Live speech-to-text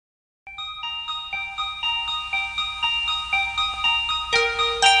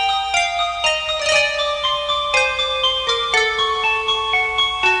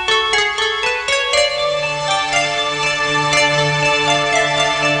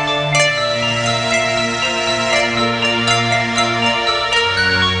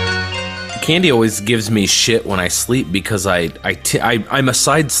Candy always gives me shit when I sleep because I'm a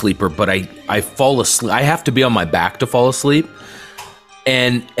side sleeper, but I fall asleep. I have to be on my back to fall asleep.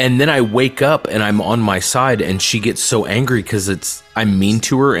 And then I wake up and I'm on my side, and she gets so angry because I'm mean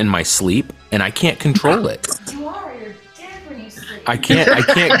to her in my sleep, and I can't control it. You are. You're dead when you sleep. I can't.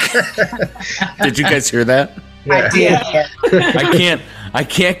 Did you guys hear that? Yeah. I did. I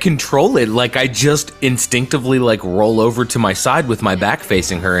can't control it. Like, I just instinctively like roll over to my side with my back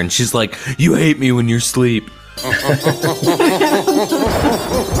facing her, and she's like, "You hate me when you sleep."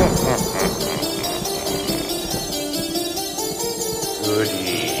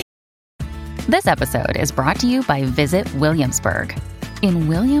 This episode is brought to you by Visit Williamsburg. In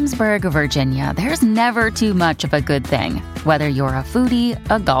Williamsburg, Virginia, there's never too much of a good thing. Whether you're a foodie,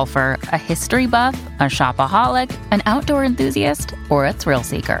 a golfer, a history buff, a shopaholic, an outdoor enthusiast, or a thrill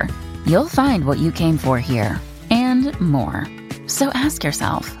seeker, you'll find what you came for here and more. So ask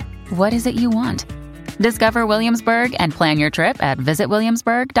yourself, what is it you want? Discover Williamsburg and plan your trip at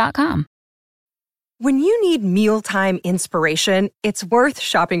visitwilliamsburg.com. When you need mealtime inspiration, it's worth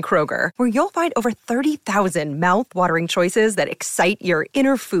shopping Kroger, where you'll find over 30,000 mouth-watering choices that excite your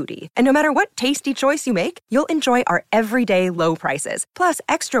inner foodie. And no matter what tasty choice you make, you'll enjoy our everyday low prices, plus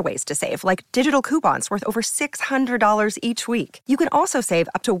extra ways to save, like digital coupons worth over $600 each week. You can also save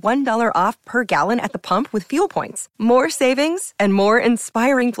up to $1 off per gallon at the pump with fuel points. More savings and more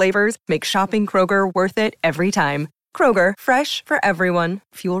inspiring flavors make shopping Kroger worth it every time. Kroger, fresh for everyone.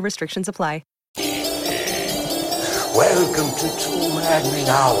 Fuel restrictions apply. Welcome to 2 maddening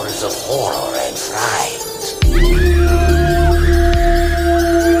hours of horror and fright.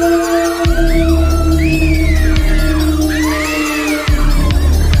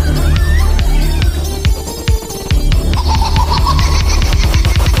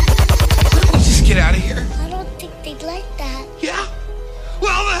 Let's just get out of here. I don't think they'd like that. Yeah?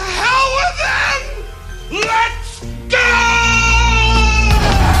 Well, the hell with them! Let's go!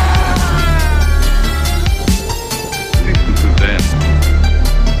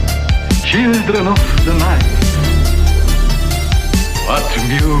 Children of the night, what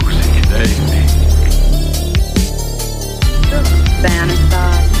music they make. Just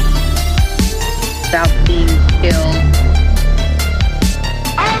fantasize without being killed.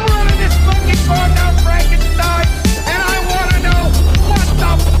 I'm running this fucking bar down Frankenstein, and I want to know what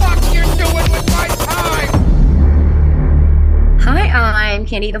the fuck you're doing with my time! Hi, I'm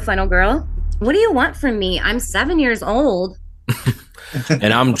Candy the Flannel Girl. What do you want from me? I'm 7 years old.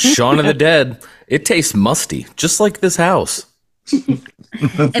 And I'm Shaun of the Dead. It tastes musty, just like this house.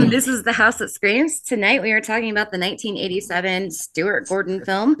 And this is The House That Screams. Tonight we are talking about the 1987 Stuart Gordon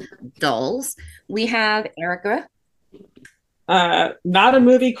film, Dolls. We have Erica. Not a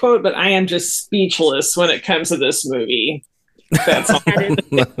movie quote, but I am just speechless when it comes to this movie. That's all.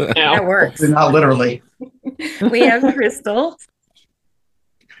 That works. Not literally. We have Crystal.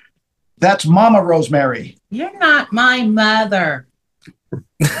 That's Mama Rosemary. You're not my mother.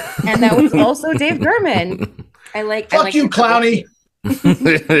 And that was also Dave Gurman. Fuck you, Clowny.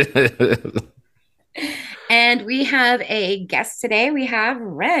 And we have a guest today. We have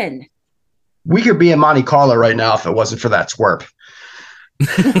Ren. We could be in Monte Carlo right now if it wasn't for that twerp.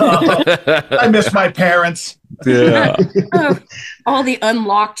 I miss my parents. Yeah. All the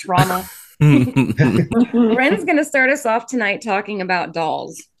unlocked trauma. Ren's going to start us off tonight talking about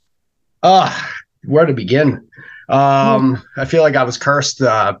Dolls. Where to begin? I feel like I was cursed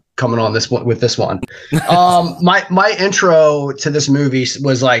coming on this one with this one. My intro to this movie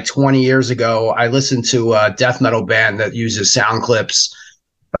was like 20 years ago. I listened to a death metal band that uses sound clips,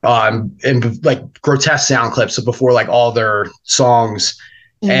 and like grotesque sound clips before like all their songs.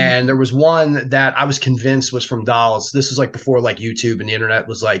 And there was one that I was convinced was from Dolls. This was like before like YouTube and the internet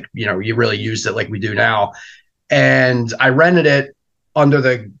was like, you really used it like we do now. And I rented it under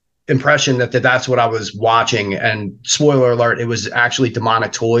the impression that that's what I was watching, and spoiler alert, it was actually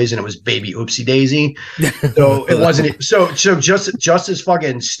Demonic Toys and it was Baby Oopsie Daisy. So it wasn't so just as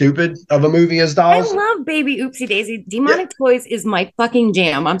fucking stupid of a movie as Dolls. I love Baby Oopsie Daisy. Demonic Toys is my fucking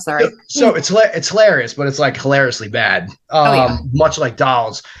jam. I'm sorry. So it's hilarious, but it's like hilariously bad. Much like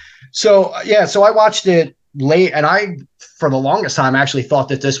Dolls. So so I watched it late, and I for the longest time actually thought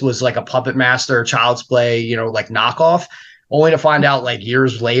that this was like a Puppet Master, Child's Play, like knockoff. Only to find out like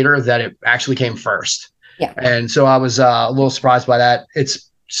years later that it actually came first. Yeah. And so I was a little surprised by that. It's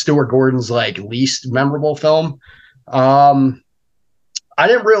Stuart Gordon's like least memorable film. I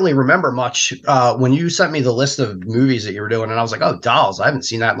didn't really remember much when you sent me the list of movies that you were doing, and I was like, oh, Dolls. I haven't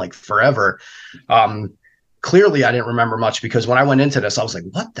seen that in like forever. Clearly I didn't remember much because when I went into this, I was like,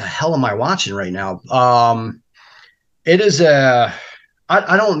 what the hell am I watching right now? It is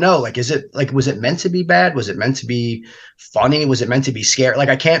I don't know. Like, is it like, was it meant to be bad? Was it meant to be funny? Was it meant to be scary? Like,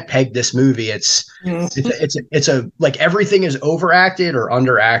 I can't peg this movie. It's a like everything is overacted or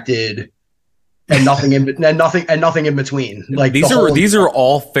underacted, and nothing in between. Like these are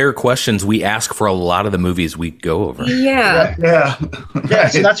all fair questions we ask for a lot of the movies we go over. Yeah. Yeah.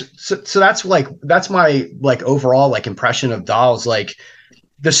 So that's my like overall like impression of Dolls. Like,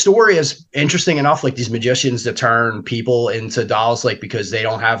 the story is interesting enough, like these magicians that turn people into dolls, like because they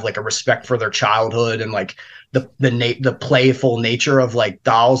don't have like a respect for their childhood and like the playful nature of like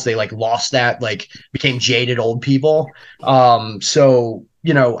dolls. They like lost that, like became jaded old people. So,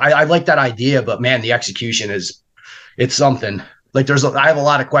 you know, I like that idea, but man, the execution it's something. Like I have a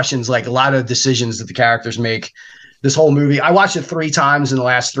lot of questions, like a lot of decisions that the characters make. This whole movie, I watched it 3 times in the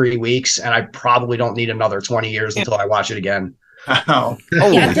last 3 weeks, and I probably don't need another 20 years until I watch it again. Oh,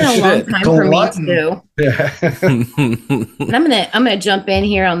 yeah, it's been a long time for me too. Yeah. And I'm gonna jump in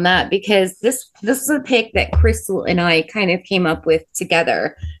here on that because this is a pick that Crystal and I kind of came up with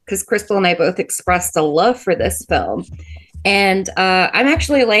together, because Crystal and I both expressed a love for this film. And I'm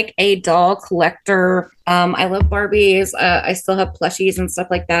actually like a doll collector. I love Barbies. I still have plushies and stuff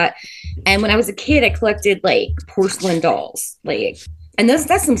like that. And when I was a kid, I collected like porcelain dolls, like, and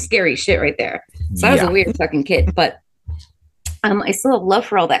that's some scary shit right there. So I was a weird fucking kid, but I still have love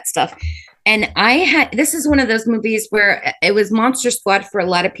for all that stuff. And this is one of those movies where it was Monster Squad for a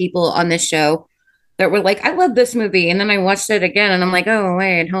lot of people on this show that were like, I love this movie. And then I watched it again and I'm like, oh,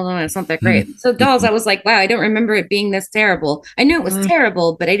 wait, hold on. It's not that great. So Dolls, I was like, wow, I don't remember it being this terrible. I knew it was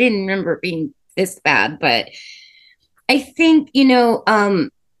terrible, but I didn't remember it being this bad. But I think, you know,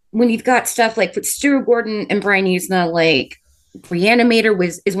 when you've got stuff like with Stuart Gordon and Brian Usna, like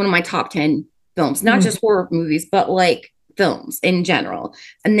Reanimator is one of my top 10 films, not just horror movies, but like films in general.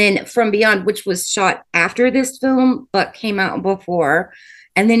 And then From Beyond, which was shot after this film but came out before,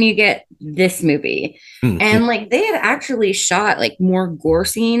 and then you get this movie. And like they had actually shot like more gore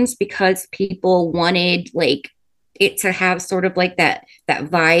scenes because people wanted like it to have sort of like that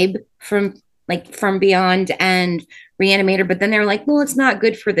vibe from Beyond and Reanimator, but then they're like, well, it's not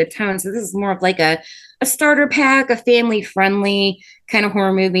good for the tone, so this is more of like a starter pack, a family friendly kind of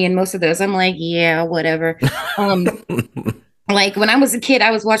horror movie. And most of those I'm like, yeah, whatever. Like when I was a kid,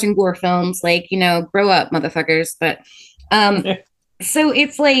 I was watching gore films, like, you know, grow up, motherfuckers. But so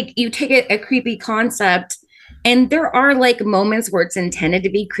it's like you take a creepy concept, and there are like moments where it's intended to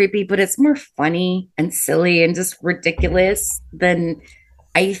be creepy, but it's more funny and silly and just ridiculous than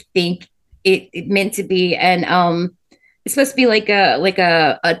I think it meant to be. And it's supposed to be like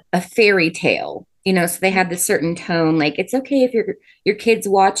a fairy tale, you know, so they have this certain tone, like it's okay if your kids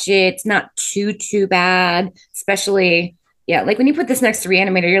watch it, it's not too bad, especially like when you put this next to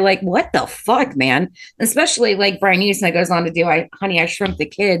Reanimator, you're like, what the fuck, man? Especially like Brian Usna goes on to do Honey, I Shrunk the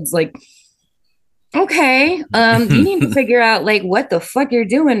Kids. Like, okay, you need to figure out like what the fuck you're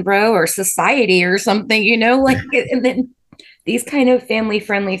doing, bro, or Society or something, you know, like, and then these kind of family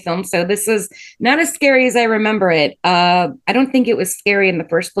friendly films. So this is not as scary as I remember it. I don't think it was scary in the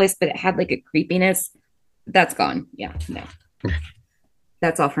first place, but it had like a creepiness that's gone. Yeah, no,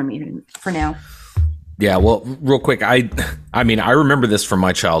 that's all for me for now. Yeah, well, real quick, I mean, I remember this from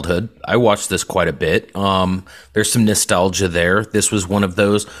my childhood. I watched this quite a bit. There's some nostalgia there. This was one of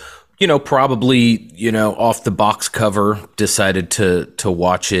those, you know, probably, you know, off the box cover, decided to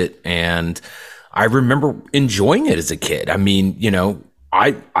watch it, and I remember enjoying it as a kid. I mean, you know,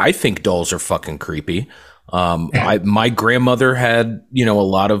 I think dolls are fucking creepy. My grandmother had, you know, a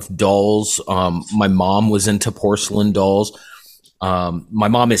lot of dolls. My mom was into porcelain dolls. My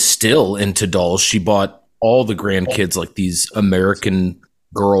mom is still into dolls. She bought all the grandkids like these American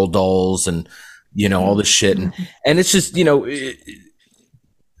Girl dolls and, you know, all this shit. And it's just, you know,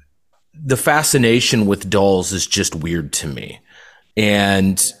 the fascination with dolls is just weird to me.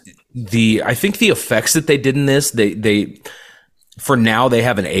 And I think the effects that they did in this, they for now, they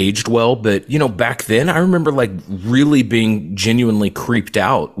haven't aged well, but you know, back then I remember like really being genuinely creeped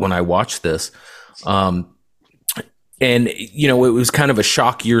out when I watched this. And, you know, it was kind of a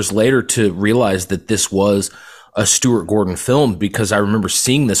shock years later to realize that this was a Stuart Gordon film, because I remember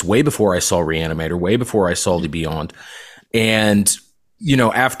seeing this way before I saw Reanimator, way before I saw The Beyond. And, you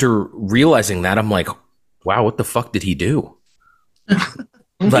know, after realizing that, I'm like, wow, what the fuck did he do?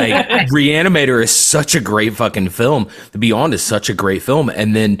 Like, Reanimator is such a great fucking film. The Beyond is such a great film.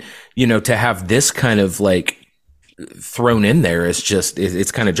 And then, you know, to have this kind of like thrown in there is just,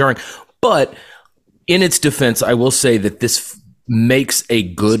 it's kind of jarring. But in its defense, I will say that this makes a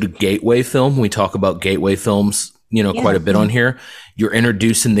good gateway film. We talk about gateway films, you know, quite a bit on here. You're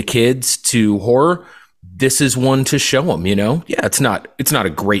introducing the kids to horror. this is one to show them, you know? Yeah, it's not a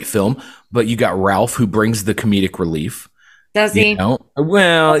great film, but you got Ralph who brings the comedic relief. Does he? You know?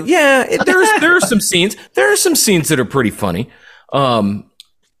 Well, yeah, there are some scenes. There are some scenes that are pretty funny.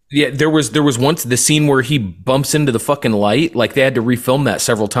 Yeah, there was once the scene where he bumps into the fucking light. Like they had to refilm that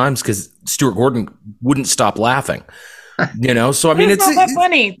several times because Stuart Gordon wouldn't stop laughing. You know, so I mean, it's not that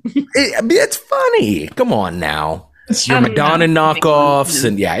funny. It's funny. Come on now, your Madonna knockoffs,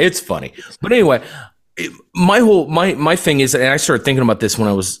 and yeah, it's funny. But anyway, my thing is, and I started thinking about this when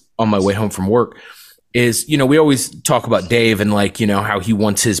I was on my way home from work. Is, you know, we always talk about Dave and like, you know, how he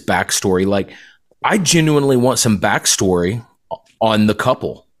wants his backstory. Like, I genuinely want some backstory on the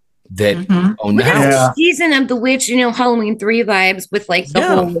couple that own the house. Yeah. Season of the Witch, you know, Halloween 3 vibes with like the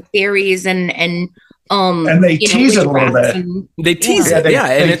whole fairies and they tease it a little bit. They tease it,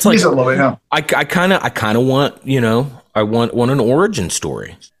 and it's like I kind of want, you know, I want an origin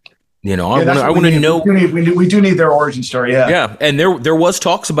story. You know, I want to know. We do need their origin story. Yeah, yeah, and there was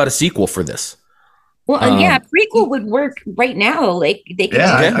talks about a sequel for this. Well, prequel would work right now. Like they could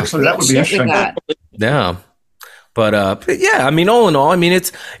actually that would be interesting. Yeah. But yeah, I mean, all in all, I mean,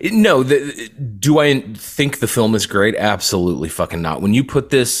 do I think the film is great? Absolutely fucking not. When you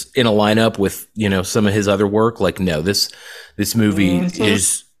put this in a lineup with, you know, some of his other work, like, no, this movie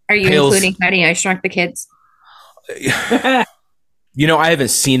is. Are you including Honey, I Shrunk the Kids? You know, I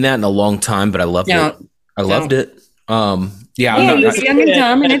haven't seen that in a long time, but I loved it. I loved it. Yeah, you're young and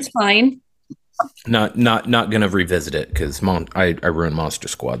dumb, and it's fine. Not gonna revisit it because I ruined Monster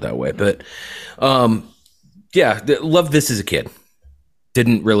Squad that way. But yeah, loved this as a kid.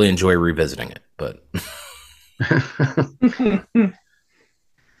 Didn't really enjoy revisiting it, but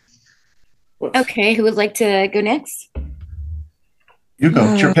okay. Who would like to go next? You go.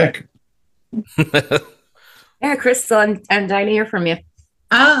 It's your pick. Yeah, Crystal, I'm dying to hear from you.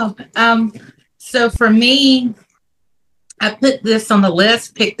 So for me, I put this on the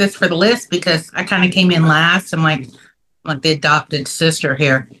list, picked this for the list because I kind of came in last. I'm like the adopted sister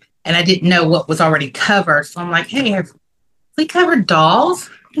here. And I didn't know what was already covered. So I'm like, hey, have we covered dolls?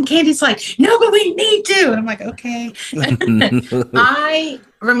 And Candy's like, no, but we need to. And I'm like, okay. I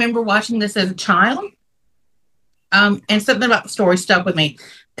remember watching this as a child. And something about the story stuck with me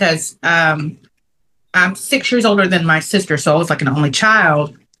because I'm 6 years older than my sister. So I was like an only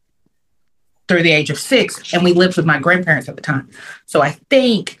child through the age of 6, and we lived with my grandparents at the time. So I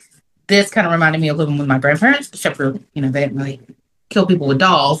think this kind of reminded me of living with my grandparents, except for, you know, they didn't really kill people with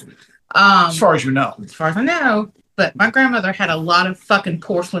dolls. As far as you know. As far as I know. But my grandmother had a lot of fucking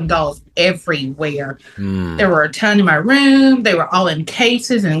porcelain dolls everywhere. There were a ton in my room. They were all in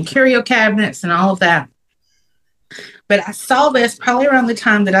cases and curio cabinets and all of that. But I saw this probably around the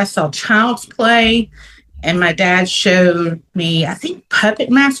time that I saw Child's Play, and my dad showed me, I think, Puppet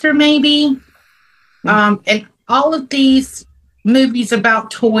Master, maybe. And all of these movies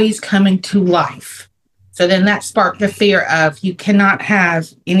about toys coming to life. So then that sparked the fear of, you cannot have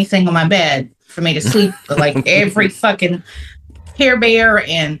anything on my bed for me to sleep. Like every fucking Care Bear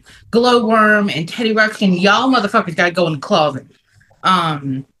and Glowworm and Teddy Ruxpin, y'all motherfuckers gotta go in the closet.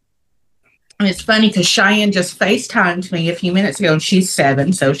 And it's funny because Cheyenne just FaceTimed me a few minutes ago, and she's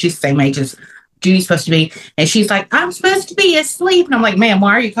 7, so she's the same age as Judy's supposed to be. And she's like, I'm supposed to be asleep. And I'm like, ma'am,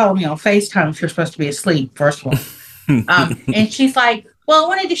 why are you calling me on FaceTime if you're supposed to be asleep, first of all? And she's like, well, I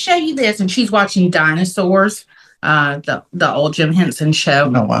wanted to show you this. And she's watching Dinosaurs, the old Jim Henson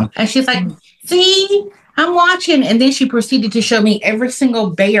show. Oh, wow. And she's like, see, I'm watching. And then she proceeded to show me every single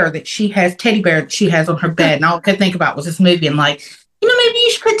bear that she has, teddy bear that she has on her bed. And all I could think about was this movie. And like, you know, maybe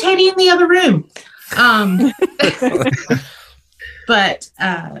you should put Teddy in the other room. But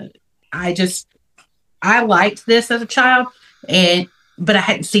I liked this as a child, but I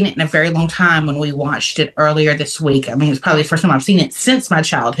hadn't seen it in a very long time when we watched it earlier this week. I mean, it's probably the first time I've seen it since my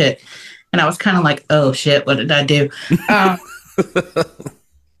childhood. And I was kind of like, oh shit, what did I do? And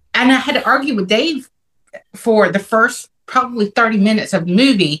I had to argue with Dave for the first probably 30 minutes of the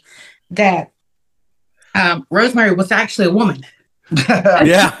movie that Rosemary was actually a woman.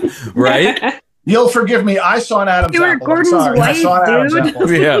 Yeah, right? You'll forgive me. I saw an Adam's apple. Gordon's wife, I saw an Adam's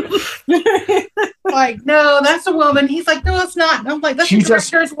apple. Yeah. Like, no, that's a woman. He's like, no, it's not. And I'm like, that's the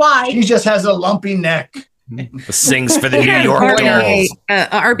director's wife. She just has a lumpy neck. Sings for the New York Dolls.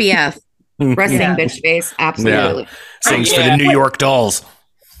 RBF. Wrestling bitch face. Absolutely. Yeah. Sings for the New York Dolls.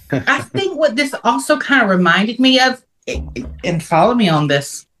 I think what this also kind of reminded me of, and follow me on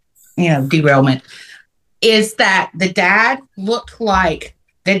this, you know, derailment, is that the dad looked like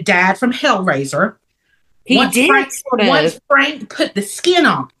the dad from Hellraiser. Once Frank put the skin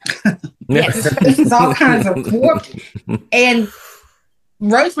on. Yes. This is all kinds of warped. And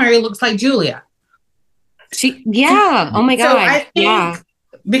Rosemary looks like Julia. Oh my God. So I think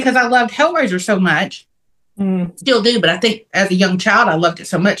because I loved Hellraiser so much, still do, but I think as a young child, I loved it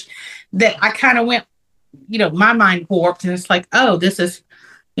so much that I kind of went, my mind warped and it's like, oh, this is,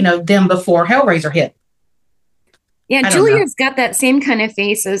 them before Hellraiser hit. Yeah, Julia's got that same kind of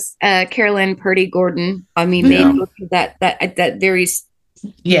face as Carolyn Purdy Gordon. I mean, they both have that very.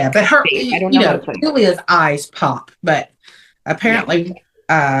 Yeah, but her, I don't know. Julia's eyes pop, but apparently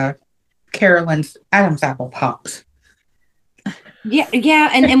Carolyn's Adam's apple pops. Yeah,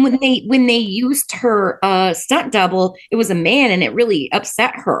 and when they used her stunt double, it was a man, and it really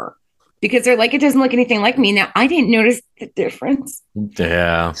upset her because they're like, it doesn't look anything like me. Now I didn't notice the difference.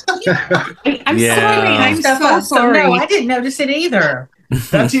 Yeah, I'm sorry. I'm so sorry. No, I didn't notice it either.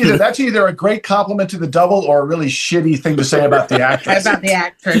 That's either a great compliment to the double or a really shitty thing to say about the actress.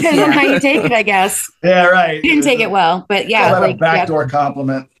 Depends on how you take it, I guess. Yeah, right. You didn't take it well, but yeah, like a backdoor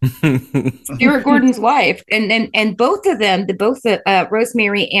compliment. Stuart Gordon's wife, and both of them,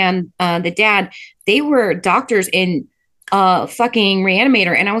 Rosemary and the dad, they were doctors in fucking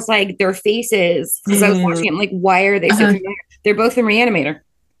Reanimator, and I was like, their faces, because I was watching it, I'm like, why are they so familiar? They're both in Reanimator.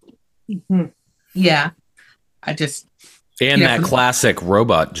 Yeah, I just. And that classic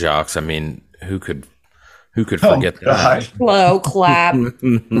robot jocks. I mean, who could forget that? Slow clap.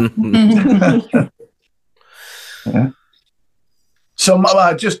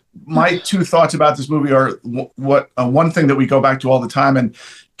 So, just my two thoughts about this movie are one thing that we go back to all the time, and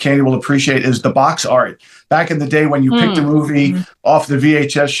Candy will appreciate, is the box art. Back in the day when you picked a movie off the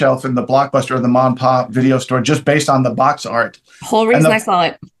VHS shelf in the Blockbuster or the Mom Pop video store, just based on the box art. Whole reason I saw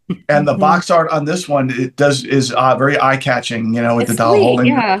it. And the box art on this one is very eye catching, with the doll holding.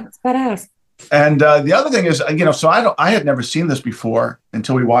 Yeah, it's badass. And the other thing is, so I had never seen this before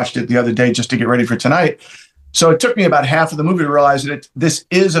until we watched it the other day just to get ready for tonight. So it took me about half of the movie to realize that this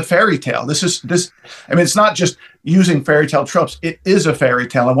is a fairy tale. It's not just using fairy tale tropes. It is a fairy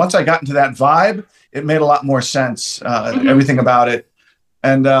tale. And once I got into that vibe, it made a lot more sense, everything about it.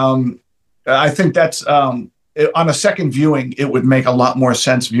 And I think that's, on a second viewing, it would make a lot more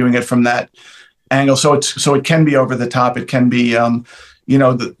sense viewing it from that angle. So it can be over the top. It can be,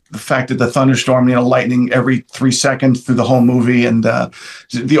 the fact that the thunderstorm, lightning every 3 seconds through the whole movie, and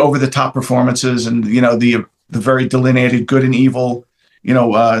the over the top performances, and the very delineated good and evil.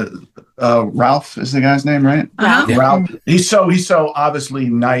 Ralph is the guy's name, right? Uh-huh. Ralph. He's so obviously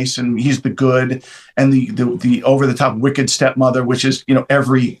nice, and he's the good, and the over the top wicked stepmother, which is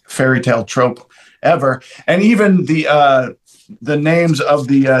every fairy tale trope ever. And even the names of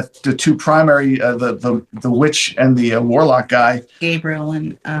the two primary, the witch and the warlock guy, Gabriel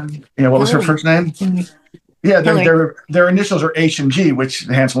and what was her first name? Yeah, their initials are H and G, which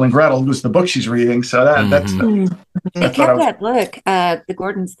Hansel and Gretel was the book she's reading. So that's they kept that book. The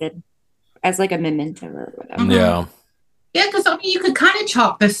Gordons did as like a memento or whatever. Yeah. Yeah, because you could kind of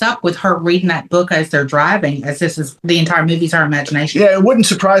chalk this up with her reading that book as they're driving, as this is the entire movie's her imagination. Yeah, it wouldn't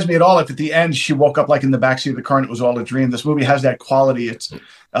surprise me at all if at the end she woke up like in the backseat of the car and it was all a dream. This movie has that quality. It's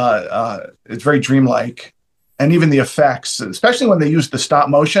very dreamlike, and even the effects, especially when they use the stop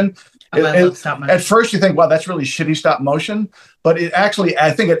motion. I love stop motion. At first, you think, "Wow, that's really shitty stop motion," but it actually,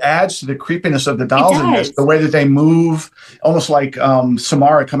 I think, it adds to the creepiness of the dolls in this. The way that they move, almost like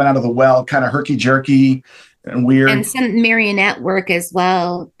Samara coming out of the well, kind of herky jerky and weird, and some marionette work as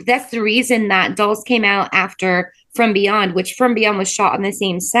well. That's the reason that Dolls came out after From Beyond, which From Beyond was shot on the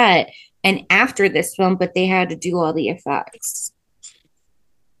same set and after this film, but they had to do all the effects.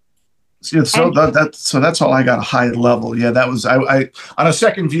 So that's all I got, a high level. Yeah, that was I on a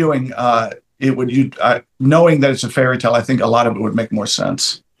second viewing. Knowing that it's a fairy tale, I think a lot of it would make more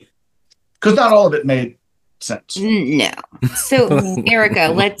sense, because not all of it made sense. No. So Erica,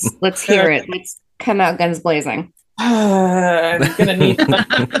 let's hear it. Let's come out guns blazing. I'm gonna need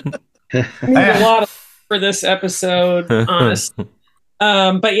a lot for this episode, honestly.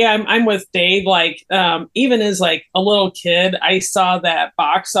 But yeah, I'm with Dave. Like, even as like a little kid, I saw that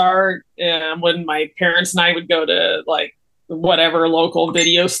box art when my parents and I would go to like whatever local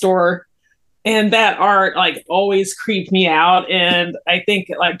video store, and that art like always creeped me out. And I think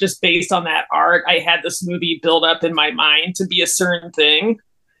like just based on that art, I had this movie build up in my mind to be a certain thing.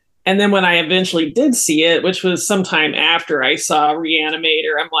 And then when I eventually did see it, which was sometime after I saw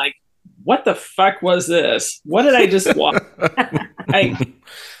Reanimator, I'm like, what the fuck was this? What did I just watch? I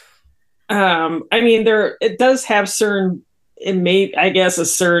mean, it does have a certain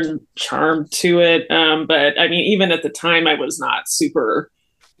charm to it. But I mean, even at the time, I was not super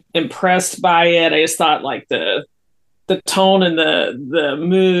impressed by it. I just thought like the tone and the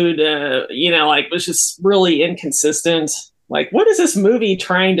mood, was just really inconsistent. Like, what is this movie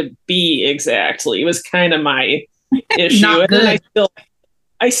trying to be exactly? It was kind of my issue. Not And then good.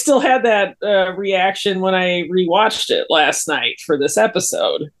 I still had that reaction when I rewatched it last night for this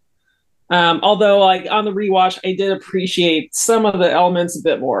episode. Although, like, on the rewatch, I did appreciate some of the elements a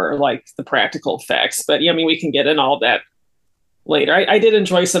bit more, like the practical effects. But yeah, I mean, we can get in all that later. I did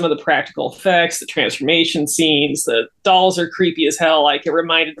enjoy some of the practical effects, the transformation scenes. The dolls are creepy as hell. Like, it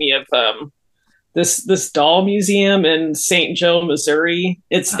reminded me of this doll museum in St. Joe, Missouri.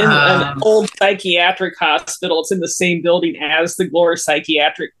 It's in an old psychiatric hospital. It's in the same building as the Glore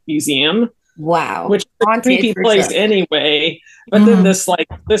Psychiatric Museum. Wow. Which is a creepy place anyway. But then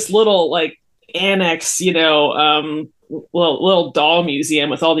this little like annex, little doll museum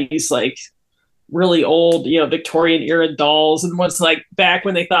with all these like really old, Victorian era dolls, and what's like back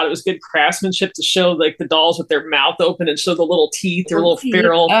when they thought it was good craftsmanship to show like the dolls with their mouth open and show the little teeth, their little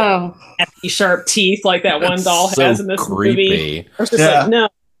feral, sharp teeth, like that one doll has in this movie. I was just like, no,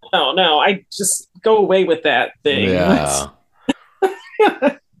 I just go away with that thing. Yeah.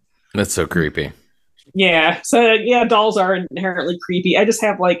 That's so creepy. Yeah. So yeah, dolls are inherently creepy. I just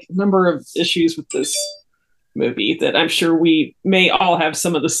have like a number of issues with this movie that I'm sure we may all have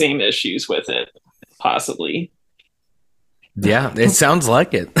some of the same issues with it, possibly. Yeah, it sounds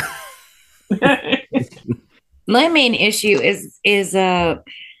like it. My main issue is I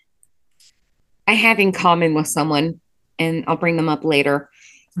have in common with someone, and I'll bring them up later,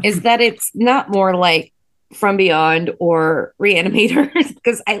 is that it's not more like From Beyond or Reanimator,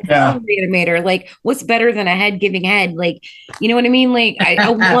 because I love Reanimator. Like, what's better than a head giving head? Like, you know what I mean? Like, I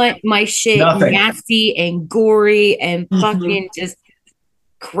want my shit nasty and gory and fucking just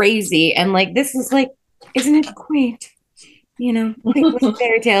crazy. And like, this is like, isn't it quaint? Like with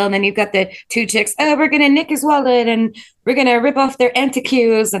fairy tale, and then you've got the two chicks. Oh, we're gonna nick his wallet, and we're gonna rip off their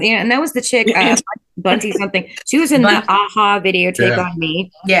antiques, and that was the chick, Bunty something. She was in the Aha video, Take on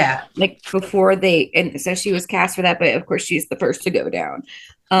Me. Yeah, like before and so she was cast for that, but of course she's the first to go down.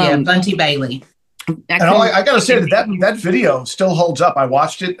 Bunty Bailey. And I got to say that video still holds up. I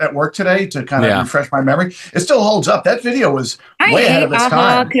watched it at work today to kind of refresh my memory. It still holds up. That video was way ahead of its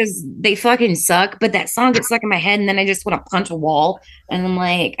time. Because they fucking suck, but that song gets stuck in my head, and then I just want to punch a wall. And I'm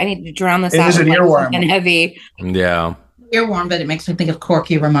like, I need to drown this out. It is an earworm. And heavy. Yeah. Earworm, but it makes me think of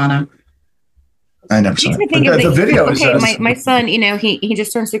Corky Romano. I never saw it. The video is... my son, he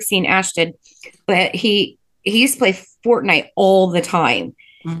just turned 16, Ashton, but he used to play Fortnite all the time.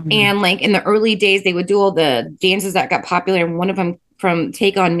 Mm-hmm. And like in the early days, they would do all the dances that got popular. And one of them from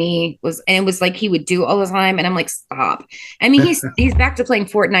Take on Me was like he would do all the time. And I'm like, stop. I mean, he's back to playing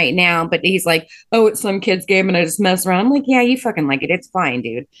Fortnite now, but he's like, oh, it's some kid's game and I just mess around. I'm like, yeah, you fucking like it. It's fine,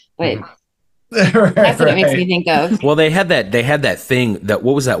 dude. But that's what it makes me think of. Well, they had that thing what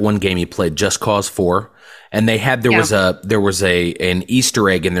was that one game you played, Just Cause 4? And they had there was an Easter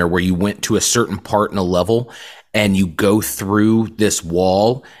egg in there where you went to a certain part in a level and you go through this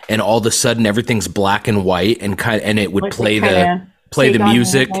wall, and all of a sudden everything's black and white, and it would play the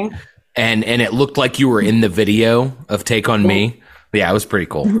music, and it looked like you were in the video of Take on Me. Yeah, it was pretty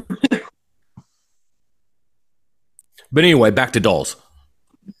cool. But anyway, back to dolls.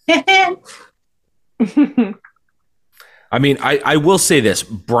 I mean, I will say this: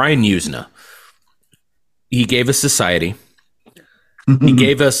 Brian Usna, he gave us Society. He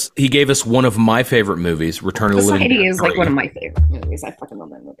gave us one of my favorite movies, Return of the Living Dead. Society is like one of my favorite movies. I fucking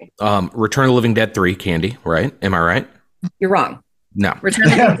love that movie. Return of the Living Dead 3, Candy, right? Am I right? You're wrong. No.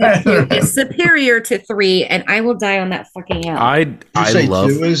 Return of the Living Dead 2 is superior to 3, and I will die on that fucking hill. I love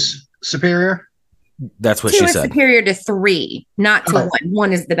 2 is superior? That's what 2 she is said. superior to 3, not to 1.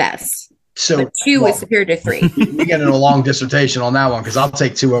 1 is the best. So but 2 is superior to 3. We get into a long dissertation on that one because I'll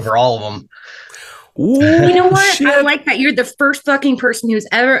take 2 over all of them. Ooh, you know what? Shit. I like that. You're the first fucking person who's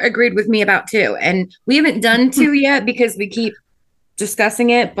ever agreed with me about 2. And we haven't done 2 yet because we keep discussing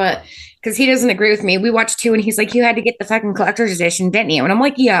it, but because he doesn't agree with me. We watched 2 and he's like, you had to get the fucking collector's edition, didn't you? And I'm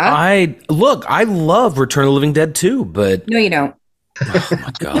like, yeah. I love Return of the Living Dead 2, but no, you don't. Oh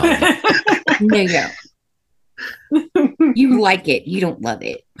my God. No, you don't. You like it. You don't love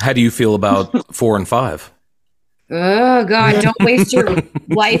it. How do you feel about 4 and 5? Oh God! Don't waste your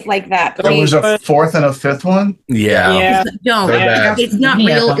life like that. There was a 4th and a 5th one. Yeah. Don't. It's not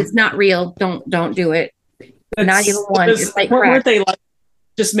real. It's not real. Don't do it. Not even one. It's like crap. Weren't they like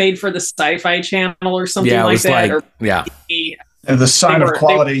just made for the Sci-Fi Channel or something like that? And the sign of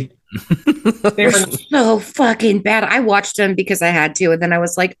quality. They were so fucking bad. I watched them because I had to, and then I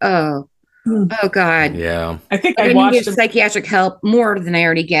was like, oh God. Yeah. I think I watched psychiatric help more than I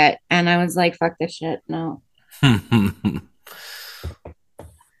already get, and I was like, fuck this shit. No.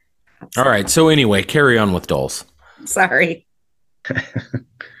 All right. So anyway, carry on with dolls. Sorry.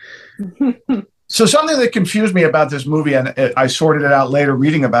 So something that confused me about this movie, and I sorted it out later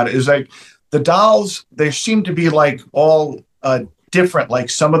reading about it, is like the dolls, they seem to be like all different. Like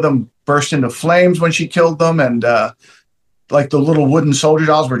some of them burst into flames when she killed them, and like the little wooden soldier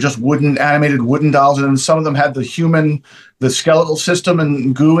dolls were just animated wooden dolls, and then some of them had the skeletal system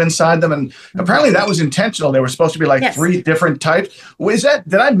and goo inside them, and apparently that was intentional. They were supposed to be like 3 different types.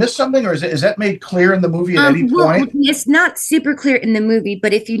 Did I miss something, or is that made clear in the movie at any point? It's not super clear in the movie,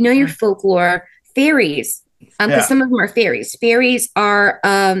 but if you know your folklore, fairies, because some of them are fairies. Fairies are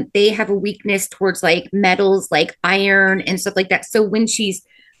they have a weakness towards like metals, like iron and stuff like that. So when she's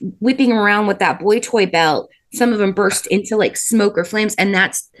whipping around with that boy toy belt, some of them burst into like smoke or flames, and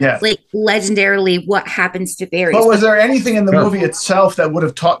that's like legendarily what happens to fairies. But was there anything in the movie itself that would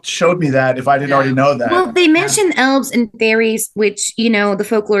have showed me that if I didn't already know that? Well, they mentioned elves and fairies, which, you know, the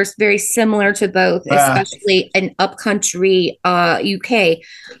folklore is very similar to both, especially in upcountry UK.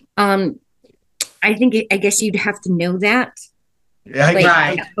 I guess you'd have to know that.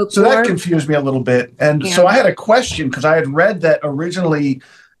 Yeah, so that confused me a little bit. And so I had a question, because I had read that originally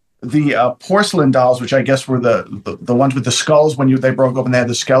the porcelain dolls, which I guess were the ones with the skulls when they broke open, they had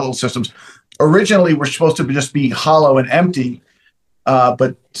the skeletal systems, originally were supposed to just be hollow and empty.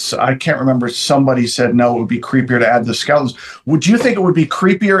 But I can't remember. Somebody said, no, it would be creepier to add the skeletons. Would you think it would be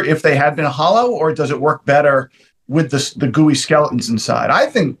creepier if they had been hollow, or does it work better with the gooey skeletons inside? I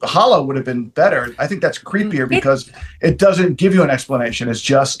think hollow would have been better. I think that's creepier because it doesn't give you an explanation. It's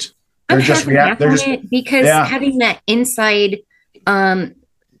just because having that inside,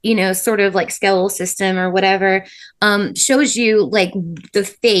 you know, sort of like skeletal system or whatever, shows you like the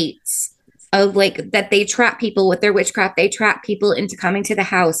fates of like that they trap people with their witchcraft. They trap people into coming to the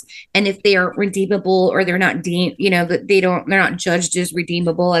house, and if they are redeemable or they're not that they're not judged as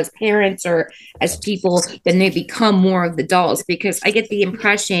redeemable as parents or as people, then they become more of the dolls. Because I get the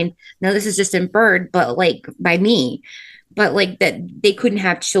impression, now this is just inferred, but like by me, but like that they couldn't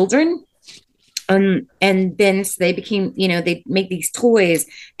have children. And then so they became, you know, they make these toys.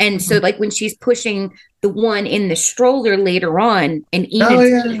 And so like when she's pushing the one in the stroller later on and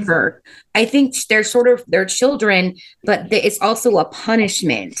Enid's her, I think they're sort of their children, but it's also a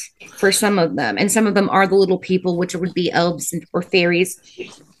punishment for some of them. And some of them are the little people, which would be elves or fairies.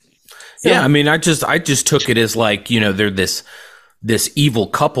 So, yeah, I mean, I just took it as like, you know, they're this evil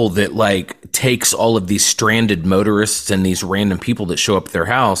couple that like takes all of these stranded motorists and these random people that show up at their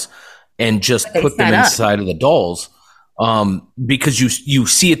house and just put them inside of the dolls. Because you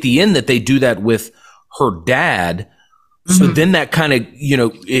see at the end that they do that with her dad. So then that kind of, you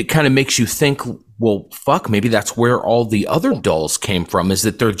know, it kind of makes you think, well, fuck, maybe that's where all the other dolls came from, is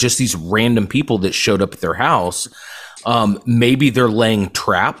that they're just these random people that showed up at their house. Maybe they're laying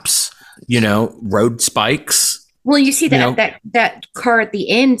traps, you know, road spikes. Well, you see that car at the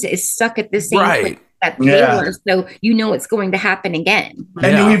end is stuck at the same place that they were, so you know it's going to happen again.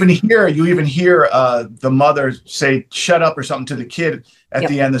 And you even hear the mother say "shut up" or something to the kid at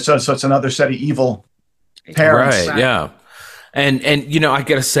the end. So it's another set of evil parents. Right? Yeah. And you know, I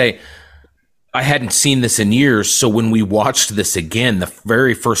gotta say, I hadn't seen this in years. So when we watched this again, the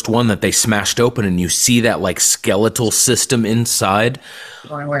very first one that they smashed open, and you see that like skeletal system inside,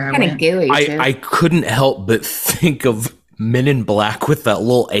 kind of gooey. I couldn't help but think of Men in Black with that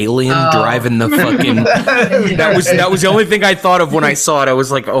little alien driving the fucking. that was the only thing I thought of when I saw it. I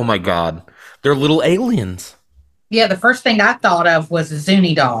was like, oh my god, they're little aliens. Yeah, the first thing I thought of was a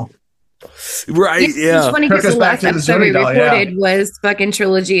Zuni doll. Right? Yeah. It's funny because the last episode we recorded was fucking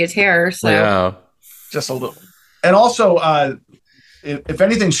Trilogy of Terror. So just a little. And also, if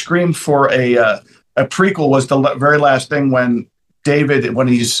anything screamed for a prequel, was the very last thing when David, when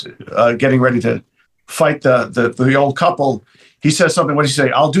he's getting ready to fight the old couple, he says something. What does he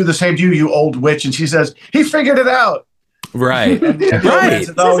say? "I'll do the same to you, you old witch." And she says, "He figured it out." Right. Right.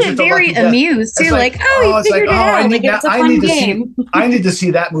 She's very amused too. Like, he figured it out. Like, it's a fun game. I need to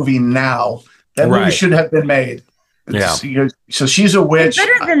see that movie now. That movie should have been made. So she's a witch. It's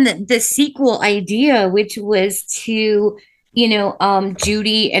better than the sequel idea, which was to, you know,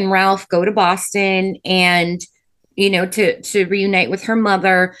 Judy and Ralph go to Boston and, you know, to reunite with her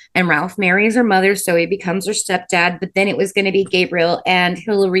mother, and Ralph marries her mother, so he becomes her stepdad. But then it was going to be Gabriel and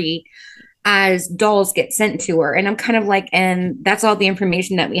Hillary as dolls get sent to her, and I'm kind of like, and that's all the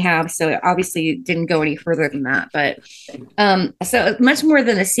information that we have. So it obviously didn't go any further than that. But so much more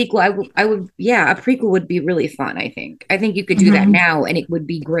than a sequel, I would, a prequel would be really fun. I think you could do that now, and it would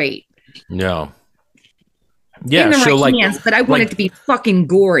be great. Yeah. So like, but I want it to be fucking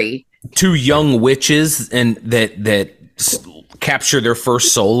gory. 2 young witches and that capture their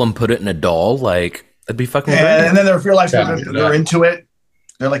first soul and put it in a doll, like That'd be fucking great. And then they're realizing Yeah. they're into it.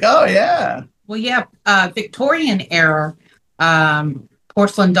 They're like, oh yeah. Well, yeah, Victorian era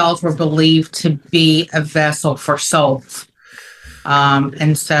porcelain dolls were believed to be a vessel for souls.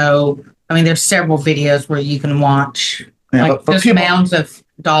 And so, I mean, there's several videos where you can watch but just people, mounds of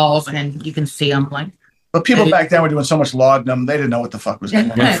dolls and you can see them like. But people back then were doing so much laudanum, they didn't know what the fuck was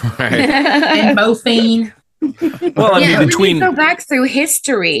going on. And morphine. Well, I mean, when between you go back through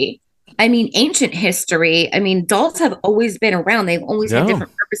history, I mean, ancient history, I mean, dolls have always been around. They've always had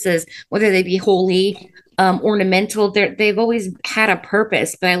different purposes, whether they be holy, ornamental. They've always had a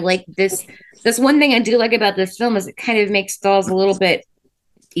purpose. But I like this one thing I do like about this film is it kind of makes dolls a little bit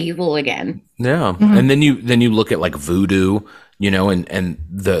evil again. Yeah. And then you look at like voodoo, and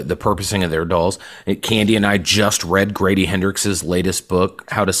the purposing of their dolls. And Candy and I just read Grady Hendrix's latest book,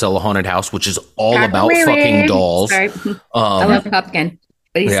 How to Sell a Haunted House, which is all about fucking dolls. Sorry. I love Pumpkin,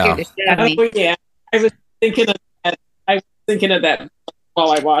 but he's scared the shit out of me. Oh, yeah. I was thinking of that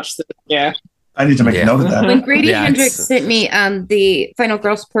while I watched it. Yeah. I need to make a note of that. When Grady Hendrix sent me the Final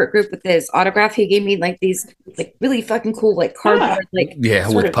Girl Support group with his autograph, he gave me like these like really fucking cool like cardboard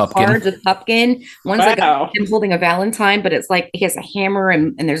with Pumpkin. Cards with Pumpkin. One's like him holding a Valentine, but it's like he has a hammer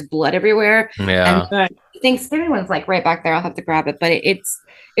and there's blood everywhere. Yeah. And Thanksgiving one's like right back there. I'll have to grab it, but it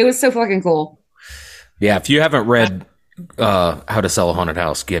was so fucking cool. Yeah, if you haven't read How to Sell a Haunted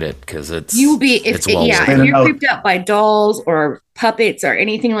House, get it because it's you'll be if you're creeped out by dolls or puppets or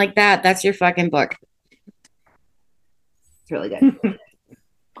anything like that, that's your fucking book. It's really good.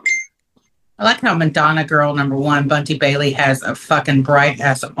 I like how Madonna Girl #1 Bunty Bailey has a fucking bright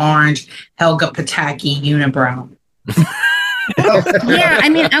ass orange Helga Pataki unibrow. Yeah, I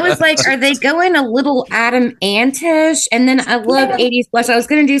mean, I was like, are they going a little Adam Antish? And then I love 80s blush. I was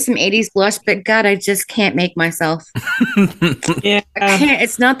going to do some 80s blush, but God, I just can't make myself. Yeah, I can't.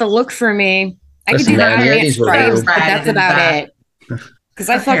 It's not the look for me. I could do the man, the Adam Ant 80s were stripes, good. but that's about it. Because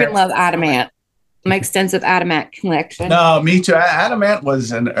I fucking love Adam Ant. My extensive Adam Ant collection. No, me too. Adam Ant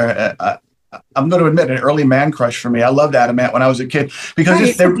was I'm going to admit, an early man crush for me. I loved Adam Ant when I was a kid because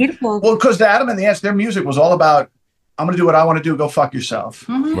it's so beautiful. Well, because the Adam and the Ants, their music was all about, I'm going to do what I want to do. Go fuck yourself.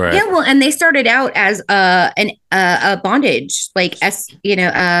 Mm-hmm. Right. Yeah, well, and they started out as a bondage, like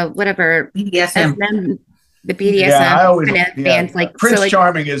whatever BDSM, the BDSM. Yeah, I always, band. Like Prince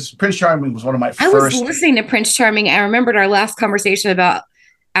Charming was one of my first. I was listening to Prince Charming. I remembered our last conversation about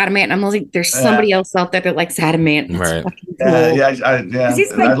Adam Ant. I'm like, there's somebody else out there that likes Adam Ant. Right. Cool. Yeah.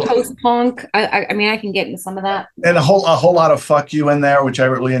 He's like post punk. I mean, I can get into some of that. And a whole lot of fuck you in there, which I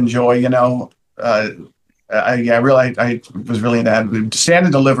really enjoy. I was really into that. Stand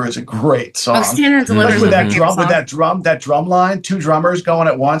and Deliver is a great song. Oh, Stand and Deliver with that drum line, two drummers going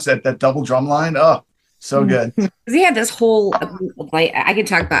at once, that double drum line. Oh, so good. He had this whole like I could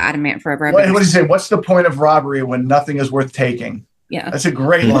talk about Adam Ant forever. What does he say? What's the point of robbery when nothing is worth taking? Yeah, that's a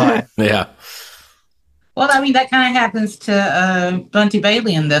great line. Yeah. Well, I mean, that kind of happens to Bunty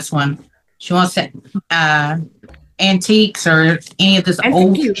Bailey in this one. She wants to antiques or any of this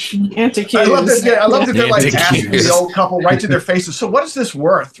old antiques. I love that they're like asking the old couple right to their faces. So what is this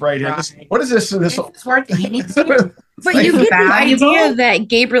worth right here? What is this? It's worth But you get the idea that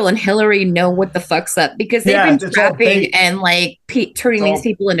Gabriel and Hillary know what the fuck's up because they've been trapping and like turning these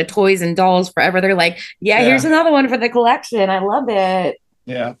people into toys and dolls forever. They're like, here's another one for the collection. I love it.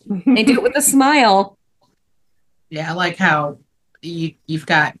 Yeah. They do it with a smile. Yeah, I like how you've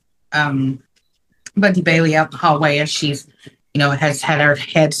got Bunty Bailey out the hallway as she's, has had her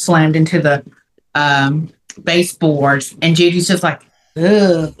head slammed into the baseboards, and Judy's just like,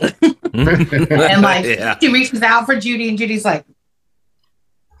 ugh. And like she reaches out for Judy, and Judy's like,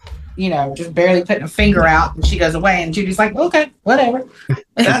 just barely putting a finger out, and she goes away, and Judy's like, okay, whatever.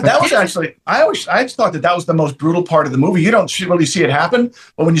 that was actually, I just thought that was the most brutal part of the movie. You don't really see it happen,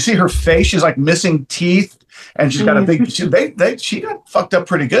 but when you see her face, she's like missing teeth, and she's got a big. She got fucked up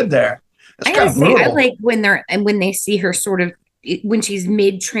pretty good there. I gotta say, I like when they see her sort of when she's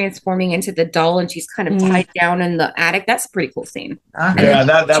mid transforming into the doll and she's kind of tied down in the attic. That's a pretty cool scene. Yeah,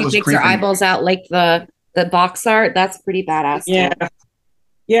 that was. She takes creepy. her eyeballs out like the box art. That's pretty badass. Yeah,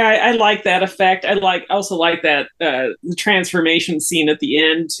 yeah, I like that effect. I also like that the transformation scene at the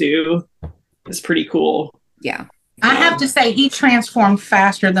end too. It's pretty cool. Yeah, I have to say he transformed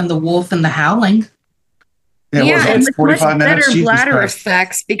faster than the wolf in The Howling. Yeah, and with 45 much minutes. better Jesus bladder Christ.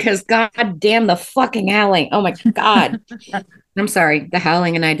 effects because god damn the fucking Howling. Oh my god. I'm sorry, the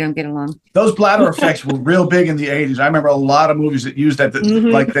Howling and I don't get along. Those bladder effects were real big in the 80s. I remember a lot of movies that used that.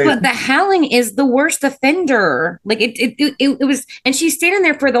 But the Howling is the worst offender. Like it was, and she's standing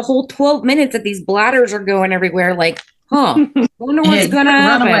there for the whole 12 minutes that these bladders are going everywhere. Like, huh, wonder what's Yeah, gonna run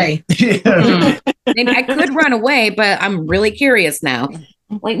happen. away. Maybe I could run away, but I'm really curious now.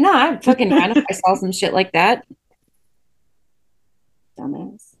 Like, no, I'd fucking run if I saw some shit like that.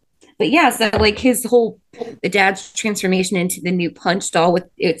 Dumbass. But yeah, so like the dad's transformation into the new Punch doll with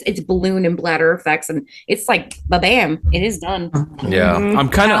its balloon and bladder effects, and it's like, bam, it is done. Yeah, I'm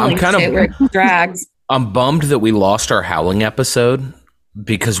kind of drags. I'm bummed that we lost our Howling episode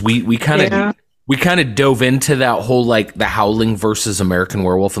because we kind of dove into that whole like the Howling versus American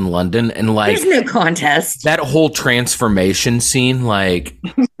Werewolf in London, and like there's no contest. That whole transformation scene, like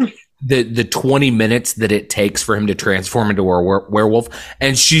the 20 minutes that it takes for him to transform into a werewolf,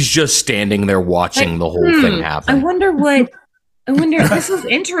 and she's just standing there watching the whole thing happen. I wonder this is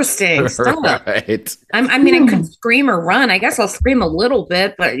interesting stuff. Right. I mean, I could scream or run. I guess I'll scream a little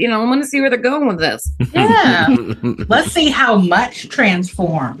bit, but I want to see where they're going with this. Yeah. Let's see how much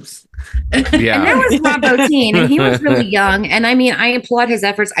transforms. Yeah. And that was Rob Bottin, and he was really young. And I mean, I applaud his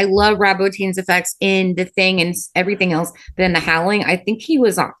efforts. I love Rob Bottin's effects in The Thing and everything else. But in The Howling, I think he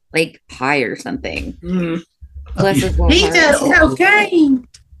was on like high or something. Bless his little He heart. does cocaine.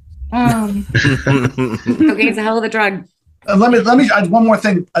 Cocaine's a hell of a drug. Let me add one more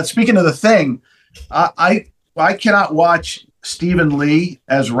thing. Speaking of The Thing, I cannot watch Stephen Lee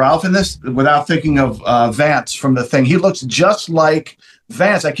as Ralph in this without thinking of Vance from The Thing. He looks just like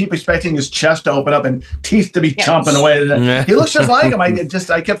Vance. I keep expecting his chest to open up and teeth to be chomping away. He looks just like him. I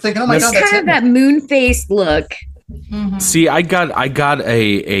kept thinking, oh my god, that's kind of that moon faced look. See, I got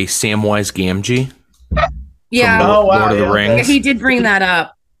a Samwise Gamgee. Yeah. From Lord of the Rings. He did bring that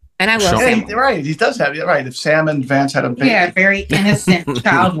up. And I love Sam. Right, he does have it. Right, if Sam and Vance had a baby. Yeah, very innocent,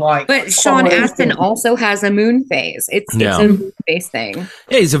 childlike. But Sean Astin also has a moon phase. It's a moon phase thing.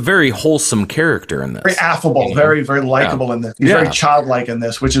 Yeah, he's a very wholesome character in this. Very affable, very, very likable in this. He's very childlike in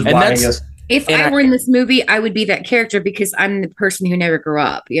this, which is why I guess. If I were in this movie, I would be that character because I'm the person who never grew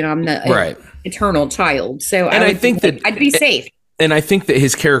up. I'm the eternal child. So I think that I'd be safe. And I think that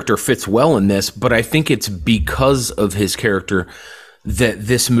his character fits well in this, but I think it's because of his character that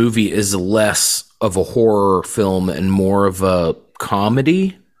this movie is less of a horror film and more of a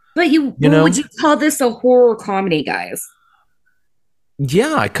comedy. But would you call this a horror comedy, guys?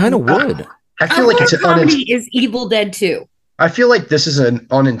 Yeah, I kind of would. I feel like it's comedy is Evil Dead 2. I feel like this is an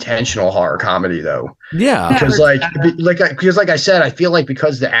unintentional horror comedy, though. Yeah, because like I said, I feel like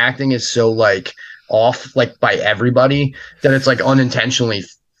because the acting is so like off, like by everybody, that it's like unintentionally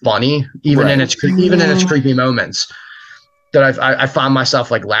funny, even in its creepy moments. That I find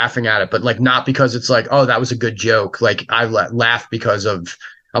myself like laughing at it, but like not because it's like, oh, that was a good joke. Like I laugh because I'm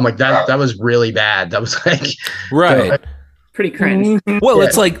like that was really bad. That was like pretty cringe. Well,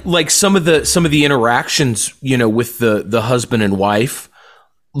 it's like some of the interactions, with the husband and wife,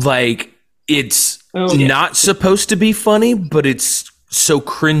 like it's not supposed to be funny, but it's so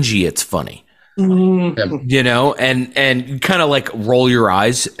cringy it's funny. And kind of like roll your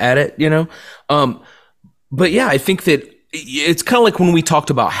eyes at it, but yeah, I think that it's kind of like when we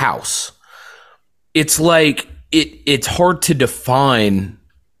talked about House. It's like it's hard to define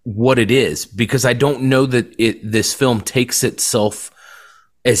what it is because I don't know that this film takes itself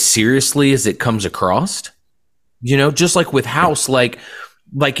as seriously as it comes across. Just like with House, like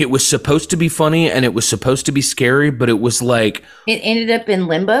it was supposed to be funny and it was supposed to be scary, but it was like it ended up in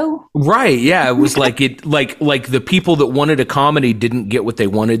limbo. Right? Yeah, it was like like the people that wanted a comedy didn't get what they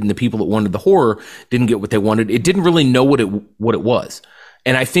wanted, and the people that wanted the horror didn't get what they wanted. It didn't really know what it was,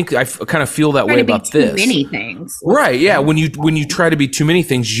 and I think I kind of feel that way about this. Too many things, right? Yeah, when you try to be too many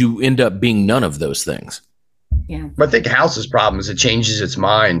things, you end up being none of those things. Yeah, but I think House's problem is it changes its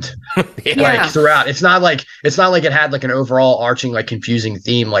mind yeah. like throughout. It's not like it had like an overall arching like confusing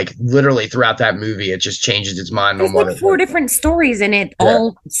theme. Like literally throughout that movie, it just changes its mind. There's like 4 different stories in it,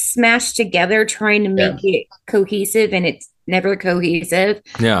 all smashed together, trying to make it cohesive, and it's never cohesive.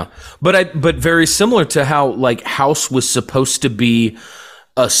 Yeah, but very similar to how like House was supposed to be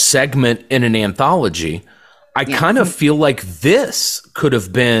a segment in an anthology. I kind of feel like this could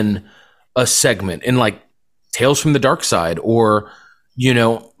have been a segment in like Tales from the Dark Side or,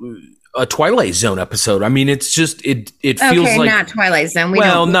 a Twilight Zone episode. I mean, it's just, it feels like not Twilight Zone.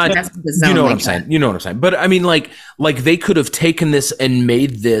 Not, you know what I'm saying. You know what I'm saying. But I mean, like they could have taken this and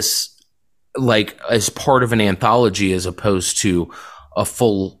made this like as part of an anthology as opposed to a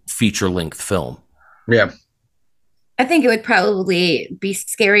full feature length film. Yeah. I think it would probably be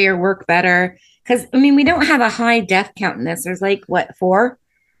scarier, work better. Because, I mean, we don't have a high death count in this. There's like, 4?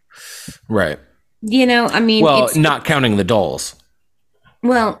 Right. I mean, well, not counting the dolls.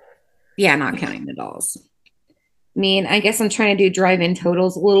 Well, yeah, not counting the dolls. mean, I guess I'm trying to do drive-in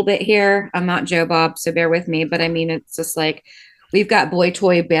totals a little bit here. I'm not Joe Bob, so bear with me. But I mean, it's just like we've got Boy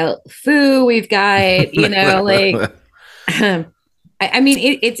Toy Belt Foo. We've got, you know, like I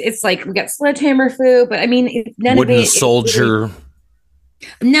mean, it's like we got Sledgehammer Foo, but I mean, none Wooden of it. Soldier.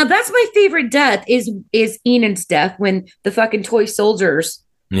 Now that's my favorite death is Enid's death when the fucking toy soldiers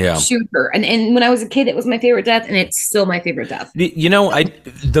shoot her. And when I was a kid, it was my favorite death, and it's still my favorite death. You know,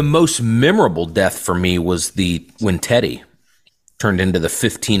 the most memorable death for me was when Teddy turned into the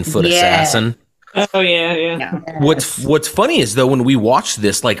 15-foot assassin. Oh yeah. What's funny is though when we watched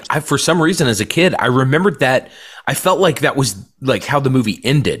this, like for some reason as a kid, I remembered that I felt like that was like how the movie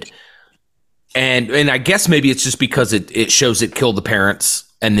ended, and I guess maybe it's just because it shows it killed the parents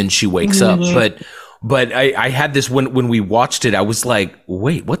and then she wakes up, but I had this when we watched it, I was like,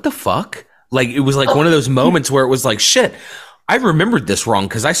 wait, what the fuck? Like it was like one of those moments where it was like, shit, I remembered this wrong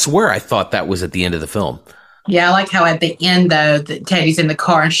because I swear I thought that was at the end of the film. Yeah, I like how at the end, though, that Teddy's in the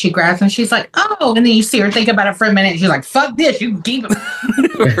car and she grabs him and she's like, oh, and then you see her think about it for a minute and she's like, fuck this, you can keep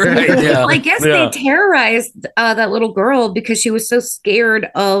it. Right, yeah. Well, I guess they terrorized that little girl because she was so scared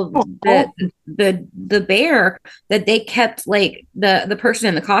of the bear that they kept like the person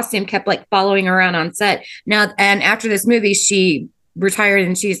in the costume kept like following her around on set. Now, and after this movie, she retired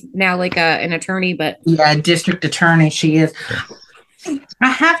and she's now like an attorney, but yeah, district attorney she is. I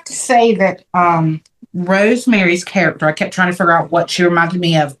have to say that Rosemary's character, I kept trying to figure out what she reminded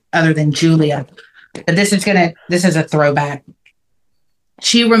me of other than Julia. But this is a throwback.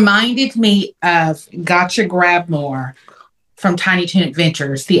 She reminded me of Gotcha Grabmore from Tiny Toon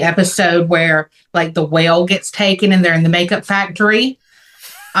Adventures, the episode where like the whale gets taken and they're in the makeup factory.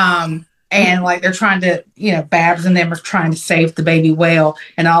 And like they're trying to, you know, Babs and them are trying to save the baby whale,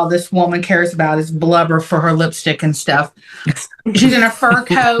 and all this woman cares about is blubber for her lipstick and stuff. She's in a fur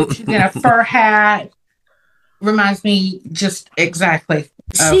coat, she's in a fur hat. Reminds me just exactly.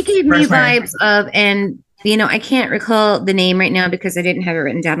 She gave me vibes of, and you know, I can't recall the name right now because I didn't have it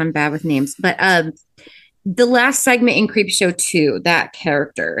written down. I'm bad with names, but the last segment in Creepshow 2, that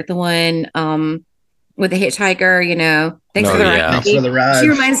character, the one with the hitchhiker, you know, thanks for the ride. Thanks for the ride. She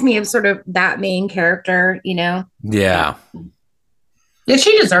reminds me of sort of that main character, you know. Yeah. Yeah,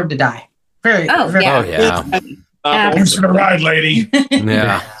 she deserved to die. Very. Oh yeah. Thanks for the ride, lady.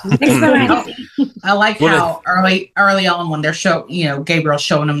 Yeah. I like how early on when they're Gabriel's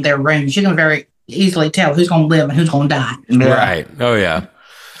showing them their rooms, you can very easily tell who's going to live and who's going to die. Yeah. Right. Oh yeah.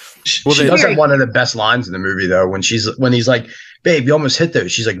 Well, she does have one of the best lines in the movie though when he's like, babe, you almost hit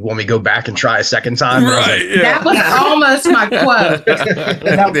those. She's like, want me to go back and try a second time? Right. Like, that was almost my quote.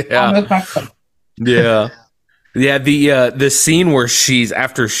 Almost my quote. Yeah. Yeah. The scene where she's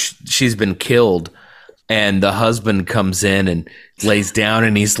been killed and the husband comes in and lays down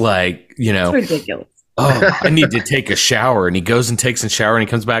and he's like, you know, it's ridiculous. Oh, I need to take a shower. And he goes and takes a shower and he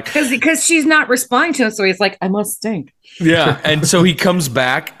comes back. Because she's not responding to him. So he's like, I must stink. Yeah. And so he comes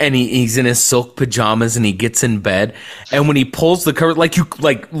back and he's in his silk pajamas and he gets in bed. And when he pulls the cover, like you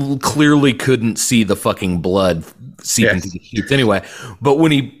clearly couldn't see the fucking blood seeping through the sheets anyway. But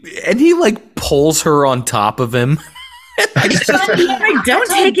when he like pulls her on top of him. Don't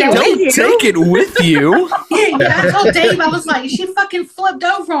take it with you. Yeah, I told Dave, I was like, she fucking flipped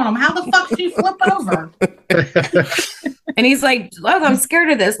over on him. How the fuck did she flip over? And he's like, look, I'm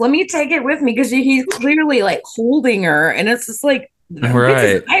scared of this. Let me take it with me because he's clearly like holding her, and it's just like,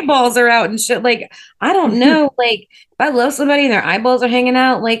 his eyeballs are out and shit. Like, I don't know. Like, if I love somebody and their eyeballs are hanging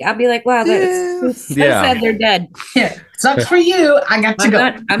out, like, I'd be like, wow, that's so sad they're dead. Yeah, sucks for you. I got to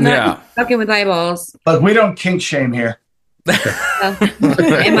go. I'm not fucking with eyeballs. Look, we don't kink shame here.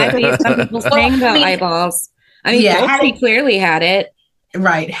 It might be some people's thing about eyeballs. I mean, he clearly had it.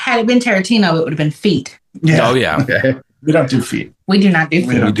 Right. Had it been Tarantino, it would have been feet. Yeah. Oh, yeah. Okay. We don't do feet. We do not do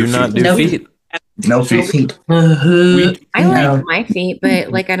feet. We do not do feet. No feet. I like my feet,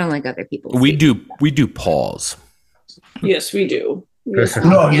 but like I don't like other people's feet. We do paws. Yes, we do. Yes.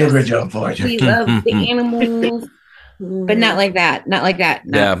 Oh, you're a good job for it. We love the animals, but not like that. Not like that.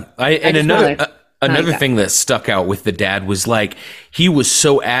 No. Yeah. Another thing that stuck out with the dad was like he was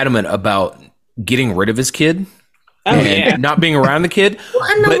so adamant about getting rid of his kid and not being around the kid. Well,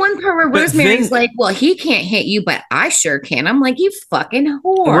 and the one part where Rosemary's like, well, he can't hit you, but I sure can. I'm like, you fucking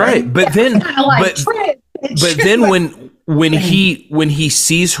whore. Right. But then when he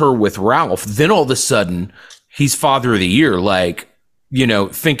sees her with Ralph, then all of a sudden he's father of the year, like, you know,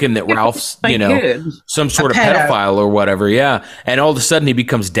 thinking that Ralph's, you know, some sort of pedophile or whatever. Yeah. And all of a sudden he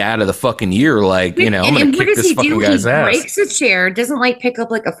becomes dad of the fucking year. Like, you know, I'm going to kick this fucking guy's ass. He breaks a chair, doesn't like pick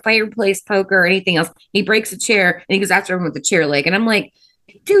up like a fireplace poker or anything else. He breaks a chair and he goes after him with the chair leg. And I'm like,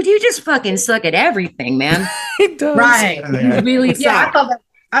 dude, you just fucking suck at everything, man. It does. Right. You really suck. Yeah,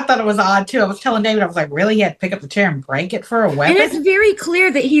 I thought it was odd too. I was telling David, I was like, really? He had to pick up the chair and break it for a weapon? And it's very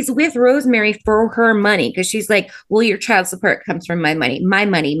clear that he's with Rosemary for her money because she's like, well, your child support comes from my money, my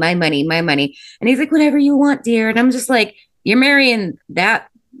money, my money, my money. And he's like, whatever you want, dear. And I'm just like, you married that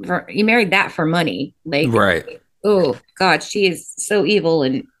for money. Like, Right. Oh, God, she is so evil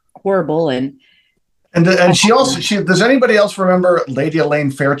and horrible. And she also does anybody else remember Lady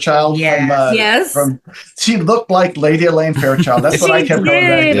Elaine Fairchild? Yes. She looked like Lady Elaine Fairchild. That's what I kept going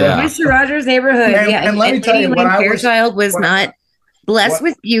back to. Yeah. Mr. Rogers' Neighborhood. And let me tell you, when Fairchild was not blessed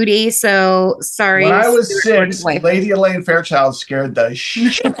with beauty, so sorry. When I was 6, Lady Elaine Fairchild scared the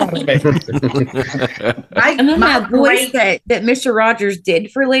shit out of me. And then that voice that Mr. Rogers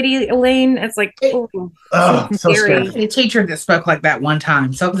did for Lady Elaine, it's like, so scary. A teacher that spoke like that one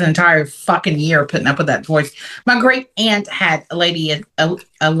time. So it was an entire fucking year putting up with that voice. My great aunt had a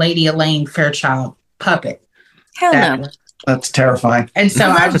Lady Elaine Fairchild puppet. Hell no. That's terrifying. And so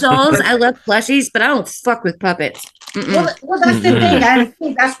I love dolls, I love plushies, but I don't fuck with puppets. Well, that's the thing. I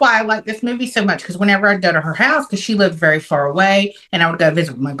think that's why I like this movie so much, because whenever I'd go to her house, because she lived very far away, and I would go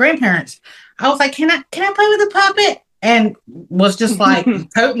visit with my grandparents, I was like, can I play with a puppet? And was just like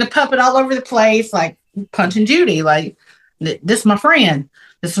poking the puppet all over the place, like punching Judy, like, this is my friend.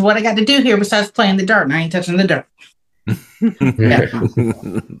 This is what I got to do here besides playing the dirt, and I ain't touching the dirt.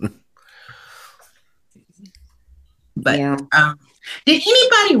 But did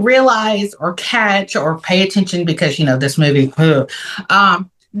anybody realize or catch or pay attention, because this movie,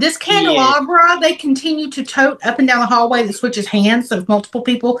 this candelabra they continue to tote up and down the hallway that switches hands of multiple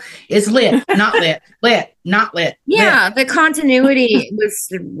people is lit, not lit, lit, not lit. Yeah, lit. the continuity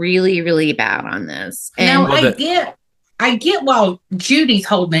was really, really bad on this. And now I get while Judy's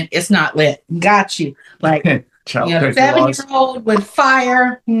holding it, it's not lit. Got you. Like 7-year-old with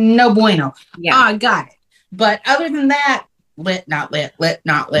fire, no bueno. Yeah, I got it. But other than that, lit, not lit, lit,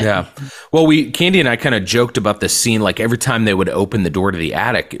 not lit. Yeah. Well, Candy and I kind of joked about this scene. Like every time they would open the door to the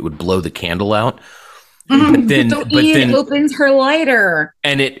attic, it would blow the candle out. But then Ian opens her lighter.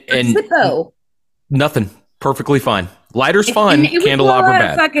 And Zippo. Nothing. Perfectly fine. Lighter's fine. Candelabra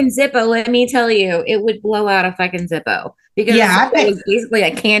bad. Fucking Zippo. Let me tell you, it would blow out a fucking Zippo because it was basically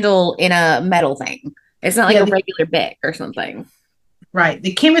a candle in a metal thing. It's not like a regular Bic or something. Right.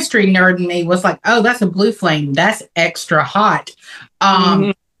 The chemistry nerd in me was like, oh, that's a blue flame. That's extra hot.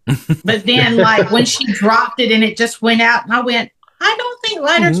 But then like when she dropped it and it just went out, and I went, I don't think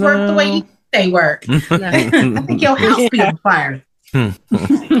lighters work the way you think they work. I think your house be on fire.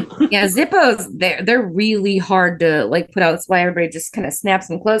 Yeah, Zippos, they're really hard to like put out. That's why everybody just kind of snaps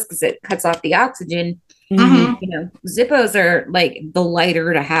them close because it cuts off the oxygen. Zippos are like the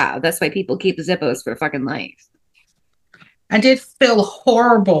lighter to have. That's why people keep Zippos for fucking life. I did feel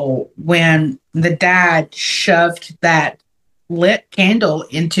horrible when the dad shoved that lit candle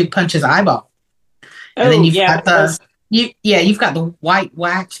into Punch's eyeball. And then you've got you've got the white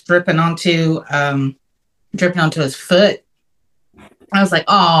wax dripping onto his foot. I was like,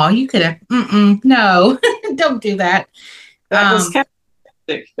 oh, you could have no, don't do that. That was kind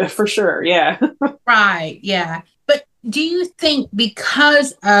of for sure, yeah. Right, yeah. But do you think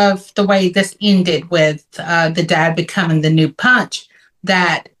because of the way this ended with the dad becoming the new Punch,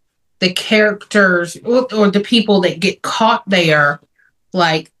 that the characters or the people that get caught there,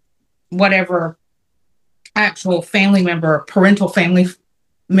 like whatever actual family member, parental family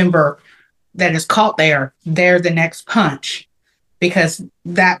member that is caught there, they're the next Punch? Because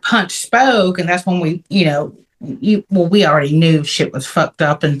that Punch spoke, and that's when we, we already knew shit was fucked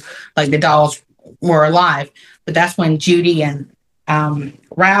up and like the dolls were alive. But that's when Judy and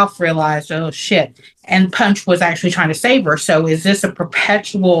Ralph realized, oh shit, and Punch was actually trying to save her. So is this a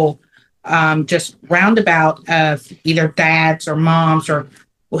perpetual just roundabout of either dads or moms or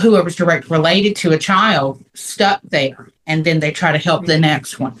whoever's direct related to a child stuck there, and then they try to help the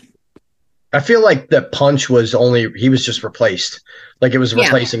next one? I feel like that Punch was he was just replaced. Like it was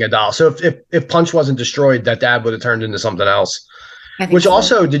replacing a doll. So if Punch wasn't destroyed, that dad would have turned into something else. Which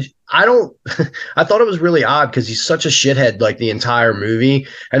also I thought it was really odd because he's such a shithead like the entire movie.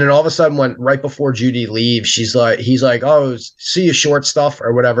 And then all of a sudden when right before Judy leaves, he's like, oh, see you short stuff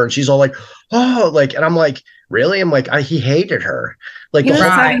or whatever. And she's all like, oh, like, and I'm like, really? I'm like, he hated her. Like he was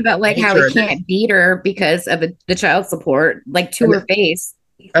talking about like how he can't beat her because of the child support, like to her face.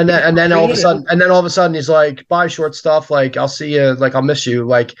 And then all of a sudden he's like, bye short stuff. Like, I'll see you. Like, I'll miss you.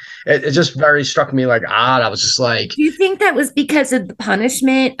 Like, it just very struck me like odd. I was just like, do you think that was because of the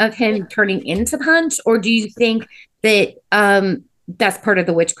punishment of him turning into Punch? Or do you think that that's part of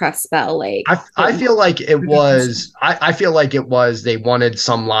the witchcraft spell. Like, I feel like it was. I feel like it was. They wanted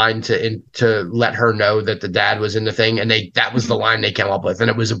some line to let her know that the dad was in the thing, and that was the line they came up with, and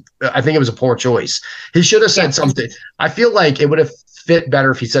it was. I think it was a poor choice. He should have said something. I feel like it would have fit better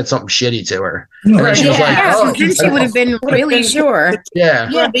if he said something shitty to her. And then she was like, "Oh," then she would have been really sure.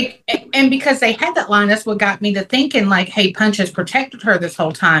 Yeah. And because they had that line, that's what got me to thinking, like, hey, Punch has protected her this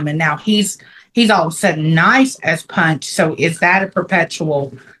whole time, and now he's all of a sudden nice as Punch. So is that a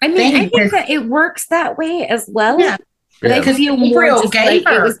perpetual thing? I think that it works that way as well. Yeah. Because April gave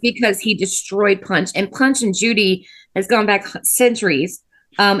her. it was because he destroyed Punch, and Punch and Judy has gone back centuries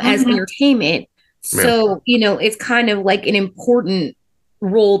as entertainment. So, it's kind of like an important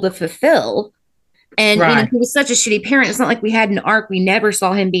role to fulfill. And he was such a shitty parent. It's not like we had an arc. We never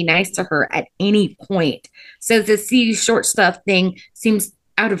saw him be nice to her at any point. So the see short stuff thing seems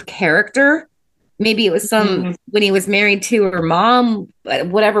out of character. Maybe it was when he was married to her mom, at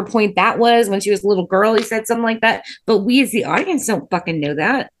whatever point that was, when she was a little girl, he said something like that. But we as the audience don't fucking know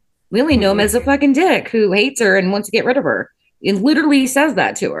that. We only know him as a fucking dick who hates her and wants to get rid of her. It literally says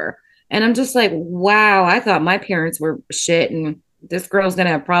that to her. And I'm just like, wow, I thought my parents were shit and this girl's going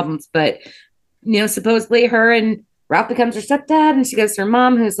to have problems. But, supposedly her and Ralph becomes her stepdad, and she goes to her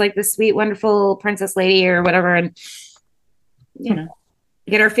mom, who's like the sweet, wonderful princess lady or whatever. And,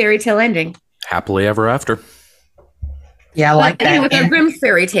 get our fairy tale ending. Happily ever after. Yeah, I like that. With our Grimm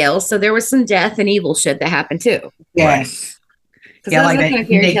fairy tales, so there was some death and evil shit that happened too. Yes. Because those are the kind of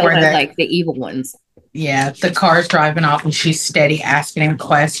fairy tales I like, the evil ones. Yeah, the car's driving off and she's steady asking him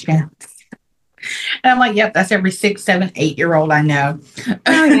questions. And I'm like, yep, that's every 6, 7, 8-year-old I know.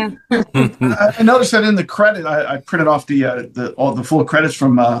 Oh yeah. I noticed that in the credit, I printed off all the full credits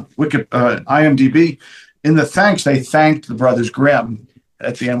from IMDb. In the thanks, they thanked the brothers Grimm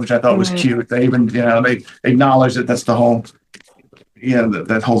at the end, which I thought was cute. They even, they acknowledged that that's the whole,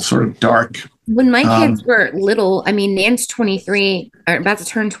 that whole sort of dark. When my kids were little, Nan's 23, or about to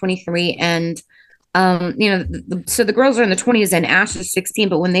turn 23, and so the girls are in the 20s and Ash is 16.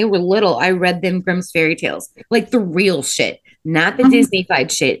 But when they were little, I read them Grimm's fairy tales, like the real shit, not the Disney-fied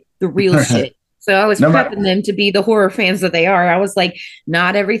shit, the real shit. So I was prepping them to be the horror fans that they are. I was like,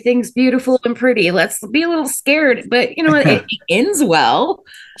 not everything's beautiful and pretty. Let's be a little scared, but it ends well.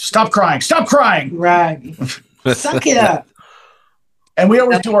 Stop crying! Stop crying! Right. Suck it up. And we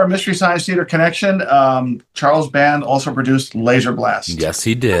always do our Mystery Science Theater connection. Charles Band also produced Laser Blast. Yes,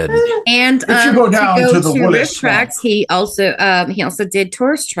 he did. And if you go down to the Willis tracks, he also did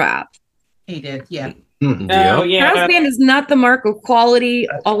Tourist Trap. He did, yeah. Oh yeah. Charles Band is not the mark of quality.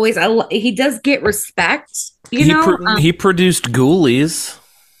 Always, he does get respect. He produced Ghoulies.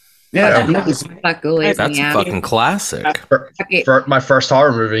 Yeah, Ghoulies. That's a fucking classic. For my first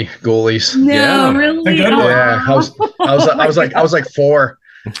horror movie, Ghoulies. No, really? Yeah, I was like 4.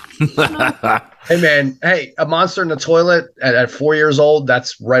 Hey man, a monster in the toilet at 4 years old,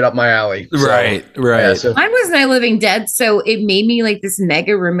 that's right up my alley. So, right. Yeah, so. Mine was Night of the Living Dead, so it made me like this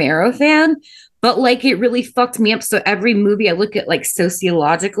mega Romero fan. But like it really fucked me up. So every movie I look at like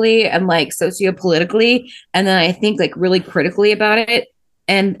sociologically and like sociopolitically, and then I think like really critically about it.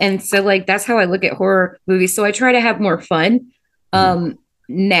 And so like that's how I look at horror movies. So I try to have more fun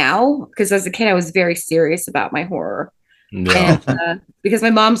now, because as a kid I was very serious about my horror. Yeah. And, because my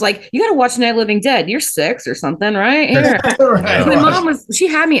mom's like, you got to watch Night of the Living Dead. You're 6 or something, right? Here. Right. My mom she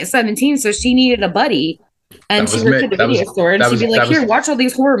had me at 17, so she needed a buddy. And she worked at the video store, and she'd be like, "Here, watch all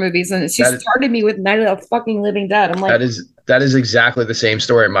these horror movies." And she started me with Night of the fucking Living Dead. I'm like, that is exactly the same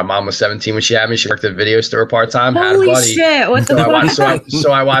story. My mom was 17 when she had me. She worked at a video store part time. Had a buddy. Shit! What the fuck?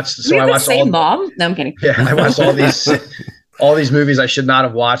 So I watched all. Mom? No, I'm kidding. Yeah, I watched all these movies I should not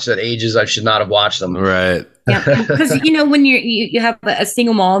have watched at ages I should not have watched them. Right. Yeah, because when you have a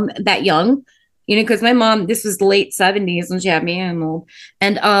single mom that young, because my mom, this was the late 70s when she had me. I'm old,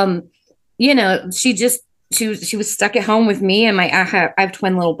 and she was stuck at home with me, and I have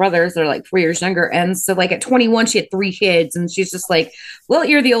twin little brothers. They're like 4 years younger. And so like at 21, she had 3 kids, and she's just like, well,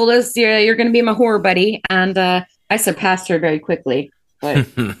 you're the oldest. You're going to be my horror buddy. And I surpassed her very quickly. But,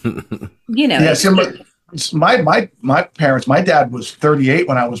 Yeah, see, my parents, my dad was 38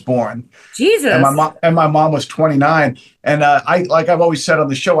 when I was born. Jesus. And my mom was 29. And I've always said on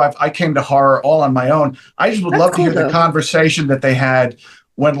the show, I came to horror all on my own. I just would love to hear the conversation that they had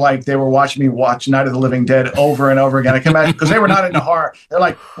when like they were watching me watch Night of the Living Dead over and over again. I can imagine, because they were not into horror. They're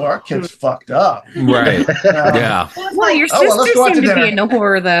like, well, our kid's fucked up. Right. Yeah. Well, your sister seemed to be into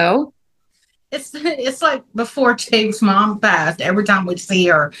horror, though. It's like before Dave's mom passed, every time we'd see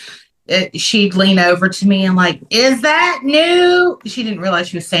her, she'd lean over to me and like, "Is that new?" She didn't realize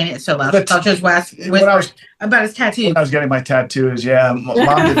she was saying it so loud. I thought she was whispering about his tattoo. When I was getting my tattoos, yeah,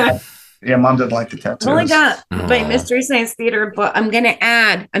 mom did that. Yeah, mom didn't like the tattoos. I've only got my Mystery Science Theater, but I'm gonna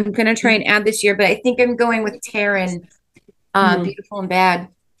try and add this year, but I think I'm going with Taryn. Beautiful and Bad.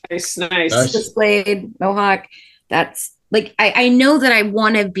 Nice. Displayed Mohawk. That's like I know that I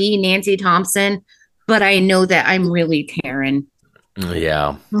want to be Nancy Thompson, but I know that I'm really Taryn.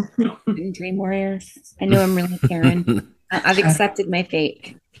 Yeah. Dream Warriors. I know I'm really Taryn. I've accepted my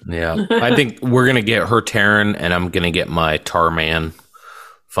fate. Yeah. I think we're gonna get her Taryn, and I'm gonna get my Tarman.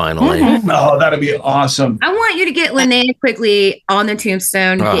 Finally. Oh, that'd be awesome. I want you to get Linnea Quigley on the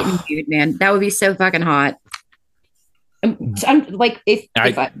tombstone getting nude, man. That would be so fucking hot. I'm like, if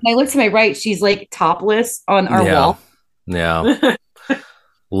I look to my right, she's like topless on our wall. Yeah.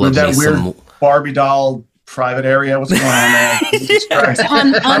 With that weird Barbie doll private area. What's going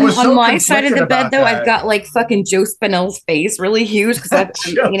on there? on my side of the bed, though, I've got like fucking Joe Spinell's face really huge because I've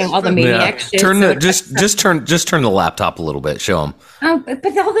all the maniac shit. Just turn the laptop a little bit. Show them. Oh,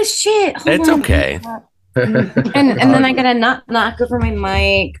 but all this shit. It's okay. and then I gotta knock over my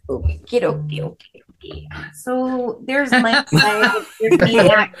mic. Okay. So there's my side.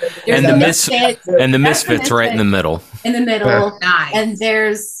 And the Misfits right in the middle. Nice. And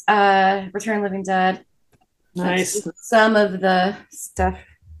there's Return of the Living Dead. Nice. Some of the stuff.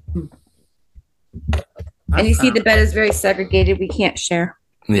 And you see the bed is very segregated. We can't share.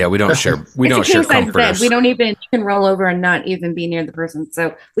 Yeah, we don't share. We don't share comforters. Bed. We don't even. You can roll over and not even be near the person.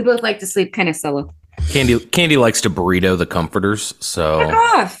 So we both like to sleep kind of solo. Candy likes to burrito the comforters. So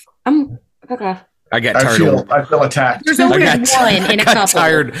fuck off. I got tired. I feel attacked. There's always one in a couple.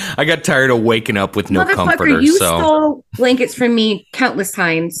 I got tired of waking up with no comforters. You stole blankets from me countless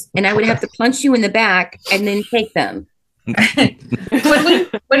times, and I would have to punch you in the back and then take them.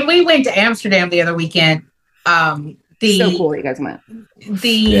 when we went to Amsterdam the other weekend, so cool you guys went.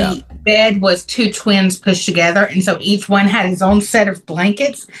 The bed was two twins pushed together, and so each one had his own set of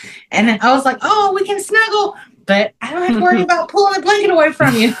blankets. And then I was like, "Oh, we can snuggle." But I don't have to worry about pulling the blanket away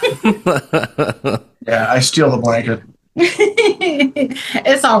from you. Yeah, I steal the blanket.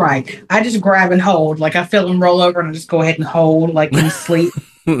 It's all right. I just grab and hold. Like I feel them roll over and I just go ahead and hold like in sleep.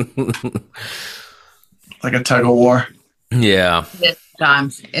 Like a tug of war. Yeah.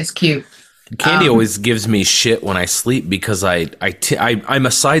 Times. It's cute. Candy always gives me shit when I sleep because I'm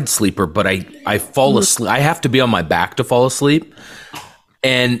a side sleeper, but I fall asleep. I have to be on my back to fall asleep.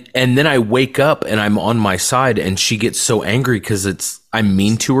 And then I wake up and I'm on my side and she gets so angry because I'm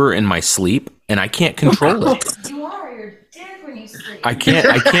mean to her in my sleep and I can't control it. You're dead when you sleep. I can't.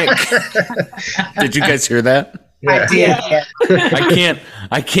 Did you guys hear that? Yeah. I did.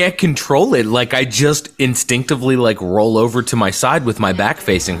 I can't control it. Like I just instinctively like roll over to my side with my back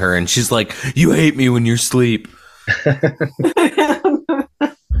facing her and she's like, "You hate me when you sleep."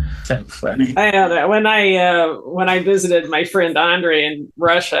 So funny. I know that when I visited my friend Andre in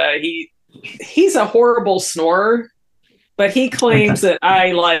Russia, he's a horrible snorer, but he claims that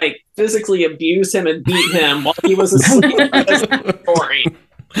I like physically abused him and beat him while he was asleep.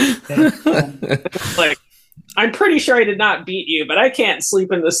 Like, I'm pretty sure I did not beat you, but I can't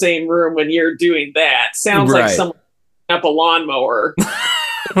sleep in the same room when you're doing that. Sounds like someone up a lawnmower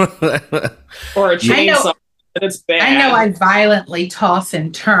or a chainsaw. It's bad. I know I violently toss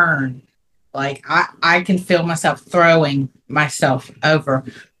and turn. Like I can feel myself throwing myself over,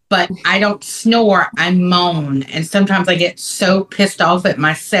 but I don't snore. I moan. And sometimes I get so pissed off at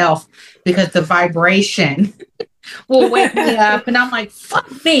myself because the vibration will wake me up and I'm like, fuck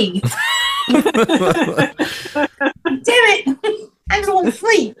me. Damn it. I just want to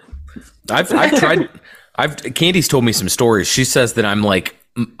sleep. I've tried. Candy's told me some stories. She says that I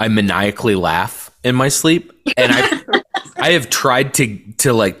maniacally laugh in my sleep, and I have tried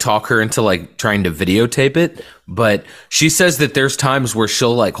to like talk her into like trying to videotape it, but she says that there's times where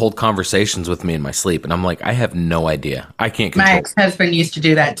she'll like hold conversations with me in my sleep, and I'm like, I have no idea. I can't control. My ex-husband used to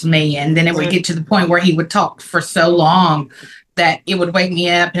do that to me, and then it would get to the point where he would talk for so long that it would wake me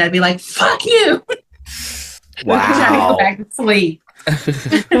up, and I'd be like, "Fuck you!" Wow. Trying to go back to sleep.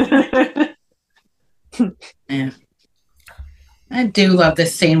 Yeah. I do love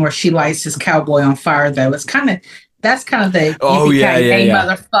this scene where she lights his cowboy on fire, though. That's kind of the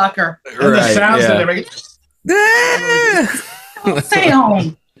motherfucker. Right,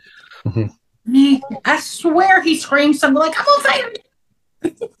 sound. I swear he screams something like, "I'm on fire."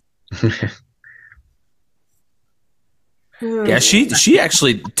 Yeah, she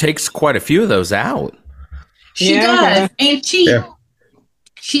actually takes quite a few of those out. She does, and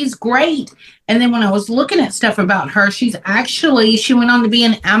she's great. And then when I was looking at stuff about her, she went on to be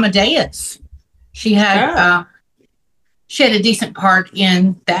an Amadeus. She had a decent part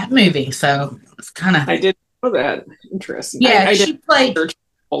in that movie. So it's kind of. I didn't know that. Interesting. Yeah, she played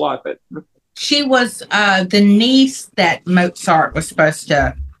a lot, but she was the niece that Mozart was supposed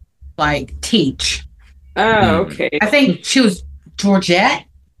to teach. Oh, okay. I think she was Georgette.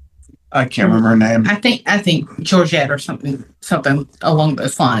 I can't remember her name. I think Georgette or something along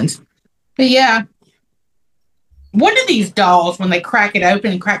those lines. But yeah, what are these dolls when they crack it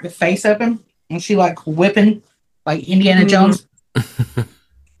open and crack the face open and she whipping like Indiana Jones?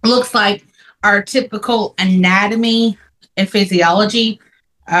 Looks like our typical anatomy and physiology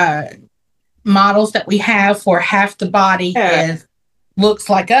models that we have for half the body looks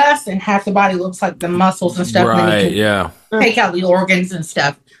like us and half the body looks like the muscles and stuff. Right, yeah. Take out the organs and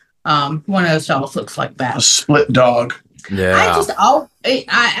stuff. One of those dolls looks like that. A split dog. Yeah.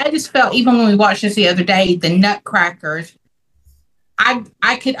 I just felt, even when we watched this the other day, the Nutcrackers,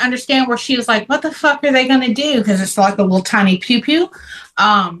 I could understand where she was like, what the fuck are they going to do? Because it's like a little tiny pew-pew.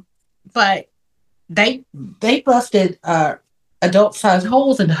 But they busted adult-sized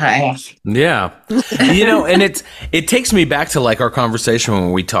holes into her ass. Yeah. And it takes me back to our conversation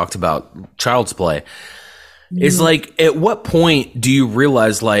when we talked about Child's Play. It's at what point do you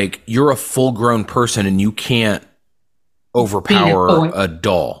realize you're a full-grown person and you can't overpower a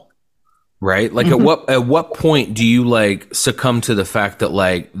doll, right? At what point do you succumb to the fact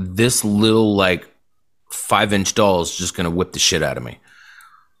that this little 5-inch doll is just gonna whip the shit out of me?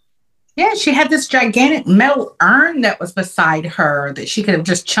 Yeah, she had this gigantic metal urn that was beside her that she could have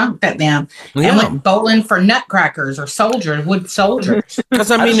just chunked at them and went bowling for nutcrackers or wood soldiers. Because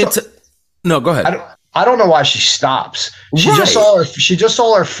no, go ahead. I don't know why she stops. She just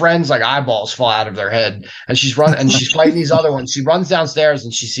saw her friends eyeballs fall out of their head, and she's fighting these other ones. She runs downstairs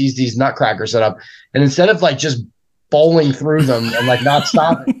and she sees these nutcrackers set up, and instead of just bowling through them and not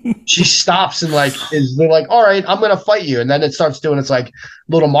stopping, she stops and they're like, all right, I'm gonna fight you, and then it starts doing its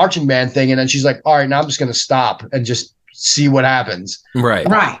little marching band thing, and then she's like, all right, now I'm just gonna stop and just see what happens. Right.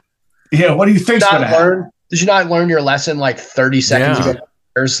 Yeah. What do you think's gonna happen? Did you not learn your lesson 30 seconds ago?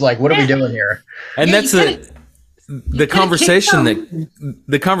 There's what are we doing here? And that's the conversation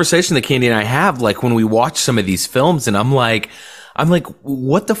that Candy and I have when we watch some of these films, and I'm like,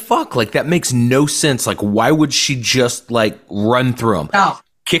 what the fuck? That makes no sense. Why would she just run through them,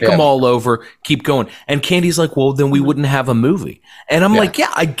 kick them all over, keep going? And Candy's like, well, then we wouldn't have a movie. And I'm like,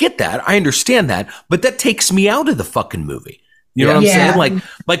 yeah, I get that, I understand that, but that takes me out of the fucking movie. You know what I'm saying?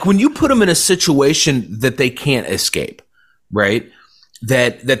 Like when you put them in a situation that they can't escape, right?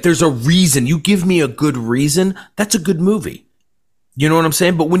 That there's a reason, you give me a good reason, that's a good movie. You know what I'm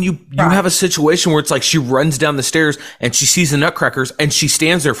saying? But when you have a situation where it's she runs down the stairs and she sees the nutcrackers and she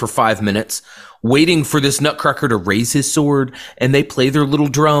stands there for 5 minutes waiting for this nutcracker to raise his sword and they play their little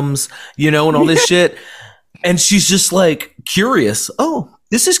drums, and all this shit. And she's just curious. Oh,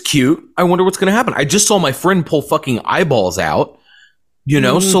 this is cute. I wonder what's going to happen. I just saw my friend pull fucking eyeballs out.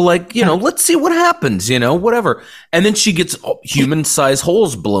 So let's see what happens, whatever. And then she gets human-sized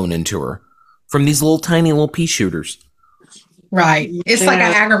holes blown into her from these little tiny little pea shooters. Right. It's I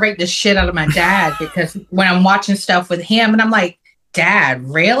aggravate the shit out of my dad because when I'm watching stuff with him and I'm like, Dad,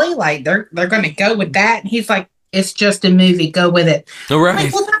 really? They're going to go with that? And he's like, it's just a movie. Go with it. All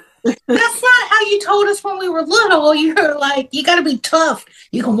right. Well, that's not how you told us when we were little. You were like, you got to be tough.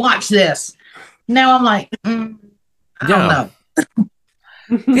 You can watch this. Now I'm like, I don't know.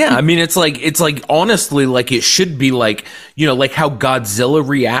 Yeah, I mean, it's honestly, it should be how Godzilla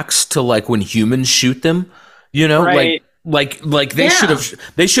reacts to when humans shoot them, right.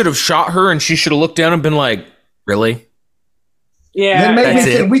 They should have shot her and she should have looked down and been like, really?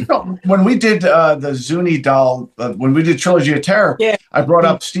 Yeah, we felt when we did the Zuni doll, when we did Trilogy of Terror, I brought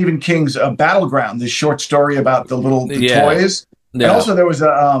up Stephen King's Battleground, this short story about the toys, and also there was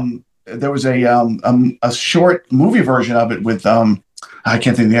a short movie version of it with I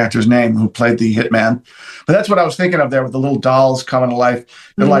can't think of the actor's name who played the hitman, but that's what I was thinking of there with the little dolls coming to life.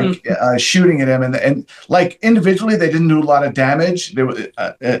 They're shooting at him, and individually they didn't do a lot of damage. They were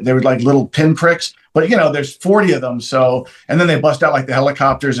little pinpricks, but there's 40 of them. So, and then they bust out the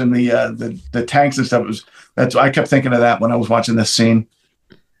helicopters and the tanks and stuff. I kept thinking of that when I was watching this scene.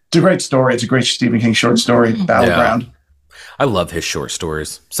 It's a great story. It's a great Stephen King short story, Battleground. Yeah. I love his short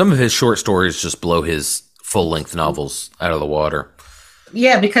stories. Some of his short stories just blow his full-length novels out of the water.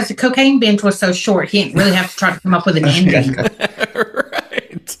 Yeah, because the Cocaine Binge was so short, he didn't really have to try to come up with an ending.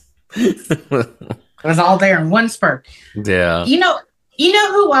 Right. It was all there in one spurt. Yeah. You You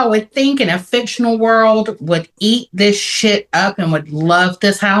know who I would think in a fictional world would eat this shit up and would love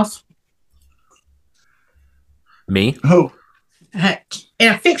this house? Me? Who? In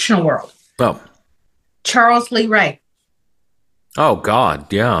a fictional world. Oh. Charles Lee Ray. Oh,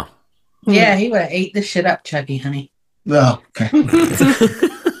 God. Yeah. Yeah, he would have ate this shit up, Chucky, honey. Oh, okay.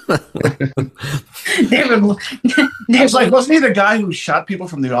 Never. I was like, wasn't he the guy who shot people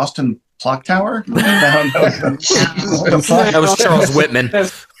from the Austin Clock Tower? No. That was Charles Whitman. Okay.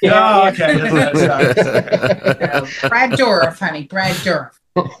 Brad Dourif, honey. Brad Dourif.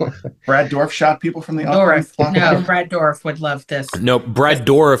 Brad Dourif shot people from the Dourif. Clock Tower? No, Brad Dourif would love this. No, Brad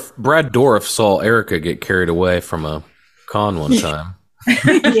Dourif saw Erica get carried away from a con one time.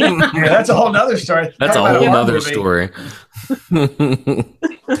 Yeah, that's a whole nother story. That's a whole nother story.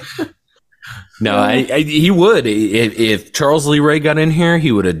 No, he would. If Charles Lee Ray got in here,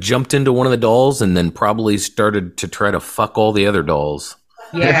 he would have jumped into one of the dolls and then probably started to try to fuck all the other dolls.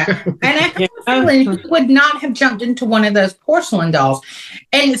 Yeah. And I have a feeling he would not have jumped into one of those porcelain dolls.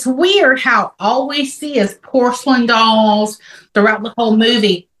 And it's weird how all we see is porcelain dolls throughout the whole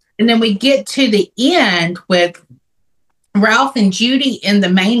movie. And then we get to the end with Ralph and Judy in the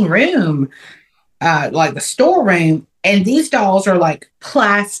main room, like the storeroom. And these dolls are like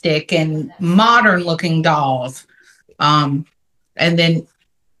plastic and modern looking dolls. And then,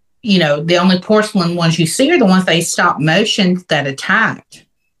 you know, the only porcelain ones you see are the ones they stop motion that attacked.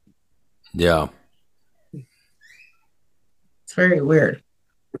 Yeah. It's very weird.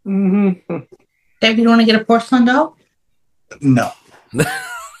 Mm-hmm. Dave, you want to get a porcelain doll? No.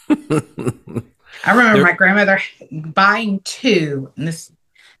 I remember my grandmother buying two, and this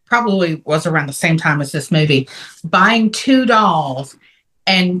probably was around the same time as this movie, buying two dolls.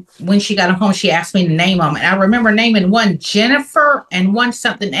 And when she got them home, she asked me to name them. And I remember naming one Jennifer and one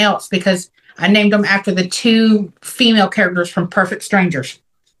something else because I named them after the two female characters from Perfect Strangers.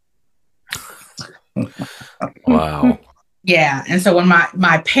 Wow. Yeah. And so when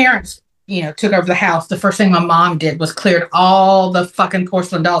my parents, you know, took over the house, the first thing my mom did was cleared all the fucking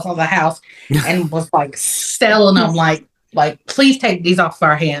porcelain dolls out of the house and was like selling them like, please take these off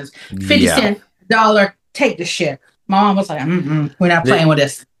our hands. 50 cents, $1, take the shit. Mom was like, we're not playing with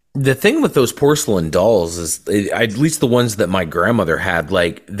this. The thing with those porcelain dolls is, at least the ones that my grandmother had,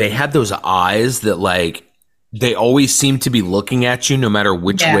 like, they had those eyes that, like, they always seemed to be looking at you no matter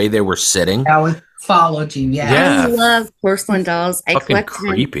which way they were sitting. I always followed you, I love porcelain dolls. I Fucking collected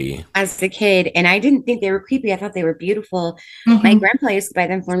creepy. them as a kid, and I didn't think they were creepy. I thought they were beautiful. My grandpa used to buy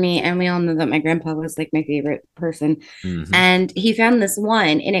them for me, and we all know that my grandpa was like my favorite person. And he found this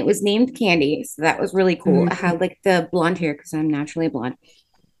one, and it was named Candy, so that was really cool. I had like the blonde hair because I'm naturally blonde,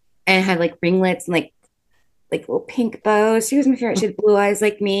 and it had like ringlets and like little pink bows. She was my favorite. She had blue eyes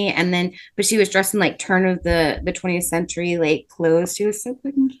like me, and then but she was dressed in like turn of the 20th century like clothes. She was so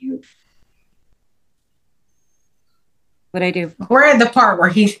fucking cute. What'd I do? We're at the part where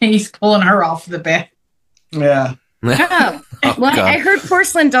he's pulling her off the bed. Yeah. Oh, well, I heard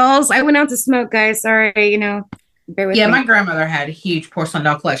porcelain dolls. I went out to smoke, guys. Sorry, you know. Bear with me. My grandmother had a huge porcelain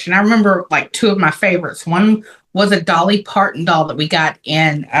doll collection. I remember like two of my favorites. One was a Dolly Parton doll that we got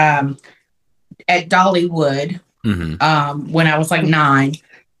in at Dollywood when I was like 9.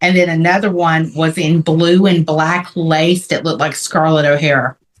 And then another one was in blue and black lace that looked like Scarlett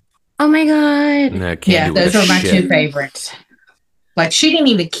O'Hara. Oh my God. Yeah, those are my two favorites. Like, she didn't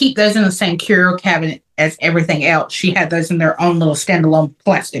even keep those in the same curio cabinet as everything else. She had those in their own little standalone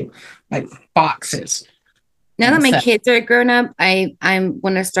plastic, like, boxes. Now that my kids are grown up, I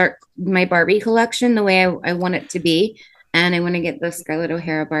want to start my Barbie collection the way I want it to be. And I want to get the Scarlett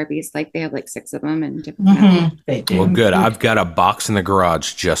O'Hara Barbies. Like, they have like 6 of them. And they do. Well, good. I've got a box in the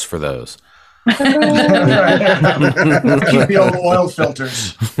garage just for those. Keep the old oil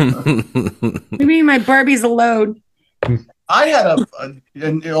filters. You mean my Barbie's a load? I had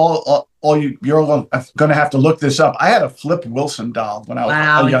and you're going to have to look this up. I had a Flip Wilson doll when I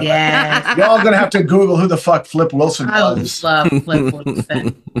was young. Yeah. Y'all going to have to Google who the fuck Flip Wilson was. I love Flip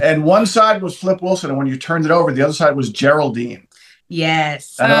Wilson. And one side was Flip Wilson, and when you turned it over, the other side was Geraldine.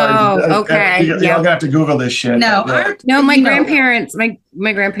 Yes. Okay. Y'all gonna have to Google this shit. No, my grandparents, my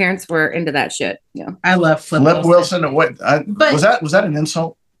grandparents were into that shit. Yeah, I love Flip Wilson. What was that an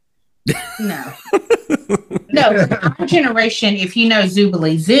insult? No. Our generation, if you know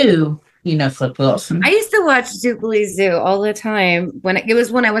Zoobilee Zoo, you know Flip Wilson. I used to watch Zoobilee Zoo all the time when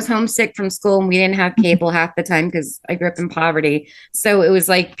I was homesick from school and we didn't have cable half the time because I grew up in poverty. So it was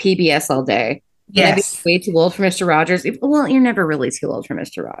like PBS all day. Yes. I'd be way too old for Mr. Rogers. Well, you're never really too old for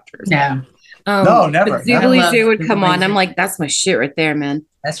Mr. Rogers. No. No, never. Zoobilee Zoo would come on. I'm like, that's my shit right there, man.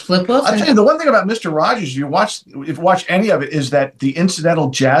 That's Flip I'll Wilson. tell you, the one thing about Mr. Rogers, if you watch any of it, is that the incidental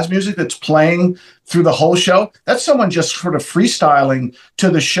jazz music that's playing through the whole show, that's someone just sort of freestyling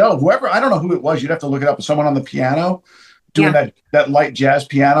to the show. Whoever, I don't know who it was, you'd have to look it up. Someone on the piano doing that light jazz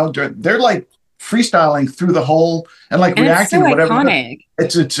piano. They're like freestyling through the whole and reacting to whatever. Iconic.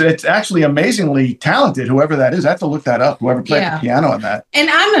 It's actually amazingly talented, whoever that is. I have to look that up, whoever played the piano on that. And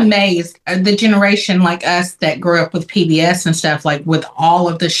I'm amazed the generation like us that grew up with PBS and stuff, like with all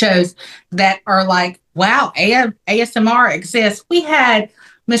of the shows that are like, wow, ASMR exists. We had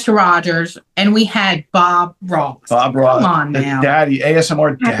Mr. Rogers and we had Bob Ross. Bob Ross. Come on now. Daddy,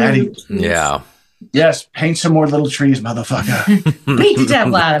 ASMR daddy. Yeah. Yes, paint some more little trees, motherfucker. Beat the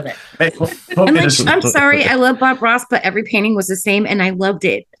devil out of it. I'm sorry, I love Bob Ross, but every painting was the same, and I loved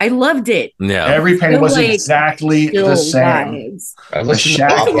it. Yeah, every painting was exactly the same. I watch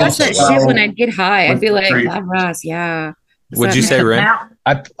that shit when I'd get high. I'd be like, Bob Ross, yeah. Would you say, Ren?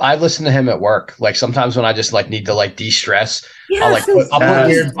 I listen to him at work. Like sometimes when I just need to de-stress, yeah,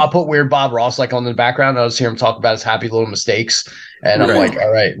 I'll put weird Bob Ross on the background. I'll just hear him talk about his happy little mistakes, and I'm like,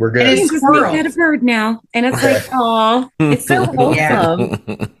 all right, we're good. It's just got a bird now, and it's like, oh, it's so wholesome.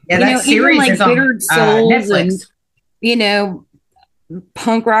 Yeah, that series even is on Bittered Souls Netflix. And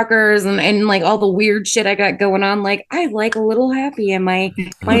punk rockers and like all the weird shit I got going on. Like I like a little happy in my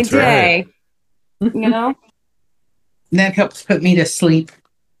day, That helps put me to sleep.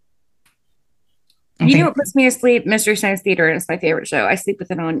 You know what puts me to sleep? Mystery Science Theater, and it's my favorite show. I sleep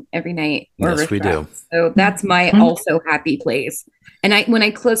with it on every night. Yes, we do. So that's my also happy place. And when I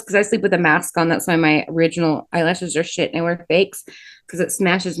close, because I sleep with a mask on, that's why my original eyelashes are shit, and I wear fakes because it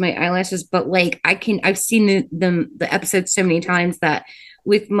smashes my eyelashes. But I've seen the episodes so many times that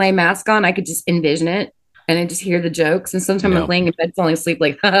with my mask on, I could just envision it. And I just hear the jokes, and sometimes I'm laying in bed falling asleep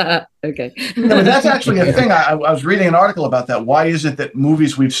like, okay. But that's actually a thing. I was reading an article about that. Why is it that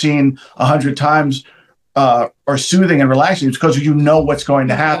movies we've seen 100 times are soothing and relaxing? It's because you know what's going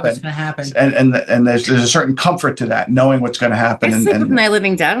to happen. And there's a certain comfort to that, knowing what's going to happen. I sleep with My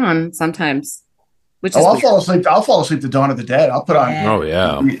Living Dead on sometimes. I'll fall asleep to Dawn of the Dead. I'll put on. Oh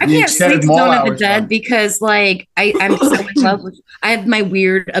yeah. I can't sleep to Dawn of the Dead because I'm so in love with. I have my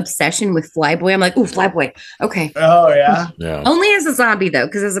weird obsession with Flyboy. I'm like, ooh, Flyboy. Okay. Oh yeah. Yeah. Only as a zombie though,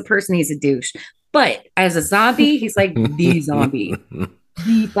 because as a person he's a douche. But as a zombie, he's like the zombie.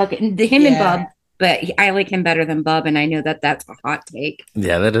 And Bub. But I like him better than Bub, and I know that that's a hot take.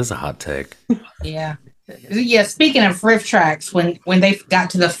 Yeah, that is a hot take. Yeah. Speaking of riff tracks, when they got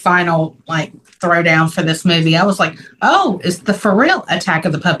to the final throwdown for this movie, I was like, oh, it's the for real Attack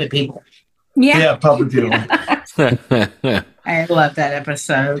of the Puppet People. Yeah, Puppet People. I love that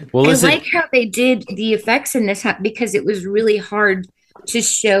episode. Well, I like how they did the effects in this because it was really hard to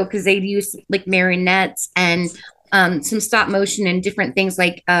show because they used marionettes and some stop motion and different things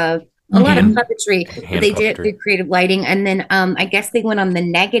a lot of puppetry. They did it through creative lighting. And then I guess they went on the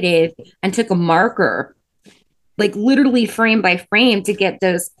negative and took a marker, literally frame by frame to get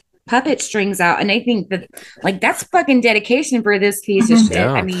those puppet strings out. And I think that that's fucking dedication for this piece of shit.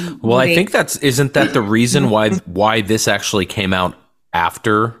 Yeah. I mean, I think isn't that the reason why this actually came out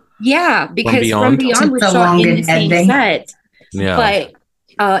after? Yeah, because From Beyond was shot in the same set. Yeah. But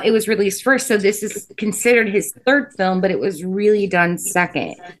it was released first, so this is considered his third film, but it was really done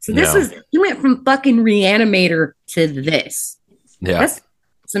second. So he went from fucking Reanimator to this. Yeah, that's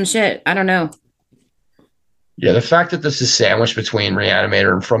some shit. I don't know. Yeah, the fact that this is sandwiched between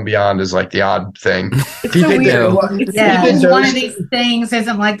Reanimator and From Beyond is the odd thing. It's so weird. One of these things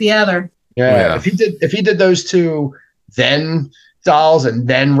isn't like the other. Yeah, if he did those two, then Dolls, and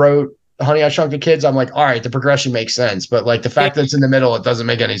then wrote Honey, I Shrunk the Kids, I'm like, all right, the progression makes sense. But the fact that it's in the middle, it doesn't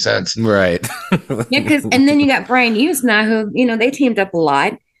make any sense. Right. And then you got Brian Usna, who, they teamed up a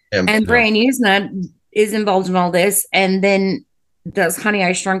lot. And Brian Usna is involved in all this and then does Honey,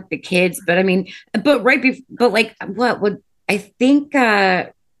 I Shrunk the Kids. But I mean, I think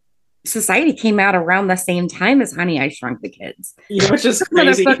Society came out around the same time as Honey, I Shrunk the Kids. Yeah, which is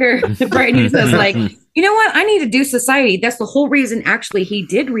crazy. Motherfucker, Brian Usna's like, you know what? I need to do Society. That's the whole reason, actually, he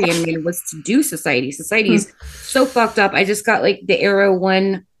did Reanimator was to do Society. Society's so fucked up. I just got the Arrow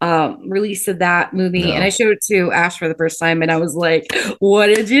one release of that movie, and I showed it to Ash for the first time, and I was like, "What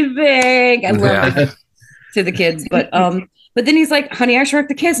did you think?" I love it to the kids, but then he's like, Honey, I Shrunk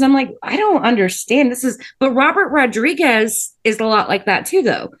the Kids. And I'm like, I don't understand. But Robert Rodriguez is a lot like that too,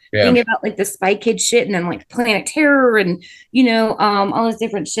 though. Yeah. Thinking about the Spy Kids shit and then Planet Terror and, all this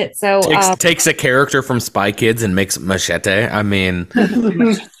different shit. So takes a character from Spy Kids and makes Machete. I mean,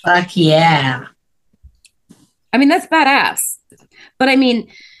 fuck yeah. I mean, that's badass. But I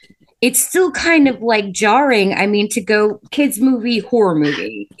mean, it's still kind of like jarring. I mean, to go kids movie, horror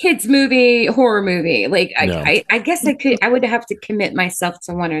movie, kids movie, horror movie. Like, I guess I would have to commit myself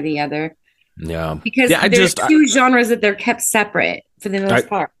to one or the other. Yeah. Because there's two genres that they're kept separate for the most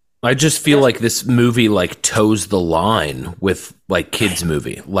part. I just feel like this movie like toes the line with like kids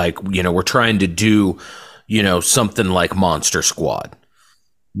movie. Like, you know, we're trying to do, you know, something like Monster Squad.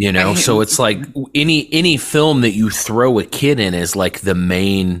 You know, so it's like any film that you throw a kid in is like the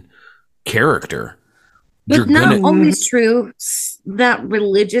main character. But not always true, not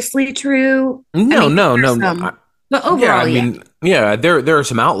religiously true. No. But overall, there are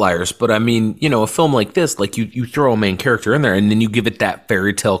some outliers, but I mean, you know, a film like this, like you throw a main character in there and then you give it that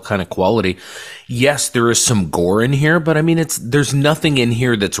fairy tale kind of quality. Yes, there is some gore in here, but I mean, there's nothing in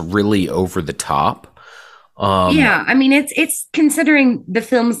here that's really over the top. I mean, it's considering the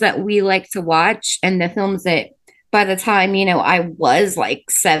films that we like to watch and the films that by the time, you know, I was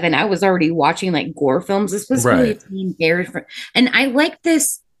like 7, I was already watching like gore films. This was really and I like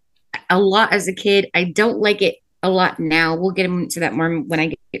this a lot as a kid. I don't like it a lot now. We'll get into that more when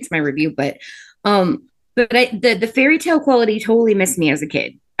I get to my review, but the fairy tale quality totally missed me as a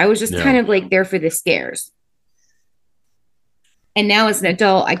kid. I was just kind of like there for the scares. And now as an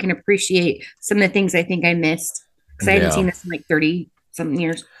adult, I can appreciate some of the things I think I missed because I hadn't seen this in like 30 something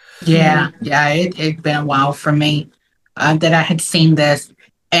years. It's been a while for me that I had seen this.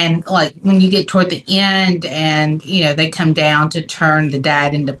 And like when you get toward the end and, you know, they come down to turn the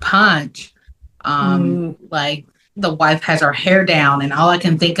dad into Punch, like the wife has her hair down. And all I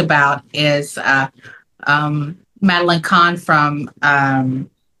can think about is Madeline Kahn from Men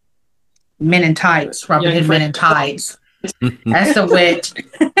in Tights, Robin Hood Men in Tights. That's the witch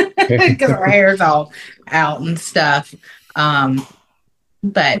because her hair's all out and stuff.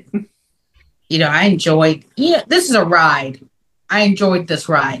 But you know, I enjoyed. This is a ride. I enjoyed this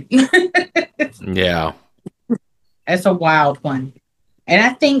ride. Yeah, it's a wild one, and I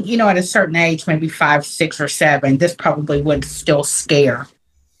think at a certain age, maybe 5, 6, or 7, this probably would still scare.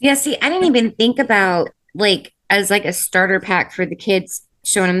 Yeah. See, I didn't even think about like as like a starter pack for the kids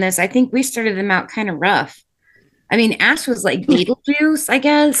showing them this. I think we started them out kind of rough. I mean, Ash was like Beetlejuice, I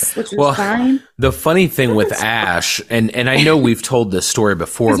guess, which was fine. The funny thing with Ash, and I know we've told this story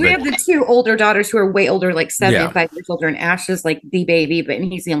before, but we have the 2 older daughters who are way older, like 7 and 5 years older, and Ash is like the baby, but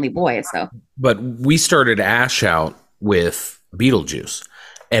he's the only boy. So, but we started Ash out with Beetlejuice,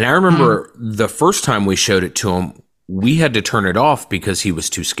 and I remember the first time we showed it to him, we had to turn it off because he was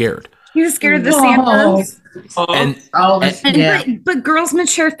too scared. He was scared of the Santas. But girls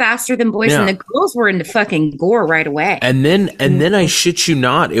mature faster than boys, and the girls were into fucking gore right away. And then I shit you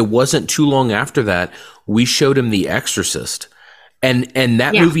not, it wasn't too long after that we showed him The Exorcist, and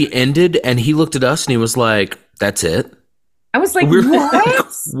that movie ended, and he looked at us and he was like, "That's it." I was like,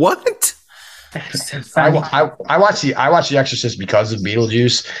 "What? What?" I watched The Exorcist because of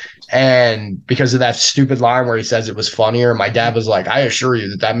Beetlejuice and because of that stupid line where he says it was funnier. My dad was like, "I assure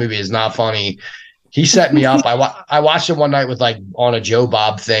you that movie is not funny." He set me up. I watched it one night with like on a Joe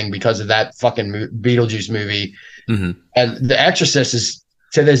Bob thing because of that fucking Beetlejuice movie. Mm-hmm. And The Exorcist is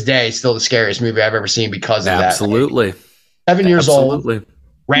to this day still the scariest movie I've ever seen because of that. Absolutely. 7 years old,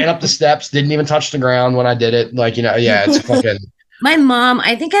 ran up the steps, didn't even touch the ground when I did it. Like, it's fucking. My mom,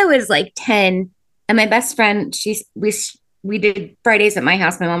 I think I was like 10, and my best friend, we did Fridays at my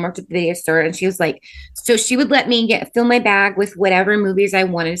house. My mom worked at the video store, and she was like, so she would let me fill my bag with whatever movies I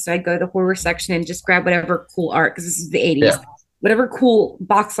wanted. So I'd go to the horror section and just grab whatever cool art, because this is the 80s, whatever cool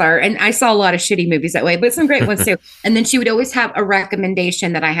box art. And I saw a lot of shitty movies that way, but some great ones too. And then she would always have a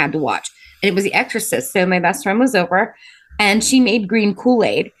recommendation that I had to watch, and it was The Exorcist. So my best friend was over, and she made green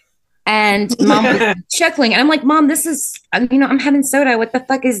Kool-Aid. And Mom was chuckling, and I'm like, "Mom, this is, I'm having soda. What the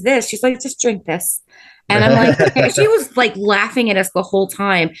fuck is this?" She's like, "Just drink this." And I'm like, okay. She was like laughing at us the whole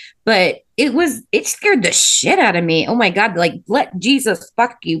time, but it scared the shit out of me. Oh my God, like, let Jesus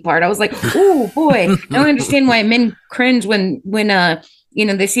fuck you part. I was like, oh boy. I don't understand why men cringe when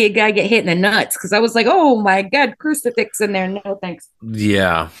they see a guy get hit in the nuts. Cause I was like, oh my God, crucifix in there. No, thanks.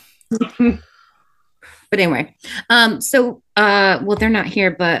 Yeah. But anyway, well, they're not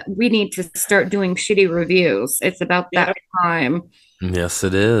here, but we need to start doing shitty reviews. It's about that time. Yes,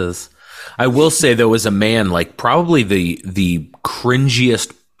 it is. I will say, though, as a man, like probably the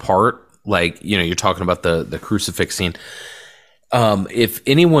cringiest part, like, you're talking about the crucifix scene. If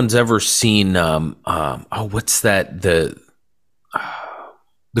anyone's ever seen, what's that? The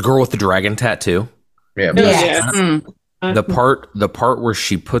girl with the dragon tattoo. Yeah. The part where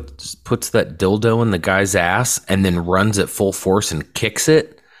she puts that dildo in the guy's ass and then runs at full force and kicks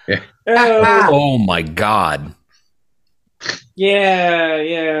it. Yeah. Oh my God.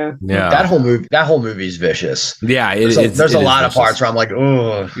 Yeah. That whole movie is vicious. Yeah, there's a lot of parts where I'm like,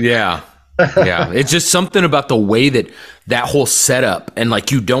 oh, yeah. It's just something about the way that whole setup, and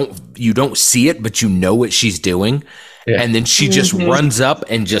like you don't see it, but you know what she's doing, and then she just runs up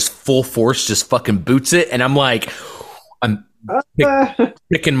and just full force just fucking boots it, and I'm like, I'm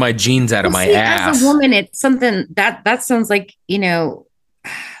picking my jeans out of my ass. As a woman, it's something that sounds like, you know,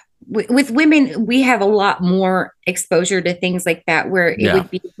 with women, we have a lot more exposure to things like that where it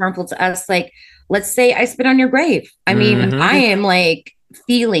would be harmful to us. Like, let's say I spit on your grave. I mean, I am like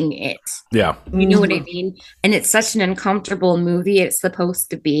feeling it. Yeah. You know what I mean? And it's such an uncomfortable movie. It's supposed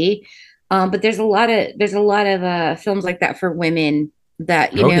to be. But there's a lot of films like that for women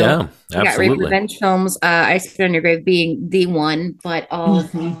that, you know, you got rape revenge films. I Spit on Your Grave being the one, but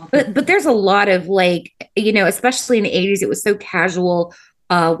there's a lot of, like, you know, especially in the 80s, it was so casual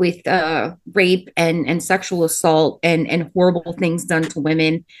with rape and sexual assault and horrible things done to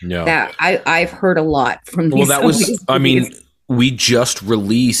women that I've heard a lot from these. Well, that was, I mean, we just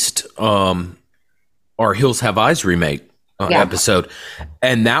released our Hills Have Eyes remake episode,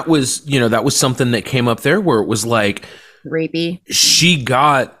 and that was something that came up there where it was like rapey. She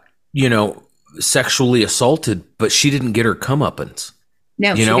got, you know, sexually assaulted, but she didn't get her comeuppance.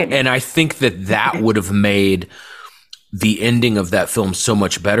 No, you know, and I think that would have made the ending of that film so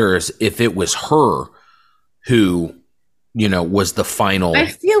much better as if it was her who, you know, was the final. I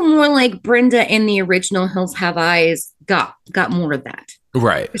feel more like Brenda in the original Hills Have Eyes got more of that.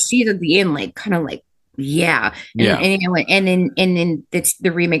 Right. She's at the end, like, kind of like, and then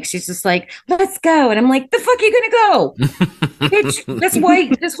the remake, she's just like, let's go. And I'm like, the fuck are you gonna go? Bitch, that's why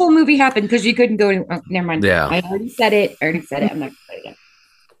this whole movie happened, because you couldn't go. Never mind. Yeah. I already said it. I'm not gonna say it again.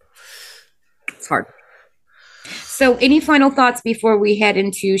 It's hard. So any final thoughts before we head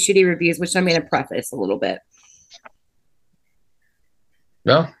into shitty reviews, which I'm going to preface a little bit?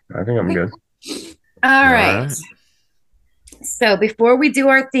 No, I think I'm good. All right. So before we do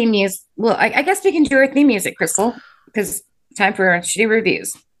our theme music, well, I guess we can do our theme music, Crystal, because it's time for our shitty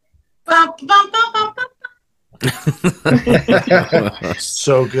reviews.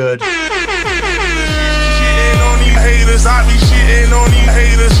 So good. Shitting on these haters, I be shitting on these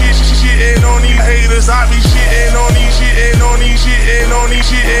haters. Shitting on these haters, I be shitting on these, shitting on these, shitting on these,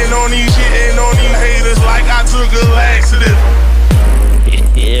 shitting on these, shitting on these haters like I took a laxative.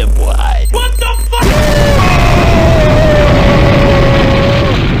 Yeah, boy. What the fuck?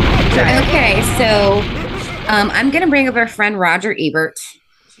 Okay, so I'm gonna bring up our friend Roger Ebert,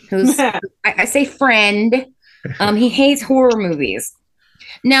 who's I say friend. He hates horror movies.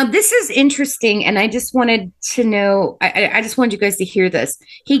 Now, this is interesting, and I just wanted to know, I just wanted you guys to hear this.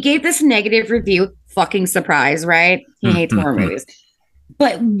 He gave this negative review. Fucking surprise, right? He hates horror movies.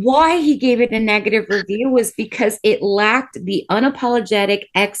 But why he gave it a negative review was because it lacked the unapologetic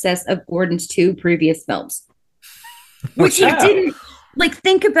excess of Gordon's two previous films. Which he didn't, like,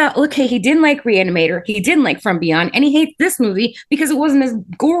 think about, okay, he didn't like Reanimator, he didn't like From Beyond, and he hates this movie because it wasn't as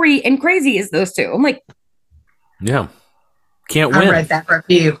gory and crazy as those two. I'm like, yeah. Can't win. I read that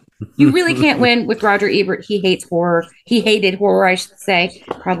review. You really can't win with Roger Ebert. He hates horror. He hated horror, I should say.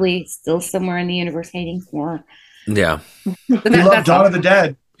 Probably still somewhere in the universe hating horror. Yeah. He loved Dawn of the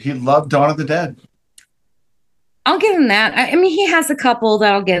Dead. He loved Dawn of the Dead. I'll give him that. I mean, he has a couple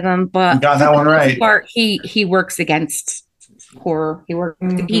that I'll give him, but you got that one right. Part, he works against horror. He works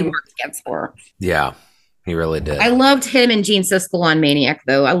against horror. Yeah. He really did. I loved him and Gene Siskel on Maniac,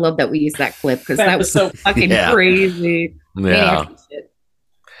 though. I love that we used that clip because that was so fucking crazy. Yeah.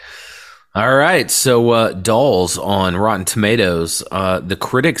 All right. So Dolls on Rotten Tomatoes. The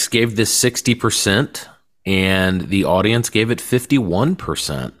critics gave this 60% and the audience gave it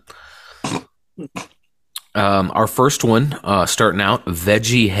 51%. Our first one, starting out,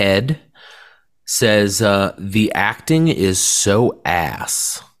 Veggie Head says the acting is so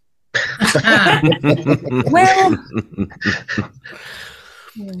ass. Well,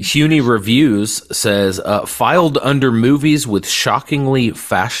 Huny Reviews says filed under movies with shockingly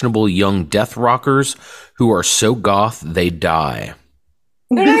fashionable young death rockers who are so goth they die.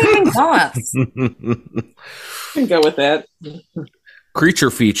 They're not even goths. Can go with that.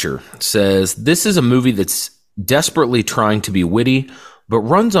 Creature Feature says this is a movie that's desperately trying to be witty, but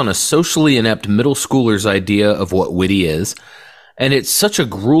runs on a socially inept middle schooler's idea of what witty is. And it's such a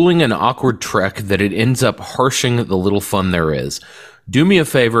grueling and awkward trek that it ends up harshing the little fun there is. Do me a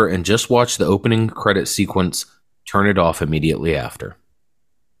favor and just watch the opening credit sequence. Turn it off immediately after.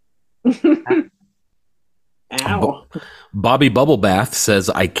 Ow. Bobby Bubblebath says,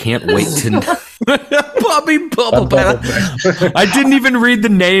 I can't wait to... Bobby Bubble Bath. I didn't even read the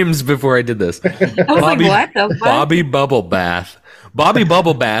names before I did this. I was like, what the fuck? Bobby Bubble Bath. Bobby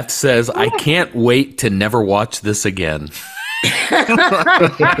Bubble Bath says, I can't wait to never watch this again.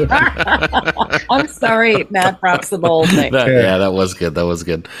 I'm sorry, Matt props the whole thing. That was good. That was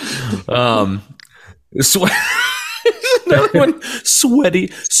good. Another one,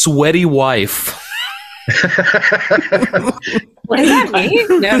 sweaty wife. What does that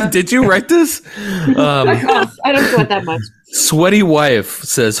mean? No. Did you write this? I don't sweat that much. Sweaty wife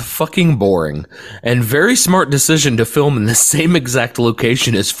says, fucking boring. And very smart decision to film in the same exact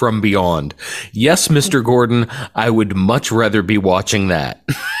location as From Beyond. Yes, Mr. Gordon, I would much rather be watching that.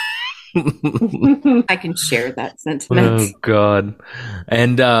 I can share that sentiment. Oh God!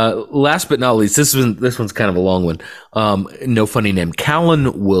 And last but not least, this one's kind of a long one. No funny name.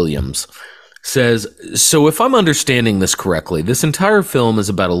 Callan Williams says, so if I'm understanding this correctly, this entire film is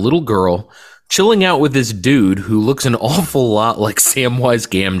about a little girl chilling out with this dude who looks an awful lot like Samwise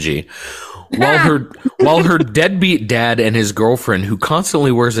Gamgee. While her deadbeat dad and his girlfriend, who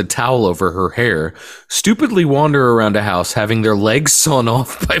constantly wears a towel over her hair, stupidly wander around a house having their legs sawn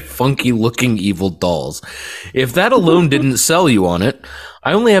off by funky-looking evil dolls. If that alone didn't sell you on it,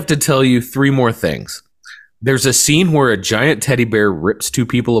 I only have to tell you 3 more things. There's a scene where a giant teddy bear rips 2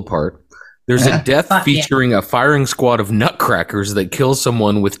 people apart. There's a death featuring a firing squad of nutcrackers that kill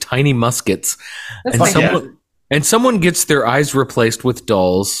someone with tiny muskets. And someone gets their eyes replaced with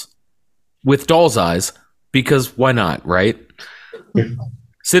dolls' eyes, because why not, right?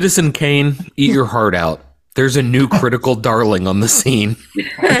 Citizen Kane, eat your heart out. There's a new critical darling on the scene.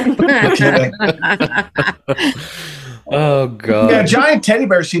 Oh, God. Yeah, giant teddy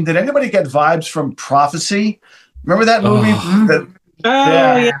bear scene. Did anybody get vibes from Prophecy? Remember that movie?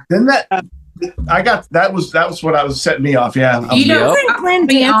 Yeah. Didn't that... that was what I was setting me off. Yeah. Wasn't Glenn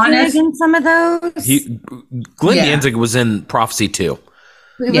Danzig in some of those? Glenn Danzig was in Prophecy too.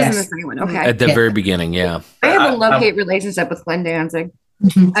 He was in the second one. Okay. At the very beginning, yeah. I have a love-hate relationship with Glenn Danzig.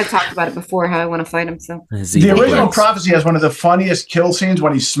 I've talked about it before, how I want to fight him. So the original Prophecy has one of the funniest kill scenes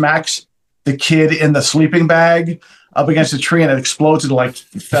when he smacks the kid in the sleeping bag up against a tree and it explodes and like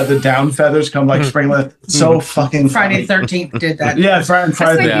down feathers come like sprinkling. So fucking Friday the 13th did that. Yeah, Friday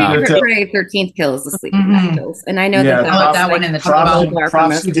the 13th kills, the sleeping bag kills. And I know that one in the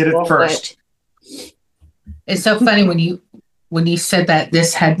Prophecy did it first. It's so funny when you said that.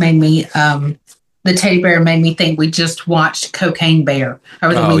 This had made me the teddy bear made me think we just watched Cocaine Bear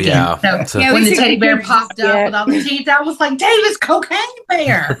over the weekend. Yeah. So when the teddy bear popped up with all the teeth, I was like, David's Cocaine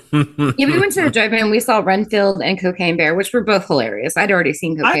Bear. Yeah, we went to the drive-in and we saw Renfield and Cocaine Bear, which were both hilarious. I'd already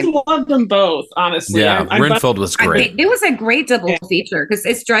seen Cocaine Bear. I loved them both, honestly. Yeah, Renfield was great. It was a great double feature because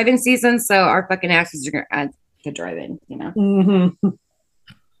it's drive-in season, so our fucking asses are at the drive-in, you know? Mm-hmm.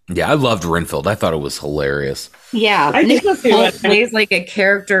 Yeah, I loved Renfield. I thought it was hilarious. Yeah, Nicholas Hoult plays like a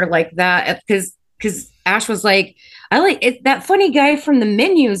character like that because Ash was like, I like it, that funny guy from the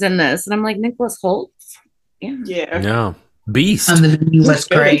Menus in this. And I'm like, Nicholas Hoult? Yeah. Beast. And the menu was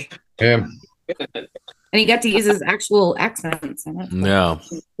great. Yeah. And he got to use his actual accents. Yeah.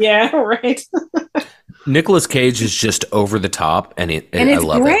 Yeah, right. Nicolas Cage is just over the top, and it's I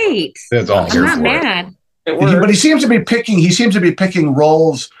love great. It. I'm not mad. But he seems to be picking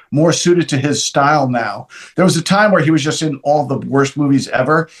roles more suited to his style now. There was a time where he was just in all the worst movies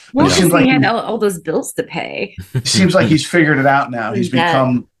ever. Well, he seems like he had all those bills to pay. It seems like he's figured it out now. He's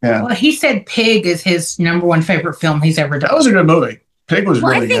become. Yeah. Well, he said Pig is his #1 favorite film he's ever done. That was a good movie. Pig was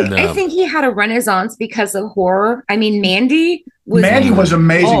really good. I think he had a renaissance because of horror. I mean, Mandy was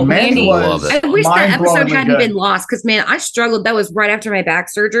amazing. Oh, Mandy was. I wish that episode hadn't been lost because, man, I struggled. That was right after my back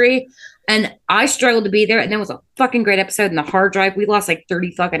surgery. And I struggled to be there. And it was a fucking great episode. And the hard drive, we lost like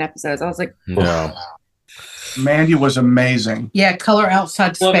 30 fucking episodes. I was like, no. Mandy was amazing. Yeah, Color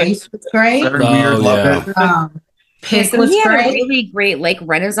Outside Space was great. Very weird. Loved it. Pig was great. He had a really great like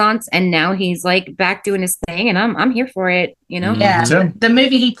renaissance, and now he's like back doing his thing, and I'm here for it. You know. Yeah, the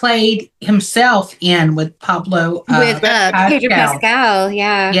movie he played himself in with Pablo with Pedro Pascal.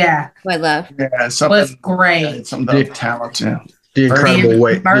 Yeah, who I love. Yeah, was great. Some talent. Yeah. The incredible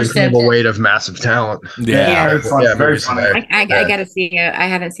weight of massive talent. Yeah, very funny. I gotta see it. I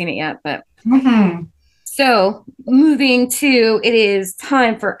haven't seen it yet, but so moving to it is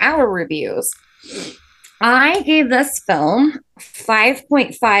time for our reviews. I gave this film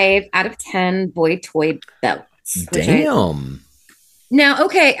 5.5 out of 10 boy toy belts. Damn. Now,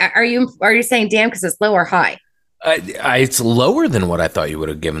 okay, are you saying damn because it's low or high? It's lower than what I thought you would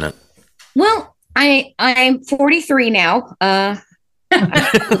have given it. Well, I'm 43 now. The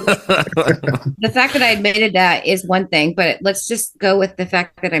fact that I admitted that is one thing, but let's just go with the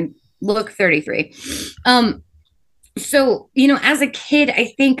fact that I'm look 33. So, you know, as a kid,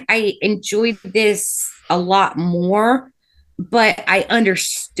 I think I enjoyed this a lot more, but I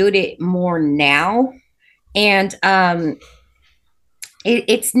understood it more now. And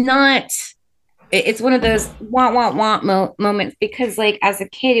it's one of those want moments, because like as a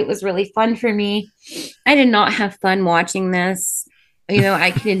kid, it was really fun for me. I did not have fun watching this. You know,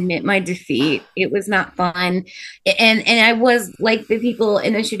 I can admit my defeat. It was not fun. And I was like the people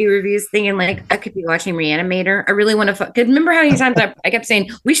in the shitty reviews thinking like, I could be watching Reanimator. I really want to because remember how many times I kept saying,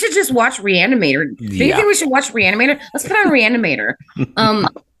 we should just watch Reanimator. Do you think we should watch Reanimator? Let's put on Reanimator.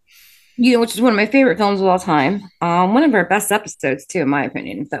 You know, which is one of my favorite films of all time. One of our best episodes too, in my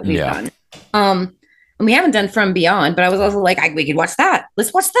opinion, that we've done. And we haven't done From Beyond, but I was also like, we could watch that.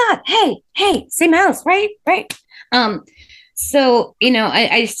 Let's watch that. Hey, same house, right? So, you know,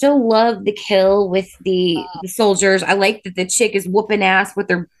 I still love the kill with the soldiers. I like that the chick is whooping ass with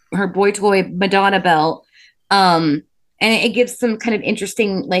her boy toy Madonna belt. And it gives some kind of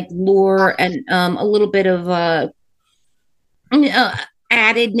interesting like lore and a little bit of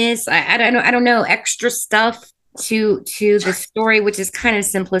addedness. I don't know, extra stuff to the story, which is kind of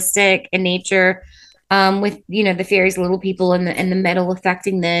simplistic in nature. With, you know, the fairies, little people and the metal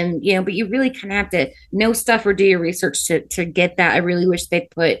affecting them, you know, but you really kind of have to know stuff or do your research to get that. I really wish they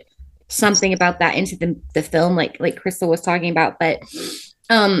put something about that into the film, like Crystal was talking about. But,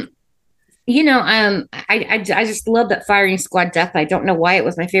 you know, I just love that firing squad death. I don't know why it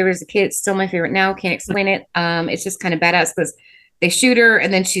was my favorite as a kid. It's still my favorite now. Can't explain it. It's just kind of badass because they shoot her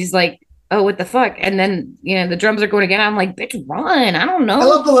and then she's like, oh, what the fuck? And then, you know, the drums are going again. I'm like, bitch, run. I don't know. I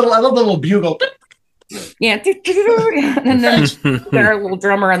love the little bugle. Yeah. And then they're a little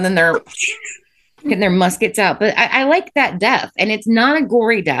drummer and then they're getting their muskets out. But I like that death. And it's not a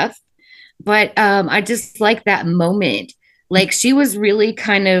gory death, but I just like that moment. Like she was really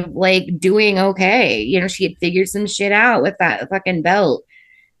kind of like doing okay. You know, she had figured some shit out with that fucking belt.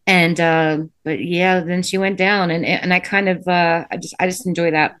 And but yeah, then she went down and I kind of I just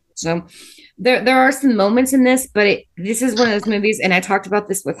enjoy that. So there are some moments in this, but this is one of those movies, and I talked about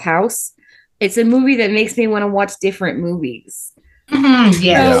this with House. It's a movie that makes me want to watch different movies. Mm-hmm,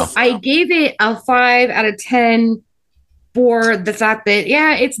 yeah. So I gave it a 5 out of 10 for the fact that,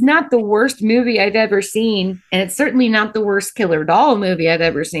 yeah, it's not the worst movie I've ever seen. And it's certainly not the worst killer doll movie I've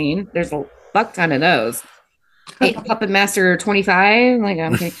ever seen. There's a fuck ton of those. Puppet Master 25. Like,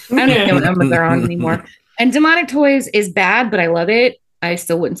 I'm kidding. I don't even know what number they're on anymore. And Demonic Toys is bad, but I love it. I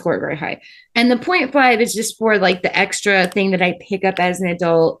still wouldn't score it very high. And the 0.5 is just for like the extra thing that I pick up as an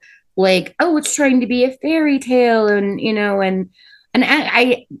adult. Like, oh, it's trying to be a fairy tale, and you know, and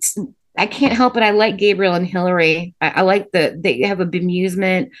I can't help it. I like Gabriel and Hillary. I like they have a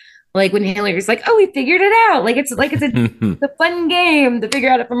bemusement. Like when Hillary's like, oh, we figured it out. Like it's a fun game to figure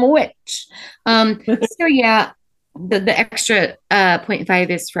out it from a witch. So yeah, the extra 0.5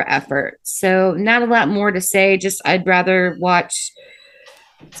 is for effort. So not a lot more to say. Just I'd rather watch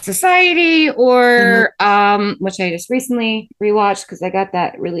Society or which I just recently rewatched because I got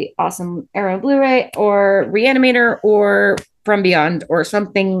that really awesome Arrow Blu-ray, or Reanimator, or From Beyond, or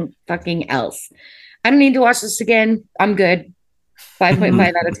something fucking else. I don't need to watch this again. I'm good.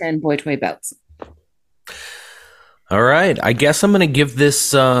 5.5 out of 10 boy toy belts. All right, I guess I'm gonna give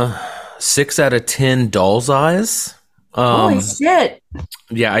this 6 out of 10 doll's eyes. Holy shit!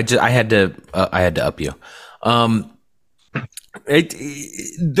 Yeah, I had to up you.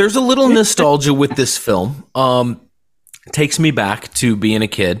 There's a little nostalgia with this film. Takes me back to being a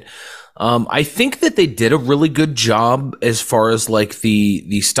kid. I think that they did a really good job as far as like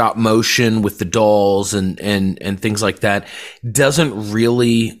the stop motion with the dolls and things like that. Doesn't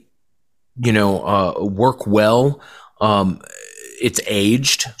really, you know, work well. It's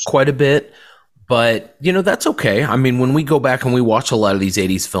aged quite a bit. But, you know, that's okay. I mean, when we go back and we watch a lot of these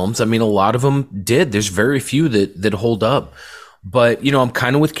 80s films, I mean, a lot of them did. There's very few that hold up. But, you know, I'm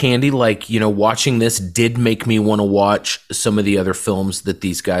kind of with Candy. Like, you know, watching this did make me want to watch some of the other films that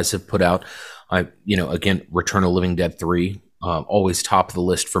these guys have put out. You know, again, Return of the Living Dead 3, always top of the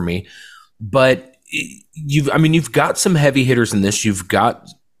list for me. But you've got some heavy hitters in this. You've got,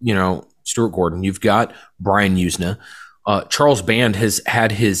 you know, Stuart Gordon. You've got Brian Usna. Charles Band has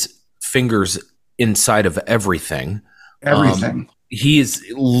had his fingers inside of everything. He is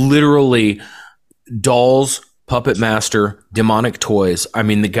literally dolls, Puppet Master, Demonic Toys. I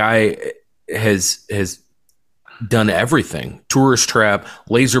mean, the guy has done everything. Tourist Trap,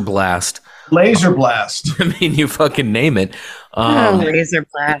 Laser Blast. Laser Blast. I mean, you fucking name it. Laser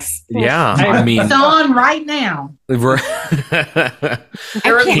Blast. Yeah, I mean, it's on right now. I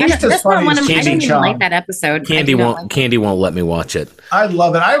can't. That's not one of my. I didn't even like that episode. Candy won't let me watch it. I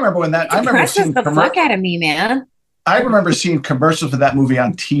love it. I remember when that. I remember seeing the fuck out of me, man. I remember seeing commercials for that movie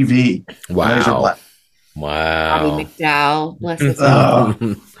on TV. Wow. Laser Blast. Wow. Bobby McDowell. Bless his heart.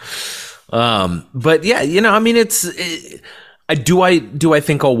 But yeah, I mean, do I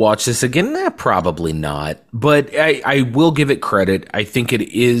think I'll watch this again? Probably not. But I will give it credit. I think it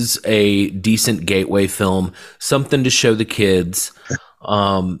is a decent gateway film, something to show the kids,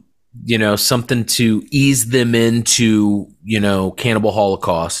 something to ease them into, Cannibal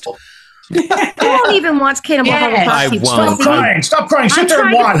Holocaust. I won't even watch Cannibal Holocaust. I won't. Stop crying. Sit there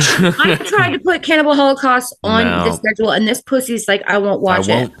and watch. I tried to put Cannibal Holocaust on the schedule, and this pussy's like, I won't watch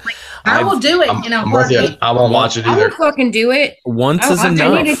it. Like, I will do it. I'm with you. I won't watch it I either. will fucking do it. Once is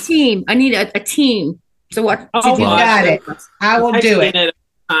enough. I need a team. I need a team. So what? You got it. I will do it.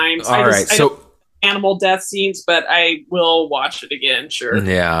 Times. All right. So animal death scenes, but I will watch it again. Sure.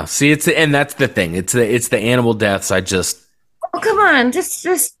 Yeah. See, and that's the thing. It's the animal deaths. Oh, come on,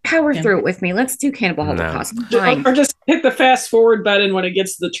 just power through it with me. Let's do Cannibal Holocaust. Or just hit the fast forward button when it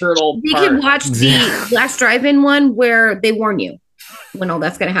gets to the turtle. You can watch the Last Drive-In one where they warn you when all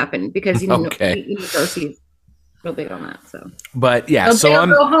that's going to happen because you know Darcy's real big on that. So, but yeah, so I'm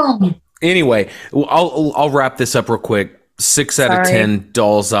go home. Anyway. I'll wrap this up real quick. 6 out of 10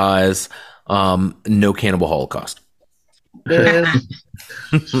 Doll's Eyes. No Cannibal Holocaust. Okay,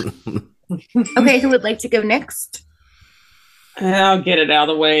 who would like to go next? I'll get it out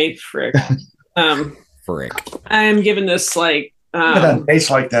of the way. Frick. Frick. I'm giving this like face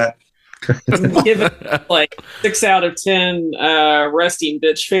like that. Give it like 6 out of 10 resting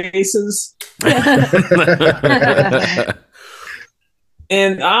bitch faces.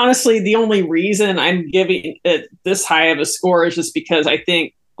 And honestly, the only reason I'm giving it this high of a score is just because I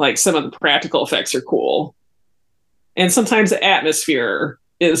think like some of the practical effects are cool. And sometimes the atmosphere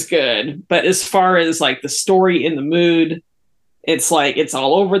is good. But as far as like the story and the mood, it's like it's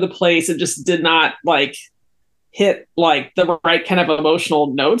all over the place. It just did not like hit like the right kind of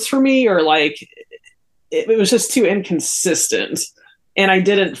emotional notes for me, or like it was just too inconsistent. And I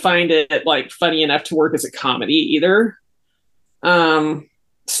didn't find it like funny enough to work as a comedy either.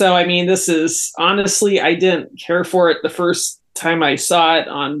 So I mean, this is honestly, I didn't care for it the first time I saw it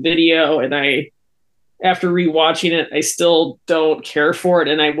on video, and after rewatching it, I still don't care for it,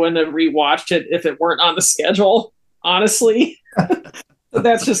 and I wouldn't have rewatched it if it weren't on the schedule, honestly.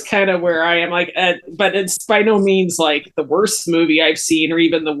 That's just kind of where I am. Like, but it's by no means like the worst movie I've seen, or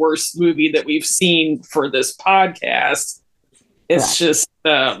even the worst movie that we've seen for this podcast. It's just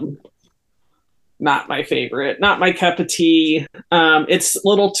not my favorite, not my cup of tea. It's a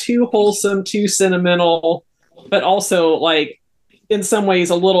little too wholesome, too sentimental, but also like in some ways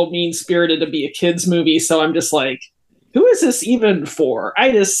a little mean-spirited to be a kid's movie. So I'm just like, who is this even for?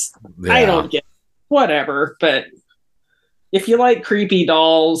 I don't get it. Whatever. But if you like creepy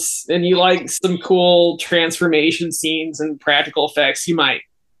dolls and you like some cool transformation scenes and practical effects, you might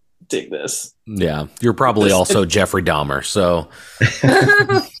dig this. Yeah. You're probably also Jeffrey Dahmer. So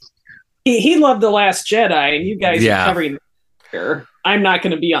he loved The Last Jedi, and you guys are covering here. I'm not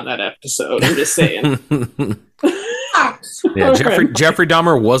going to be on that episode. I'm just saying. Yeah, Jeffrey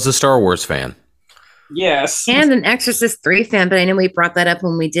Dahmer was a Star Wars fan. Yes. And an Exorcist 3 fan, but I know we brought that up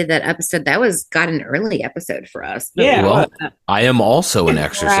when we did that episode. That got an early episode for us. Yeah. Well, I am also an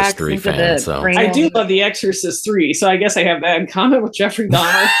Exorcist 3 fan. So I do love The Exorcist 3, so I guess I have that in common with Jeffrey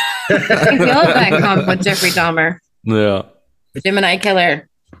Dahmer. I love that in common with Jeffrey Dahmer. Yeah. Gemini killer.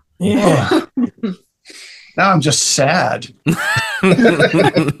 Yeah. Now I'm just sad.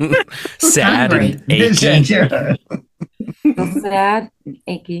 Sad and achy. Sad and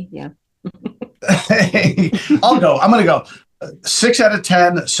achy, yeah. I'll go. I'm going to go 6 out of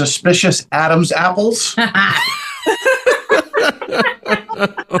 10 suspicious Adam's apples. I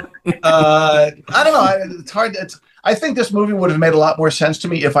don't know. It's hard. I think this movie would have made a lot more sense to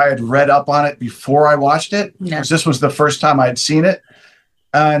me if I had read up on it before I watched it, because this was the first time I had seen it.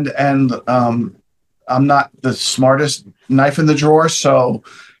 And I'm not the smartest knife in the drawer, so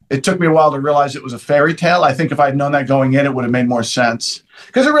it took me a while to realize it was a fairy tale. I think if I'd known that going in, it would have made more sense,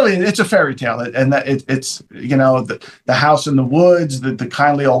 because it's a fairy tale, and that it's the house in the woods, the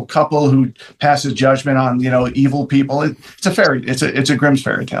kindly old couple who passes judgment on evil people. It's a Grimm's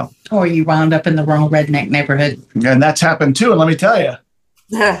fairy tale. Or you wound up in the wrong redneck neighborhood, and that's happened too. And let me tell you,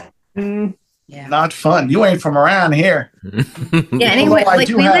 not fun. You ain't from around here. Yeah, anyway, like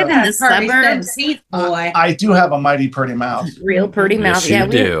we live in the suburbs. I do have a mighty pretty mouth. Real pretty mouth. Yes,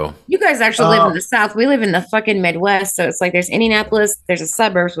 you do. You guys actually live in the South. We live in the fucking Midwest. So it's like there's Indianapolis, there's the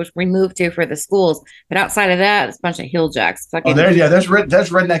suburbs, which we moved to for the schools. But outside of that, it's a bunch of hill jacks. Fucking there's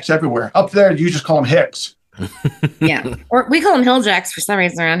rednecks everywhere. Up there, you just call them Hicks. Yeah, or we call them hill jacks for some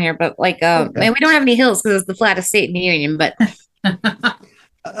reason around here. But like, man, we don't have any hills because it's the flattest state in the union. But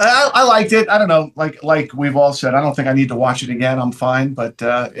I liked it. I don't know, like we've all said, I don't think I need to watch it again. I'm fine, but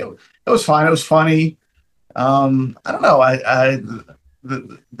it was fine. It was funny. I don't know.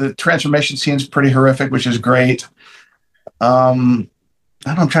 The transformation scene's pretty horrific, which is great. I don't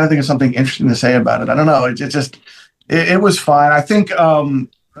know, I'm trying to think of something interesting to say about it. I don't know. It was fine. I think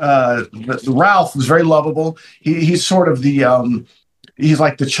Ralph was very lovable. He's sort of he's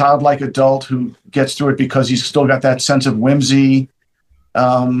like the childlike adult who gets through it because he's still got that sense of whimsy.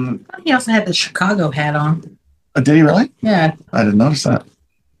 He also had the Chicago hat on. Did he really? Yeah. I didn't notice that.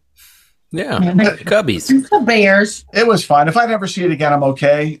 Yeah. Cubbies. The Bears. It was fine. If I never see it again, I'm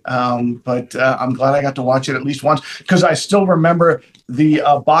okay. But I'm glad I got to watch it at least once because I still remember the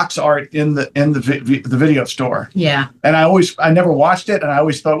box art in the video store. Yeah. And I never watched it, and I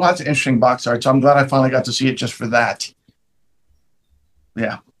always thought, well, that's an interesting box art. So I'm glad I finally got to see it just for that.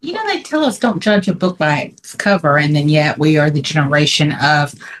 Yeah. You know, they tell us don't judge a book by its cover, and then yet we are the generation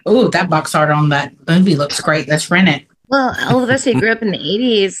of, oh, that box art on that movie looks great. Let's rent it. Well, all of us who grew up in the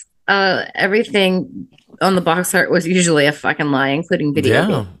 80s, everything on the box art was usually a fucking lie, including video.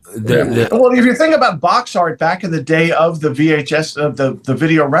 Yeah. Well, if you think about box art back in the day of the VHS, of the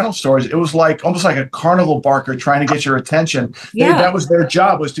video rental stores, it was like almost like a carnival barker trying to get your attention. Yeah. That was their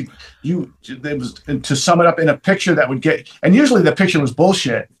job, was to sum it up in a picture that would get, and usually the picture was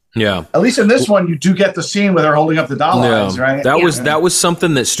bullshit. Yeah. At least in this one, you do get the scene where they're holding up the doll eyes, right? That was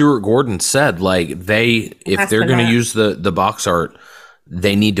something that Stuart Gordon said. Like if they're going to use the box art,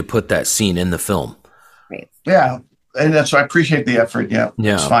 they need to put that scene in the film. Right. Yeah. And so I appreciate the effort. Yeah.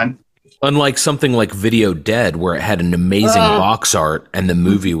 It's fine. Unlike something like Video Dead, where it had an amazing box art and the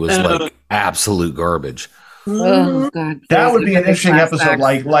movie was like absolute garbage. Oh God. That would be an interesting episode,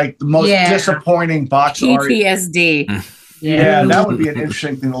 like the most disappointing box art. PTSD. Yeah, that would be an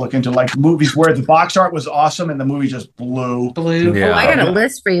interesting thing to look into, like movies where the box art was awesome and the movie just blew. Yeah. Oh, I got a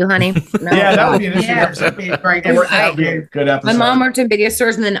list for you, honey. No. Yeah, that would be an interesting episode. That'd be a great That would be a good episode. My mom worked in video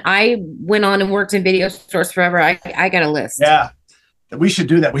stores, and then I went on and worked in video stores forever. I got a list. Yeah, we should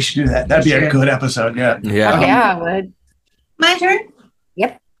do that. That'd be a good episode. Yeah. Yeah, I would. My turn?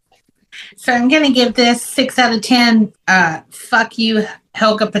 Yep. So I'm going to give this 6 out of 10. Fuck you,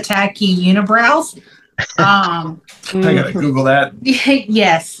 Helga Pataki unibrows. I gotta Google that.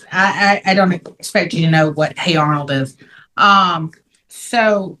 Yes, I don't expect you to know what Hey Arnold is.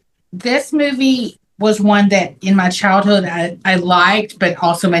 So this movie was one that in my childhood I liked, but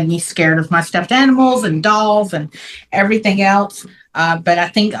also made me scared of my stuffed animals and dolls and everything else. But I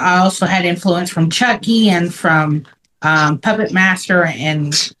think I also had influence from Chucky and from Puppet Master,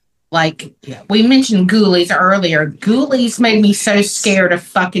 and like we mentioned Ghoulies earlier. Ghoulies made me so scared of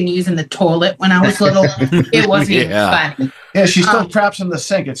fucking using the toilet when I was little. It wasn't even funny. Yeah, she still traps in the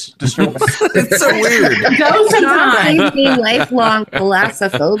sink. It's disturbing. It's so weird. Gave me lifelong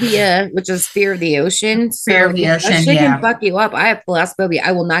thalassophobia, which is fear of the ocean. Fear of the ocean, that shit can fuck you up. I have thalassophobia.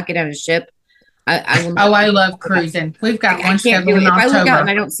 I will not get on a ship. I will not. I love cruising. We've got one can't do scheduled it. in If I look out October. and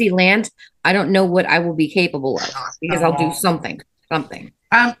I don't see land, I don't know what I will be capable of because I'll do something.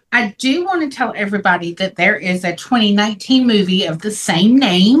 I do want to tell everybody that there is a 2019 movie of the same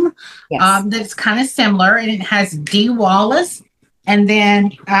name that's kind of similar, and it has Dee Wallace and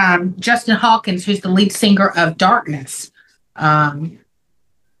then Justin Hawkins, who's the lead singer of Darkness, in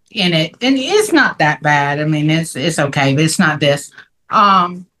it. And it's not that bad. I mean, it's okay, but it's not this.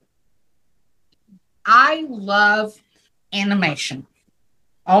 I love animation,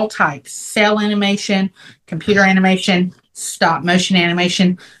 all types, cell animation, computer animation, stop motion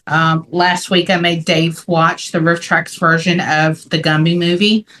animation. Last week I made Dave watch the Riff Tracks version of the Gumby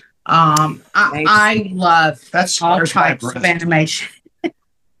movie. I love all types of animation.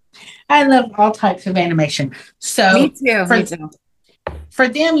 I love all types of animation. So Me too. For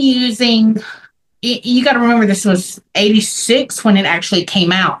them using, you got to remember this was 86 when it actually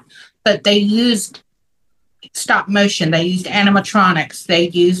came out, but they used stop motion, they used animatronics, they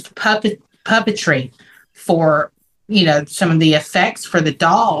used puppetry for some of the effects for the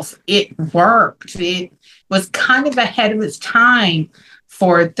dolls. It worked. It was kind of ahead of its time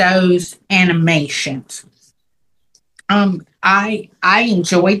for those animations. I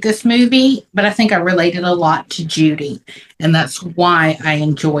enjoyed this movie, but I think I related a lot to Judy, and that's why I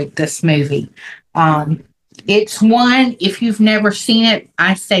enjoyed this movie. It's one, if you've never seen it,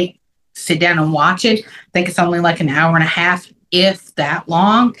 I say sit down and watch it. I think it's only like an hour and a half, if that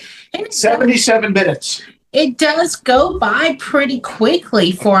long. And 77 minutes. It does go by pretty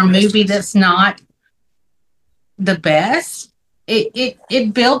quickly for a movie that's not the best.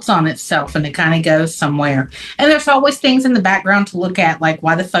 It builds on itself and it kind of goes somewhere. And there's always things in the background to look at, like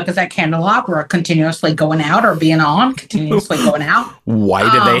why the fuck is that candelabra continuously going out or being on, continuously going out? Why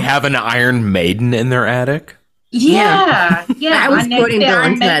do they have an Iron Maiden in their attic? Yeah. I was quoting Bill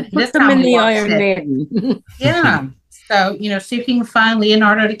and Ted. Put them in the Iron Maiden. Yeah. So, see if you can find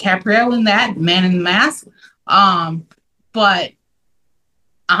Leonardo DiCaprio in that, Man in the Mask. But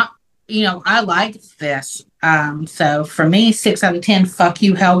I liked this. So for me, 6 out of 10, fuck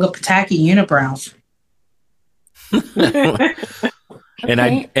you, Helga Pataki unibrows.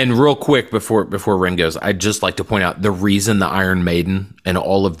 And real quick before Ren goes, I'd just like to point out the reason the Iron Maiden and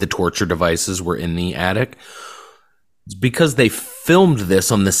all of the torture devices were in the attic is because they filmed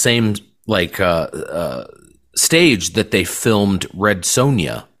this on the same stage that they filmed Red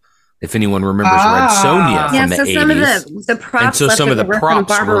Sonja. If anyone remembers Red Sonja from the 80s. Some of the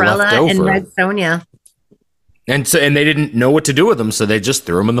props were left over. And Red Sonja. And they didn't know what to do with them, so they just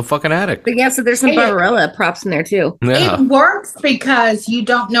threw them in the fucking attic. But so there's some Barbarella props in there too. Yeah. It works because you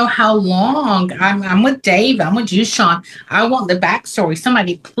don't know how long. I'm with Dave. I'm with you, Sean. I want the backstory.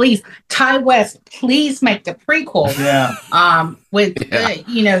 Somebody, please, Ty West, please make the prequel. Yeah. With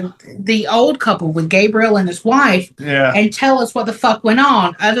the old couple with Gabriel and his wife. Yeah. And tell us what the fuck went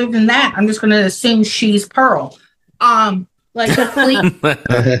on. Other than that, I'm just going to assume she's Pearl. Please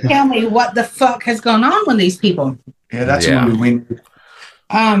tell me what the fuck has gone on with these people. Yeah, that's a movie we need.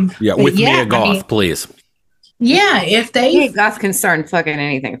 With Mia Goth, please. Yeah, if they Mia Goth can start fucking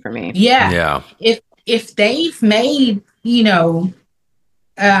anything for me. Yeah. If they've made, if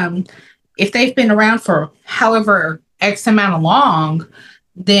they've been around for however X amount of long,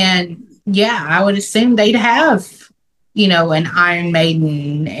 then I would assume they'd have, an Iron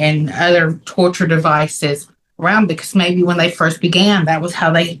Maiden and other torture devices around, because maybe when they first began, that was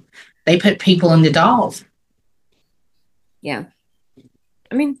how they put people into dolls. Yeah.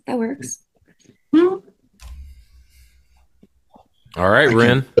 I mean, that works. All right,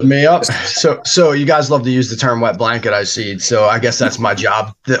 Ren. Me up. So you guys love to use the term wet blanket, I see. So I guess that's my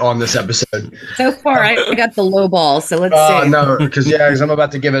job on this episode. So far, I got the low ball. So let's see. No, because I'm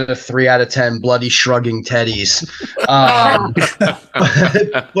about to give it a 3 out of 10 bloody shrugging teddies.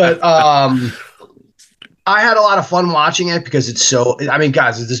 But I had a lot of fun watching it because it's so. I mean,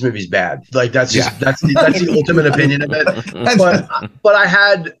 guys, this movie's bad. Like that's the ultimate opinion of it. But I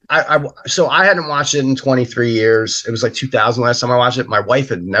hadn't watched it in 23 years. It was like 2000 last time I watched it. My wife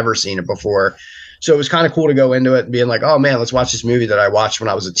had never seen it before, so it was kind of cool to go into it and being like, oh man, let's watch this movie that I watched when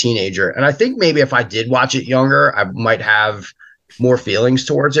I was a teenager. And I think maybe if I did watch it younger, I might have more feelings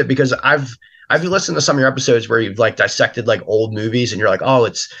towards it, because I've listened to some of your episodes where you've dissected old movies and you're like,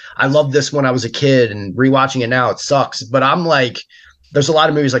 oh, I love this when I was a kid, and rewatching it now, it sucks. But I'm like, there's a lot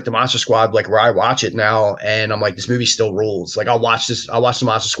of movies like The Monster Squad, where I watch it now and I'm like, this movie still rules. I'll watch The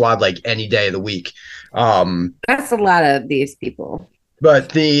Monster Squad any day of the week. That's a lot of these people.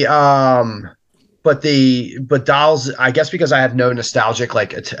 But Dolls, I guess because I have no nostalgic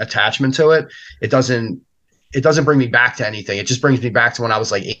attachment to it, it doesn't bring me back to anything. It just brings me back to when I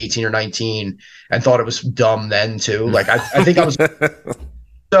was 18 or 19 and thought it was dumb then too. I think I was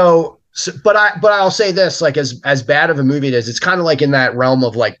but I'll say this, as bad of a movie it is, it's kind of in that realm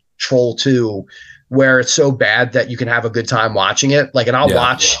of Troll 2, where it's so bad that you can have a good time watching it. And I'll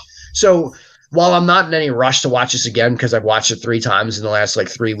watch. So while I'm not in any rush to watch this again, because I've watched it 3 times in the last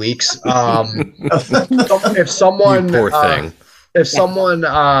 3 weeks, if someone, you poor thing. If someone,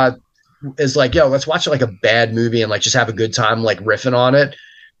 is yo, let's watch a bad movie and just have a good time riffing on it,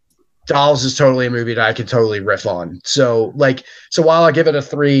 Dolls is totally a movie that I can totally riff on. So while I give it a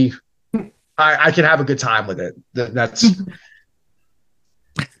 3, I can have a good time with it. That's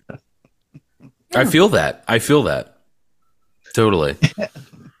I feel that totally.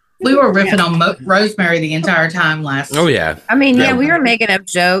 We were riffing on Rosemary the entire time last. Oh yeah. I mean, we were making up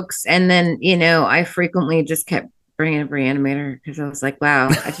jokes, and then I frequently just kept bringing up Reanimator because I was like, wow,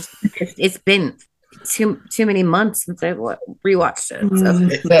 it's been too many months since I rewatched it. So.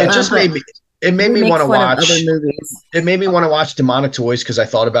 It just made me want to watch other movies. It made me want to watch Demonic Toys because I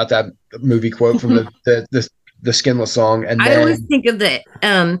thought about that movie quote from the Skinless song. And I always think of the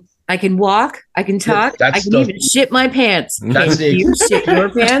I can walk. I can talk. I can even shit my pants. That's Can you shit your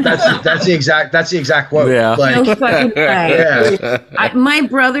pants? That's the exact quote. Yeah. Like, No fucking way. yeah. My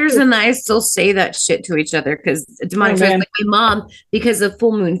brothers and I still say that shit to each other because demonic toys, like my mom, because of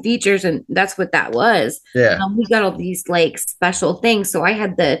Full Moon Features, and that's what that was. Yeah. We got all these like special things. So I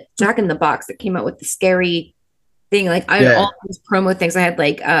had the Jack in the Box that came out with the scary thing. Like I had all these promo things. I had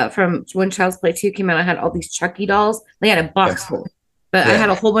like from when Child's Play 2 came out, I had all these Chucky dolls. They had a box full. But I had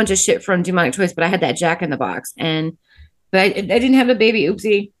a whole bunch of shit from Demonic Toys, but I had that Jack in the Box, but I didn't have the baby.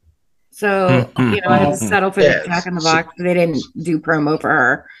 Oopsie. So I had to settle for the Jack in the Box. They didn't do promo for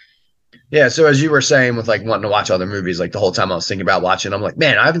her. Yeah. So as you were saying, with like wanting to watch other movies, like the whole time I was thinking about watching, I'm like,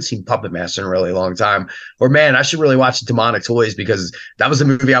 man, I haven't seen Puppet Master in a really long time. Or man, I should really watch Demonic Toys because that was the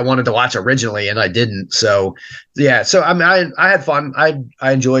movie I wanted to watch originally, and I didn't. So yeah. So I mean, I had fun. I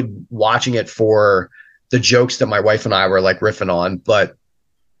enjoyed watching it for the jokes that my wife and I were like riffing on, but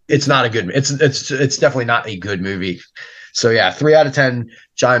it's not a good, it's definitely not a good movie. So yeah, 3 out of 10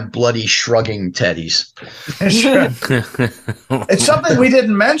 giant bloody shrugging teddies. It's something we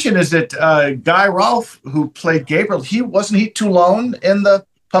didn't mention is that Guy Rolfe, who played Gabriel, wasn't he Toulon in the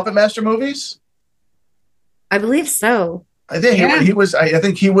Puppet Master movies? I believe so. I think he was. I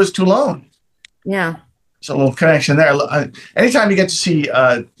think he was Toulon. Yeah. It's a little connection there. Anytime you get to see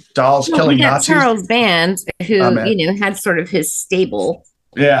dolls killing Nazis. Charles Band, who had sort of his stable.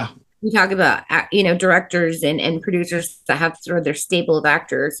 Yeah. We talk about directors and producers that have sort of their stable of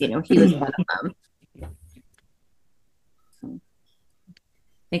actors. He was one of them. So,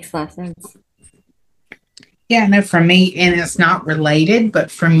 makes a lot of sense. Yeah, no, for me, and it's not related,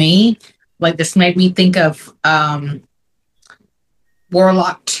 but for me, like this made me think of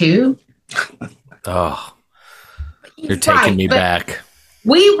Warlock 2. Oh, you're taking me back.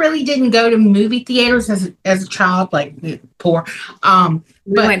 We really didn't go to movie theaters as a child, like poor. We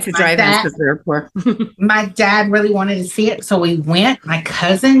went to drive-ins because we were poor. My dad really wanted to see it, so we went. My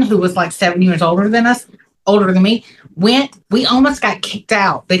cousin, who was like 7 years older than me, went. We almost got kicked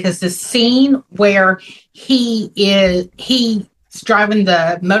out because the scene where he's driving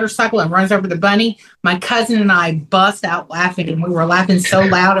the motorcycle and runs over the bunny, my cousin and I bust out laughing, and we were laughing so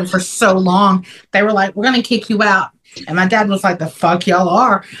loud and for so long. They were like, "We're gonna kick you out." And my dad was like, "The fuck y'all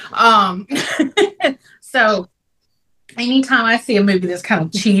are." So anytime I see a movie that's kind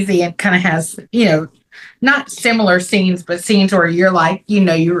of cheesy and kind of has, not similar scenes, but scenes where you're like,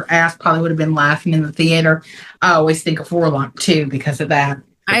 your ass probably would have been laughing in the theater, I always think of Warlock 2 because of that.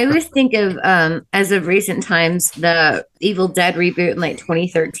 I always think of, as of recent times, the Evil Dead reboot in like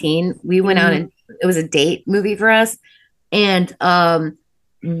 2013. We went out and it was a date movie for us. And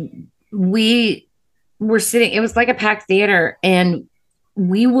we were sitting, it was like a packed theater, and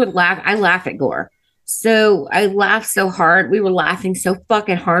we would laugh. I laugh at gore. So I laughed so hard. We were laughing so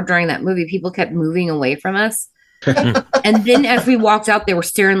fucking hard during that movie. People kept moving away from us. And then as we walked out, they were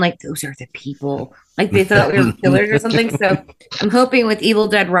staring like, those are the people. Like they thought we were killers or something. So I'm hoping with Evil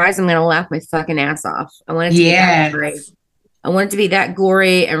Dead Rise, I'm going to laugh my fucking ass off. I want it to be that great. I want it to be that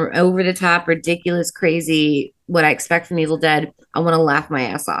gory and over the top, ridiculous, crazy, what I expect from Evil Dead. I want to laugh my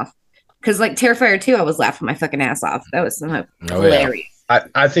ass off. Because like Terrifier 2, I was laughing my fucking ass off. That was hilarious.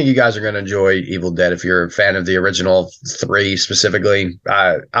 I think you guys are going to enjoy Evil Dead if you're a fan of the original 3 specifically.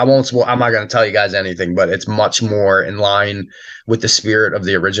 I'm not going to tell you guys anything, but it's much more in line with the spirit of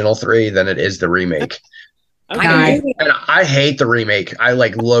the original 3 than it is the remake. Okay. And I hate the remake. I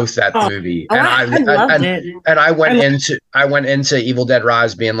loathe that movie. And I loved it. And I went into Evil Dead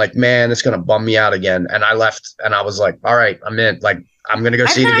Rise being like, man, it's going to bum me out again. And I left and I was like, all right, I'm in. Like, I'm going to go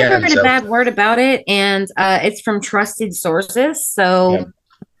see it again. I've heard a bad word about it, and it's from trusted sources. So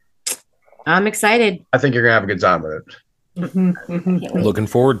I'm excited. I think you're going to have a good time with it. Looking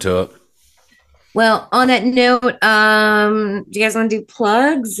forward to it. Well, on that note, do you guys want to do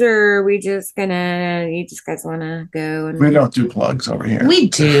plugs, or are we just you just guys want to go? And we don't do plugs over here. We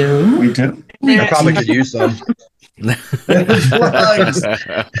do. We do. I probably could use some. Plugs.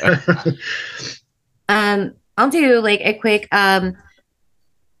 I'll do like a quick,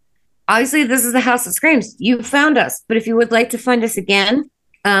 obviously this is the House of Screams. You found us, but if you would like to find us again,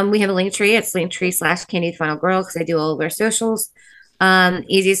 we have a link tree. It's linktree/Candy the Final Girl, because I do all of our socials.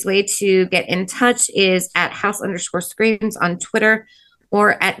 Easiest way to get in touch is at House_Screams on Twitter,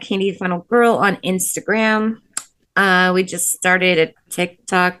 or at Candy the Final Girl on Instagram. We just started a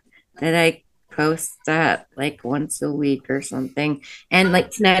TikTok that I post at like once a week or something. And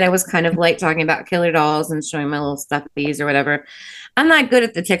like tonight I was kind of like talking about killer dolls and showing my little stuffies or whatever. I'm not good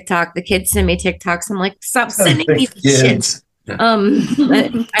at the TikTok. The kids send me TikToks. I'm like, stop sending me shit. Kids and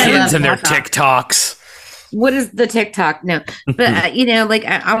their TikToks. What is the TikTok? No, but you know, like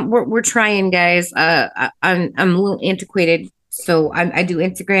we're trying, guys. I'm a little antiquated, so I do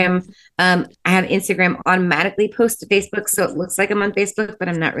Instagram. I have Instagram automatically post to Facebook, so it looks like I'm on Facebook, but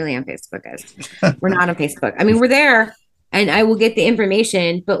I'm not really on Facebook, guys. We're not on Facebook. I mean, we're there, and I will get the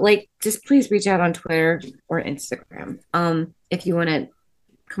information, but like, just please reach out on Twitter or Instagram. If you want to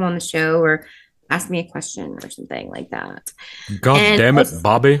come on the show or ask me a question or something like that. God damn it,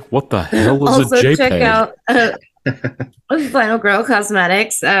 Bobby. What the hell is a JPEG? Check out Final Girl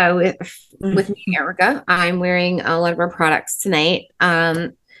Cosmetics with me and Erica. I'm wearing a lot of our products tonight.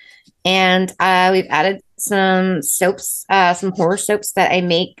 And we've added some soaps, some horror soaps that I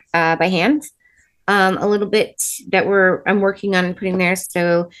make by hand. A little bit that I'm working on putting there.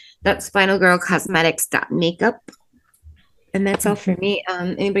 So that's finalgirlcosmetics.makeup. And that's all for me.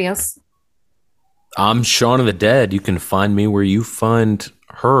 Anybody else? I'm Shaun of the Dead. You can find me where you find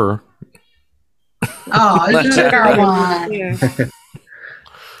her. Oh, you took our one.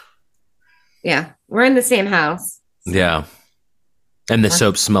 Yeah, we're in the same house. Yeah. And the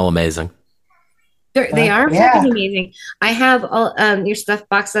soaps smell amazing. They are fucking amazing. I have all your stuff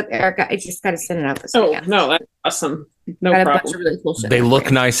boxed up, Erica. I just got to send it out this weekend. No, that's awesome. No got problem. A bunch of really cool shit. They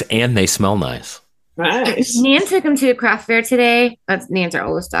look nice and they smell nice. Nice. Nan took them to a craft fair today. That's Nan's our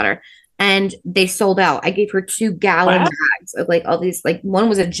oldest daughter. And they sold out. I gave her 2-gallon bags of like all these, like one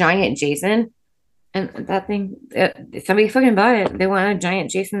was a giant Jason. And that thing, somebody fucking bought it. They want a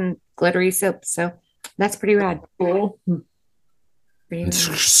giant Jason glittery soap. So that's pretty rad. Cool.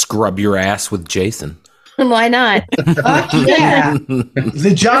 Scrub your ass with Jason. Why not? Yeah.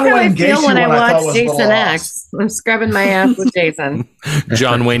 The John Wayne Gacy when one I thought watch was Jason X. I'm scrubbing my ass with Jason.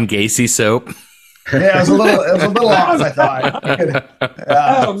 John Wayne Gacy soap. Yeah, it was a little off, I thought.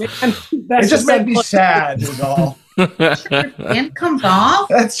 Oh man, it just made me sad. Is all. And comes off.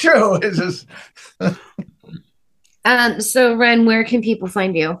 That's true. It's just. So Ren, where can people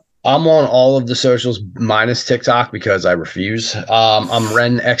find you? I'm on all of the socials minus TikTok because I refuse. I'm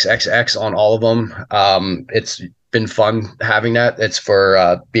Ren XXX on all of them. It's been fun having that. It's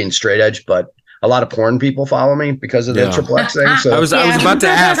for being straight edge, but a lot of porn people follow me because of the triple X thing. So I was about to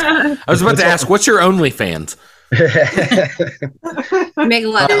ask, what's your OnlyFans? Make a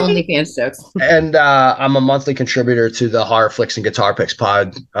lot of OnlyFans jokes. And I'm a monthly contributor to the Horror Flicks and Guitar Picks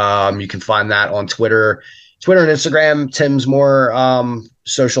pod. You can find that on Twitter and Instagram. Tim's more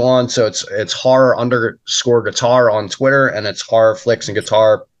social on, so it's horror_guitar on Twitter, and it's Horror Flicks and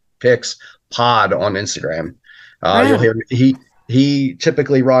Guitar Picks pod on Instagram. You'll hear he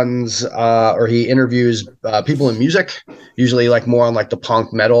typically runs or he interviews people in music, usually like more on like the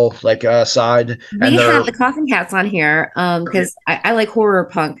punk metal side. We have the Coffin Cats on here because I like horror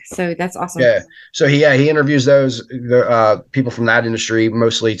punk, so that's awesome. Yeah, so he interviews those people from that industry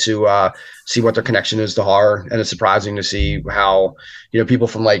mostly to see what their connection is to horror, and it's surprising to see how people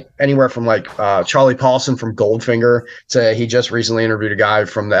from like anywhere from like Charlie Paulson from Goldfinger to he just recently interviewed a guy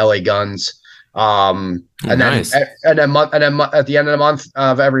from the LA Guns. And then at the end of the month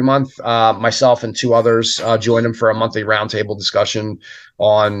of every month, myself and 2 others join him for a monthly roundtable discussion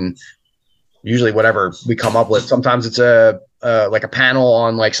on usually whatever we come up with. Sometimes it's like a panel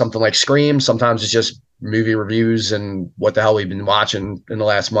on like something like Scream. Sometimes it's just movie reviews and what the hell we've been watching in the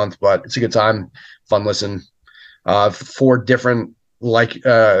last month. But it's a good time, fun listen. 4 different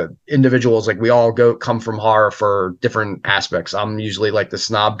individuals, like we all come from horror for different aspects. I'm usually like the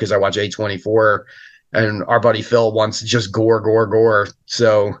snob because I watch A24, and our buddy Phil wants just gore.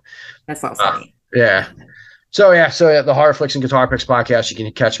 So that's awesome. So the Horror Flicks and Guitar Picks podcast, you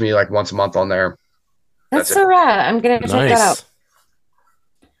can catch me like once a month on there. That's so rad. I'm gonna check that out.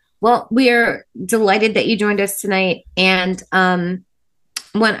 Well, we are delighted that you joined us tonight, and I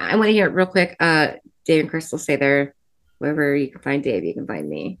want to hear it real quick. Dave and Crystal say there. Wherever you can find Dave, you can find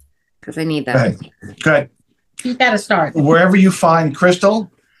me because I need that. Good. You got to start. Wherever you find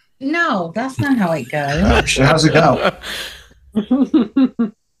Crystal. No, that's not how it goes. How's it go?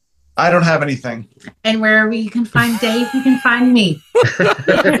 I don't have anything. And wherever you can find Dave, you can find me.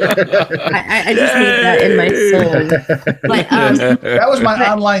 I just need that in my soul. But, that was my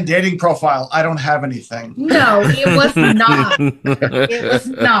online dating profile. I don't have anything. No, it was not. It was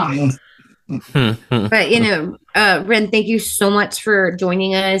not. But Ren, thank you so much for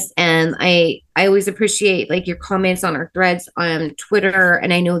joining us, and I always appreciate like your comments on our threads on Twitter,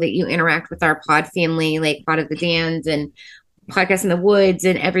 and I know that you interact with our pod family, like Pod of the Damned and Podcast in the Woods,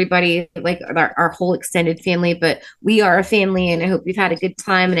 and everybody, like our whole extended family. But we are a family, and I hope you've had a good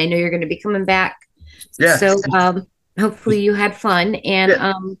time, and I know you're going to be coming back. So hopefully you had fun,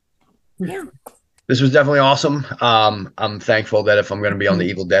 and This was definitely awesome. I'm thankful that if I'm going to be on the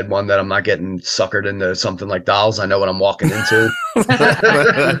Evil Dead one, that I'm not getting suckered into something like Dolls. I know what I'm walking into.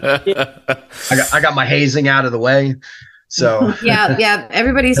 I got my hazing out of the way. So yeah.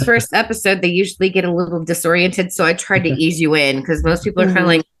 Everybody's first episode, they usually get a little disoriented. So I tried to ease you in because most people are kind of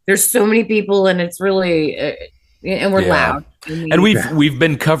like, there's so many people and it's really, and we're loud. And we've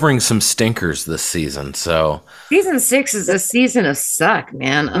been covering some stinkers this season. So season 6 is a season of suck,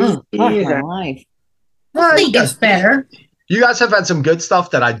 man. Oh, fuck my life. Well, it gets better. You guys have had some good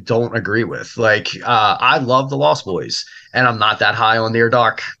stuff that I don't agree with. Like, I love The Lost Boys, and I'm not that high on Near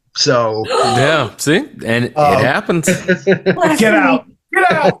Dark. So yeah, see, and it happens. Get out!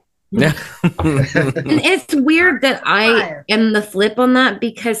 Get out! Yeah. And it's weird that I am the flip on that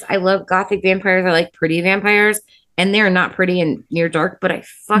because I love gothic vampires. I like pretty vampires, and they're not pretty in Near Dark, but I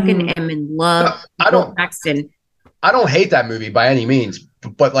fucking am in love. Paxton. I don't hate that movie by any means,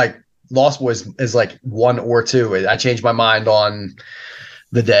 but like Lost Boys is like 1 or 2. I changed my mind on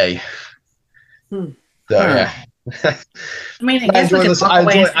the day. So yeah. I mean, I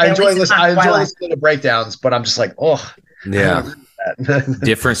enjoy listening to breakdowns, but I'm just like, oh yeah.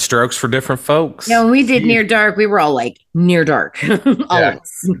 Different strokes for different folks. Yeah, when we did Near Dark, we were all like Near Dark. All of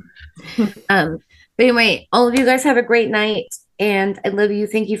us. But anyway, all of you guys have a great night, and I love you.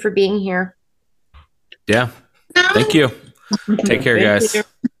 Thank you for being here. Yeah. Thank you. Take care, guys. See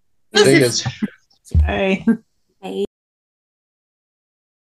you. Bye.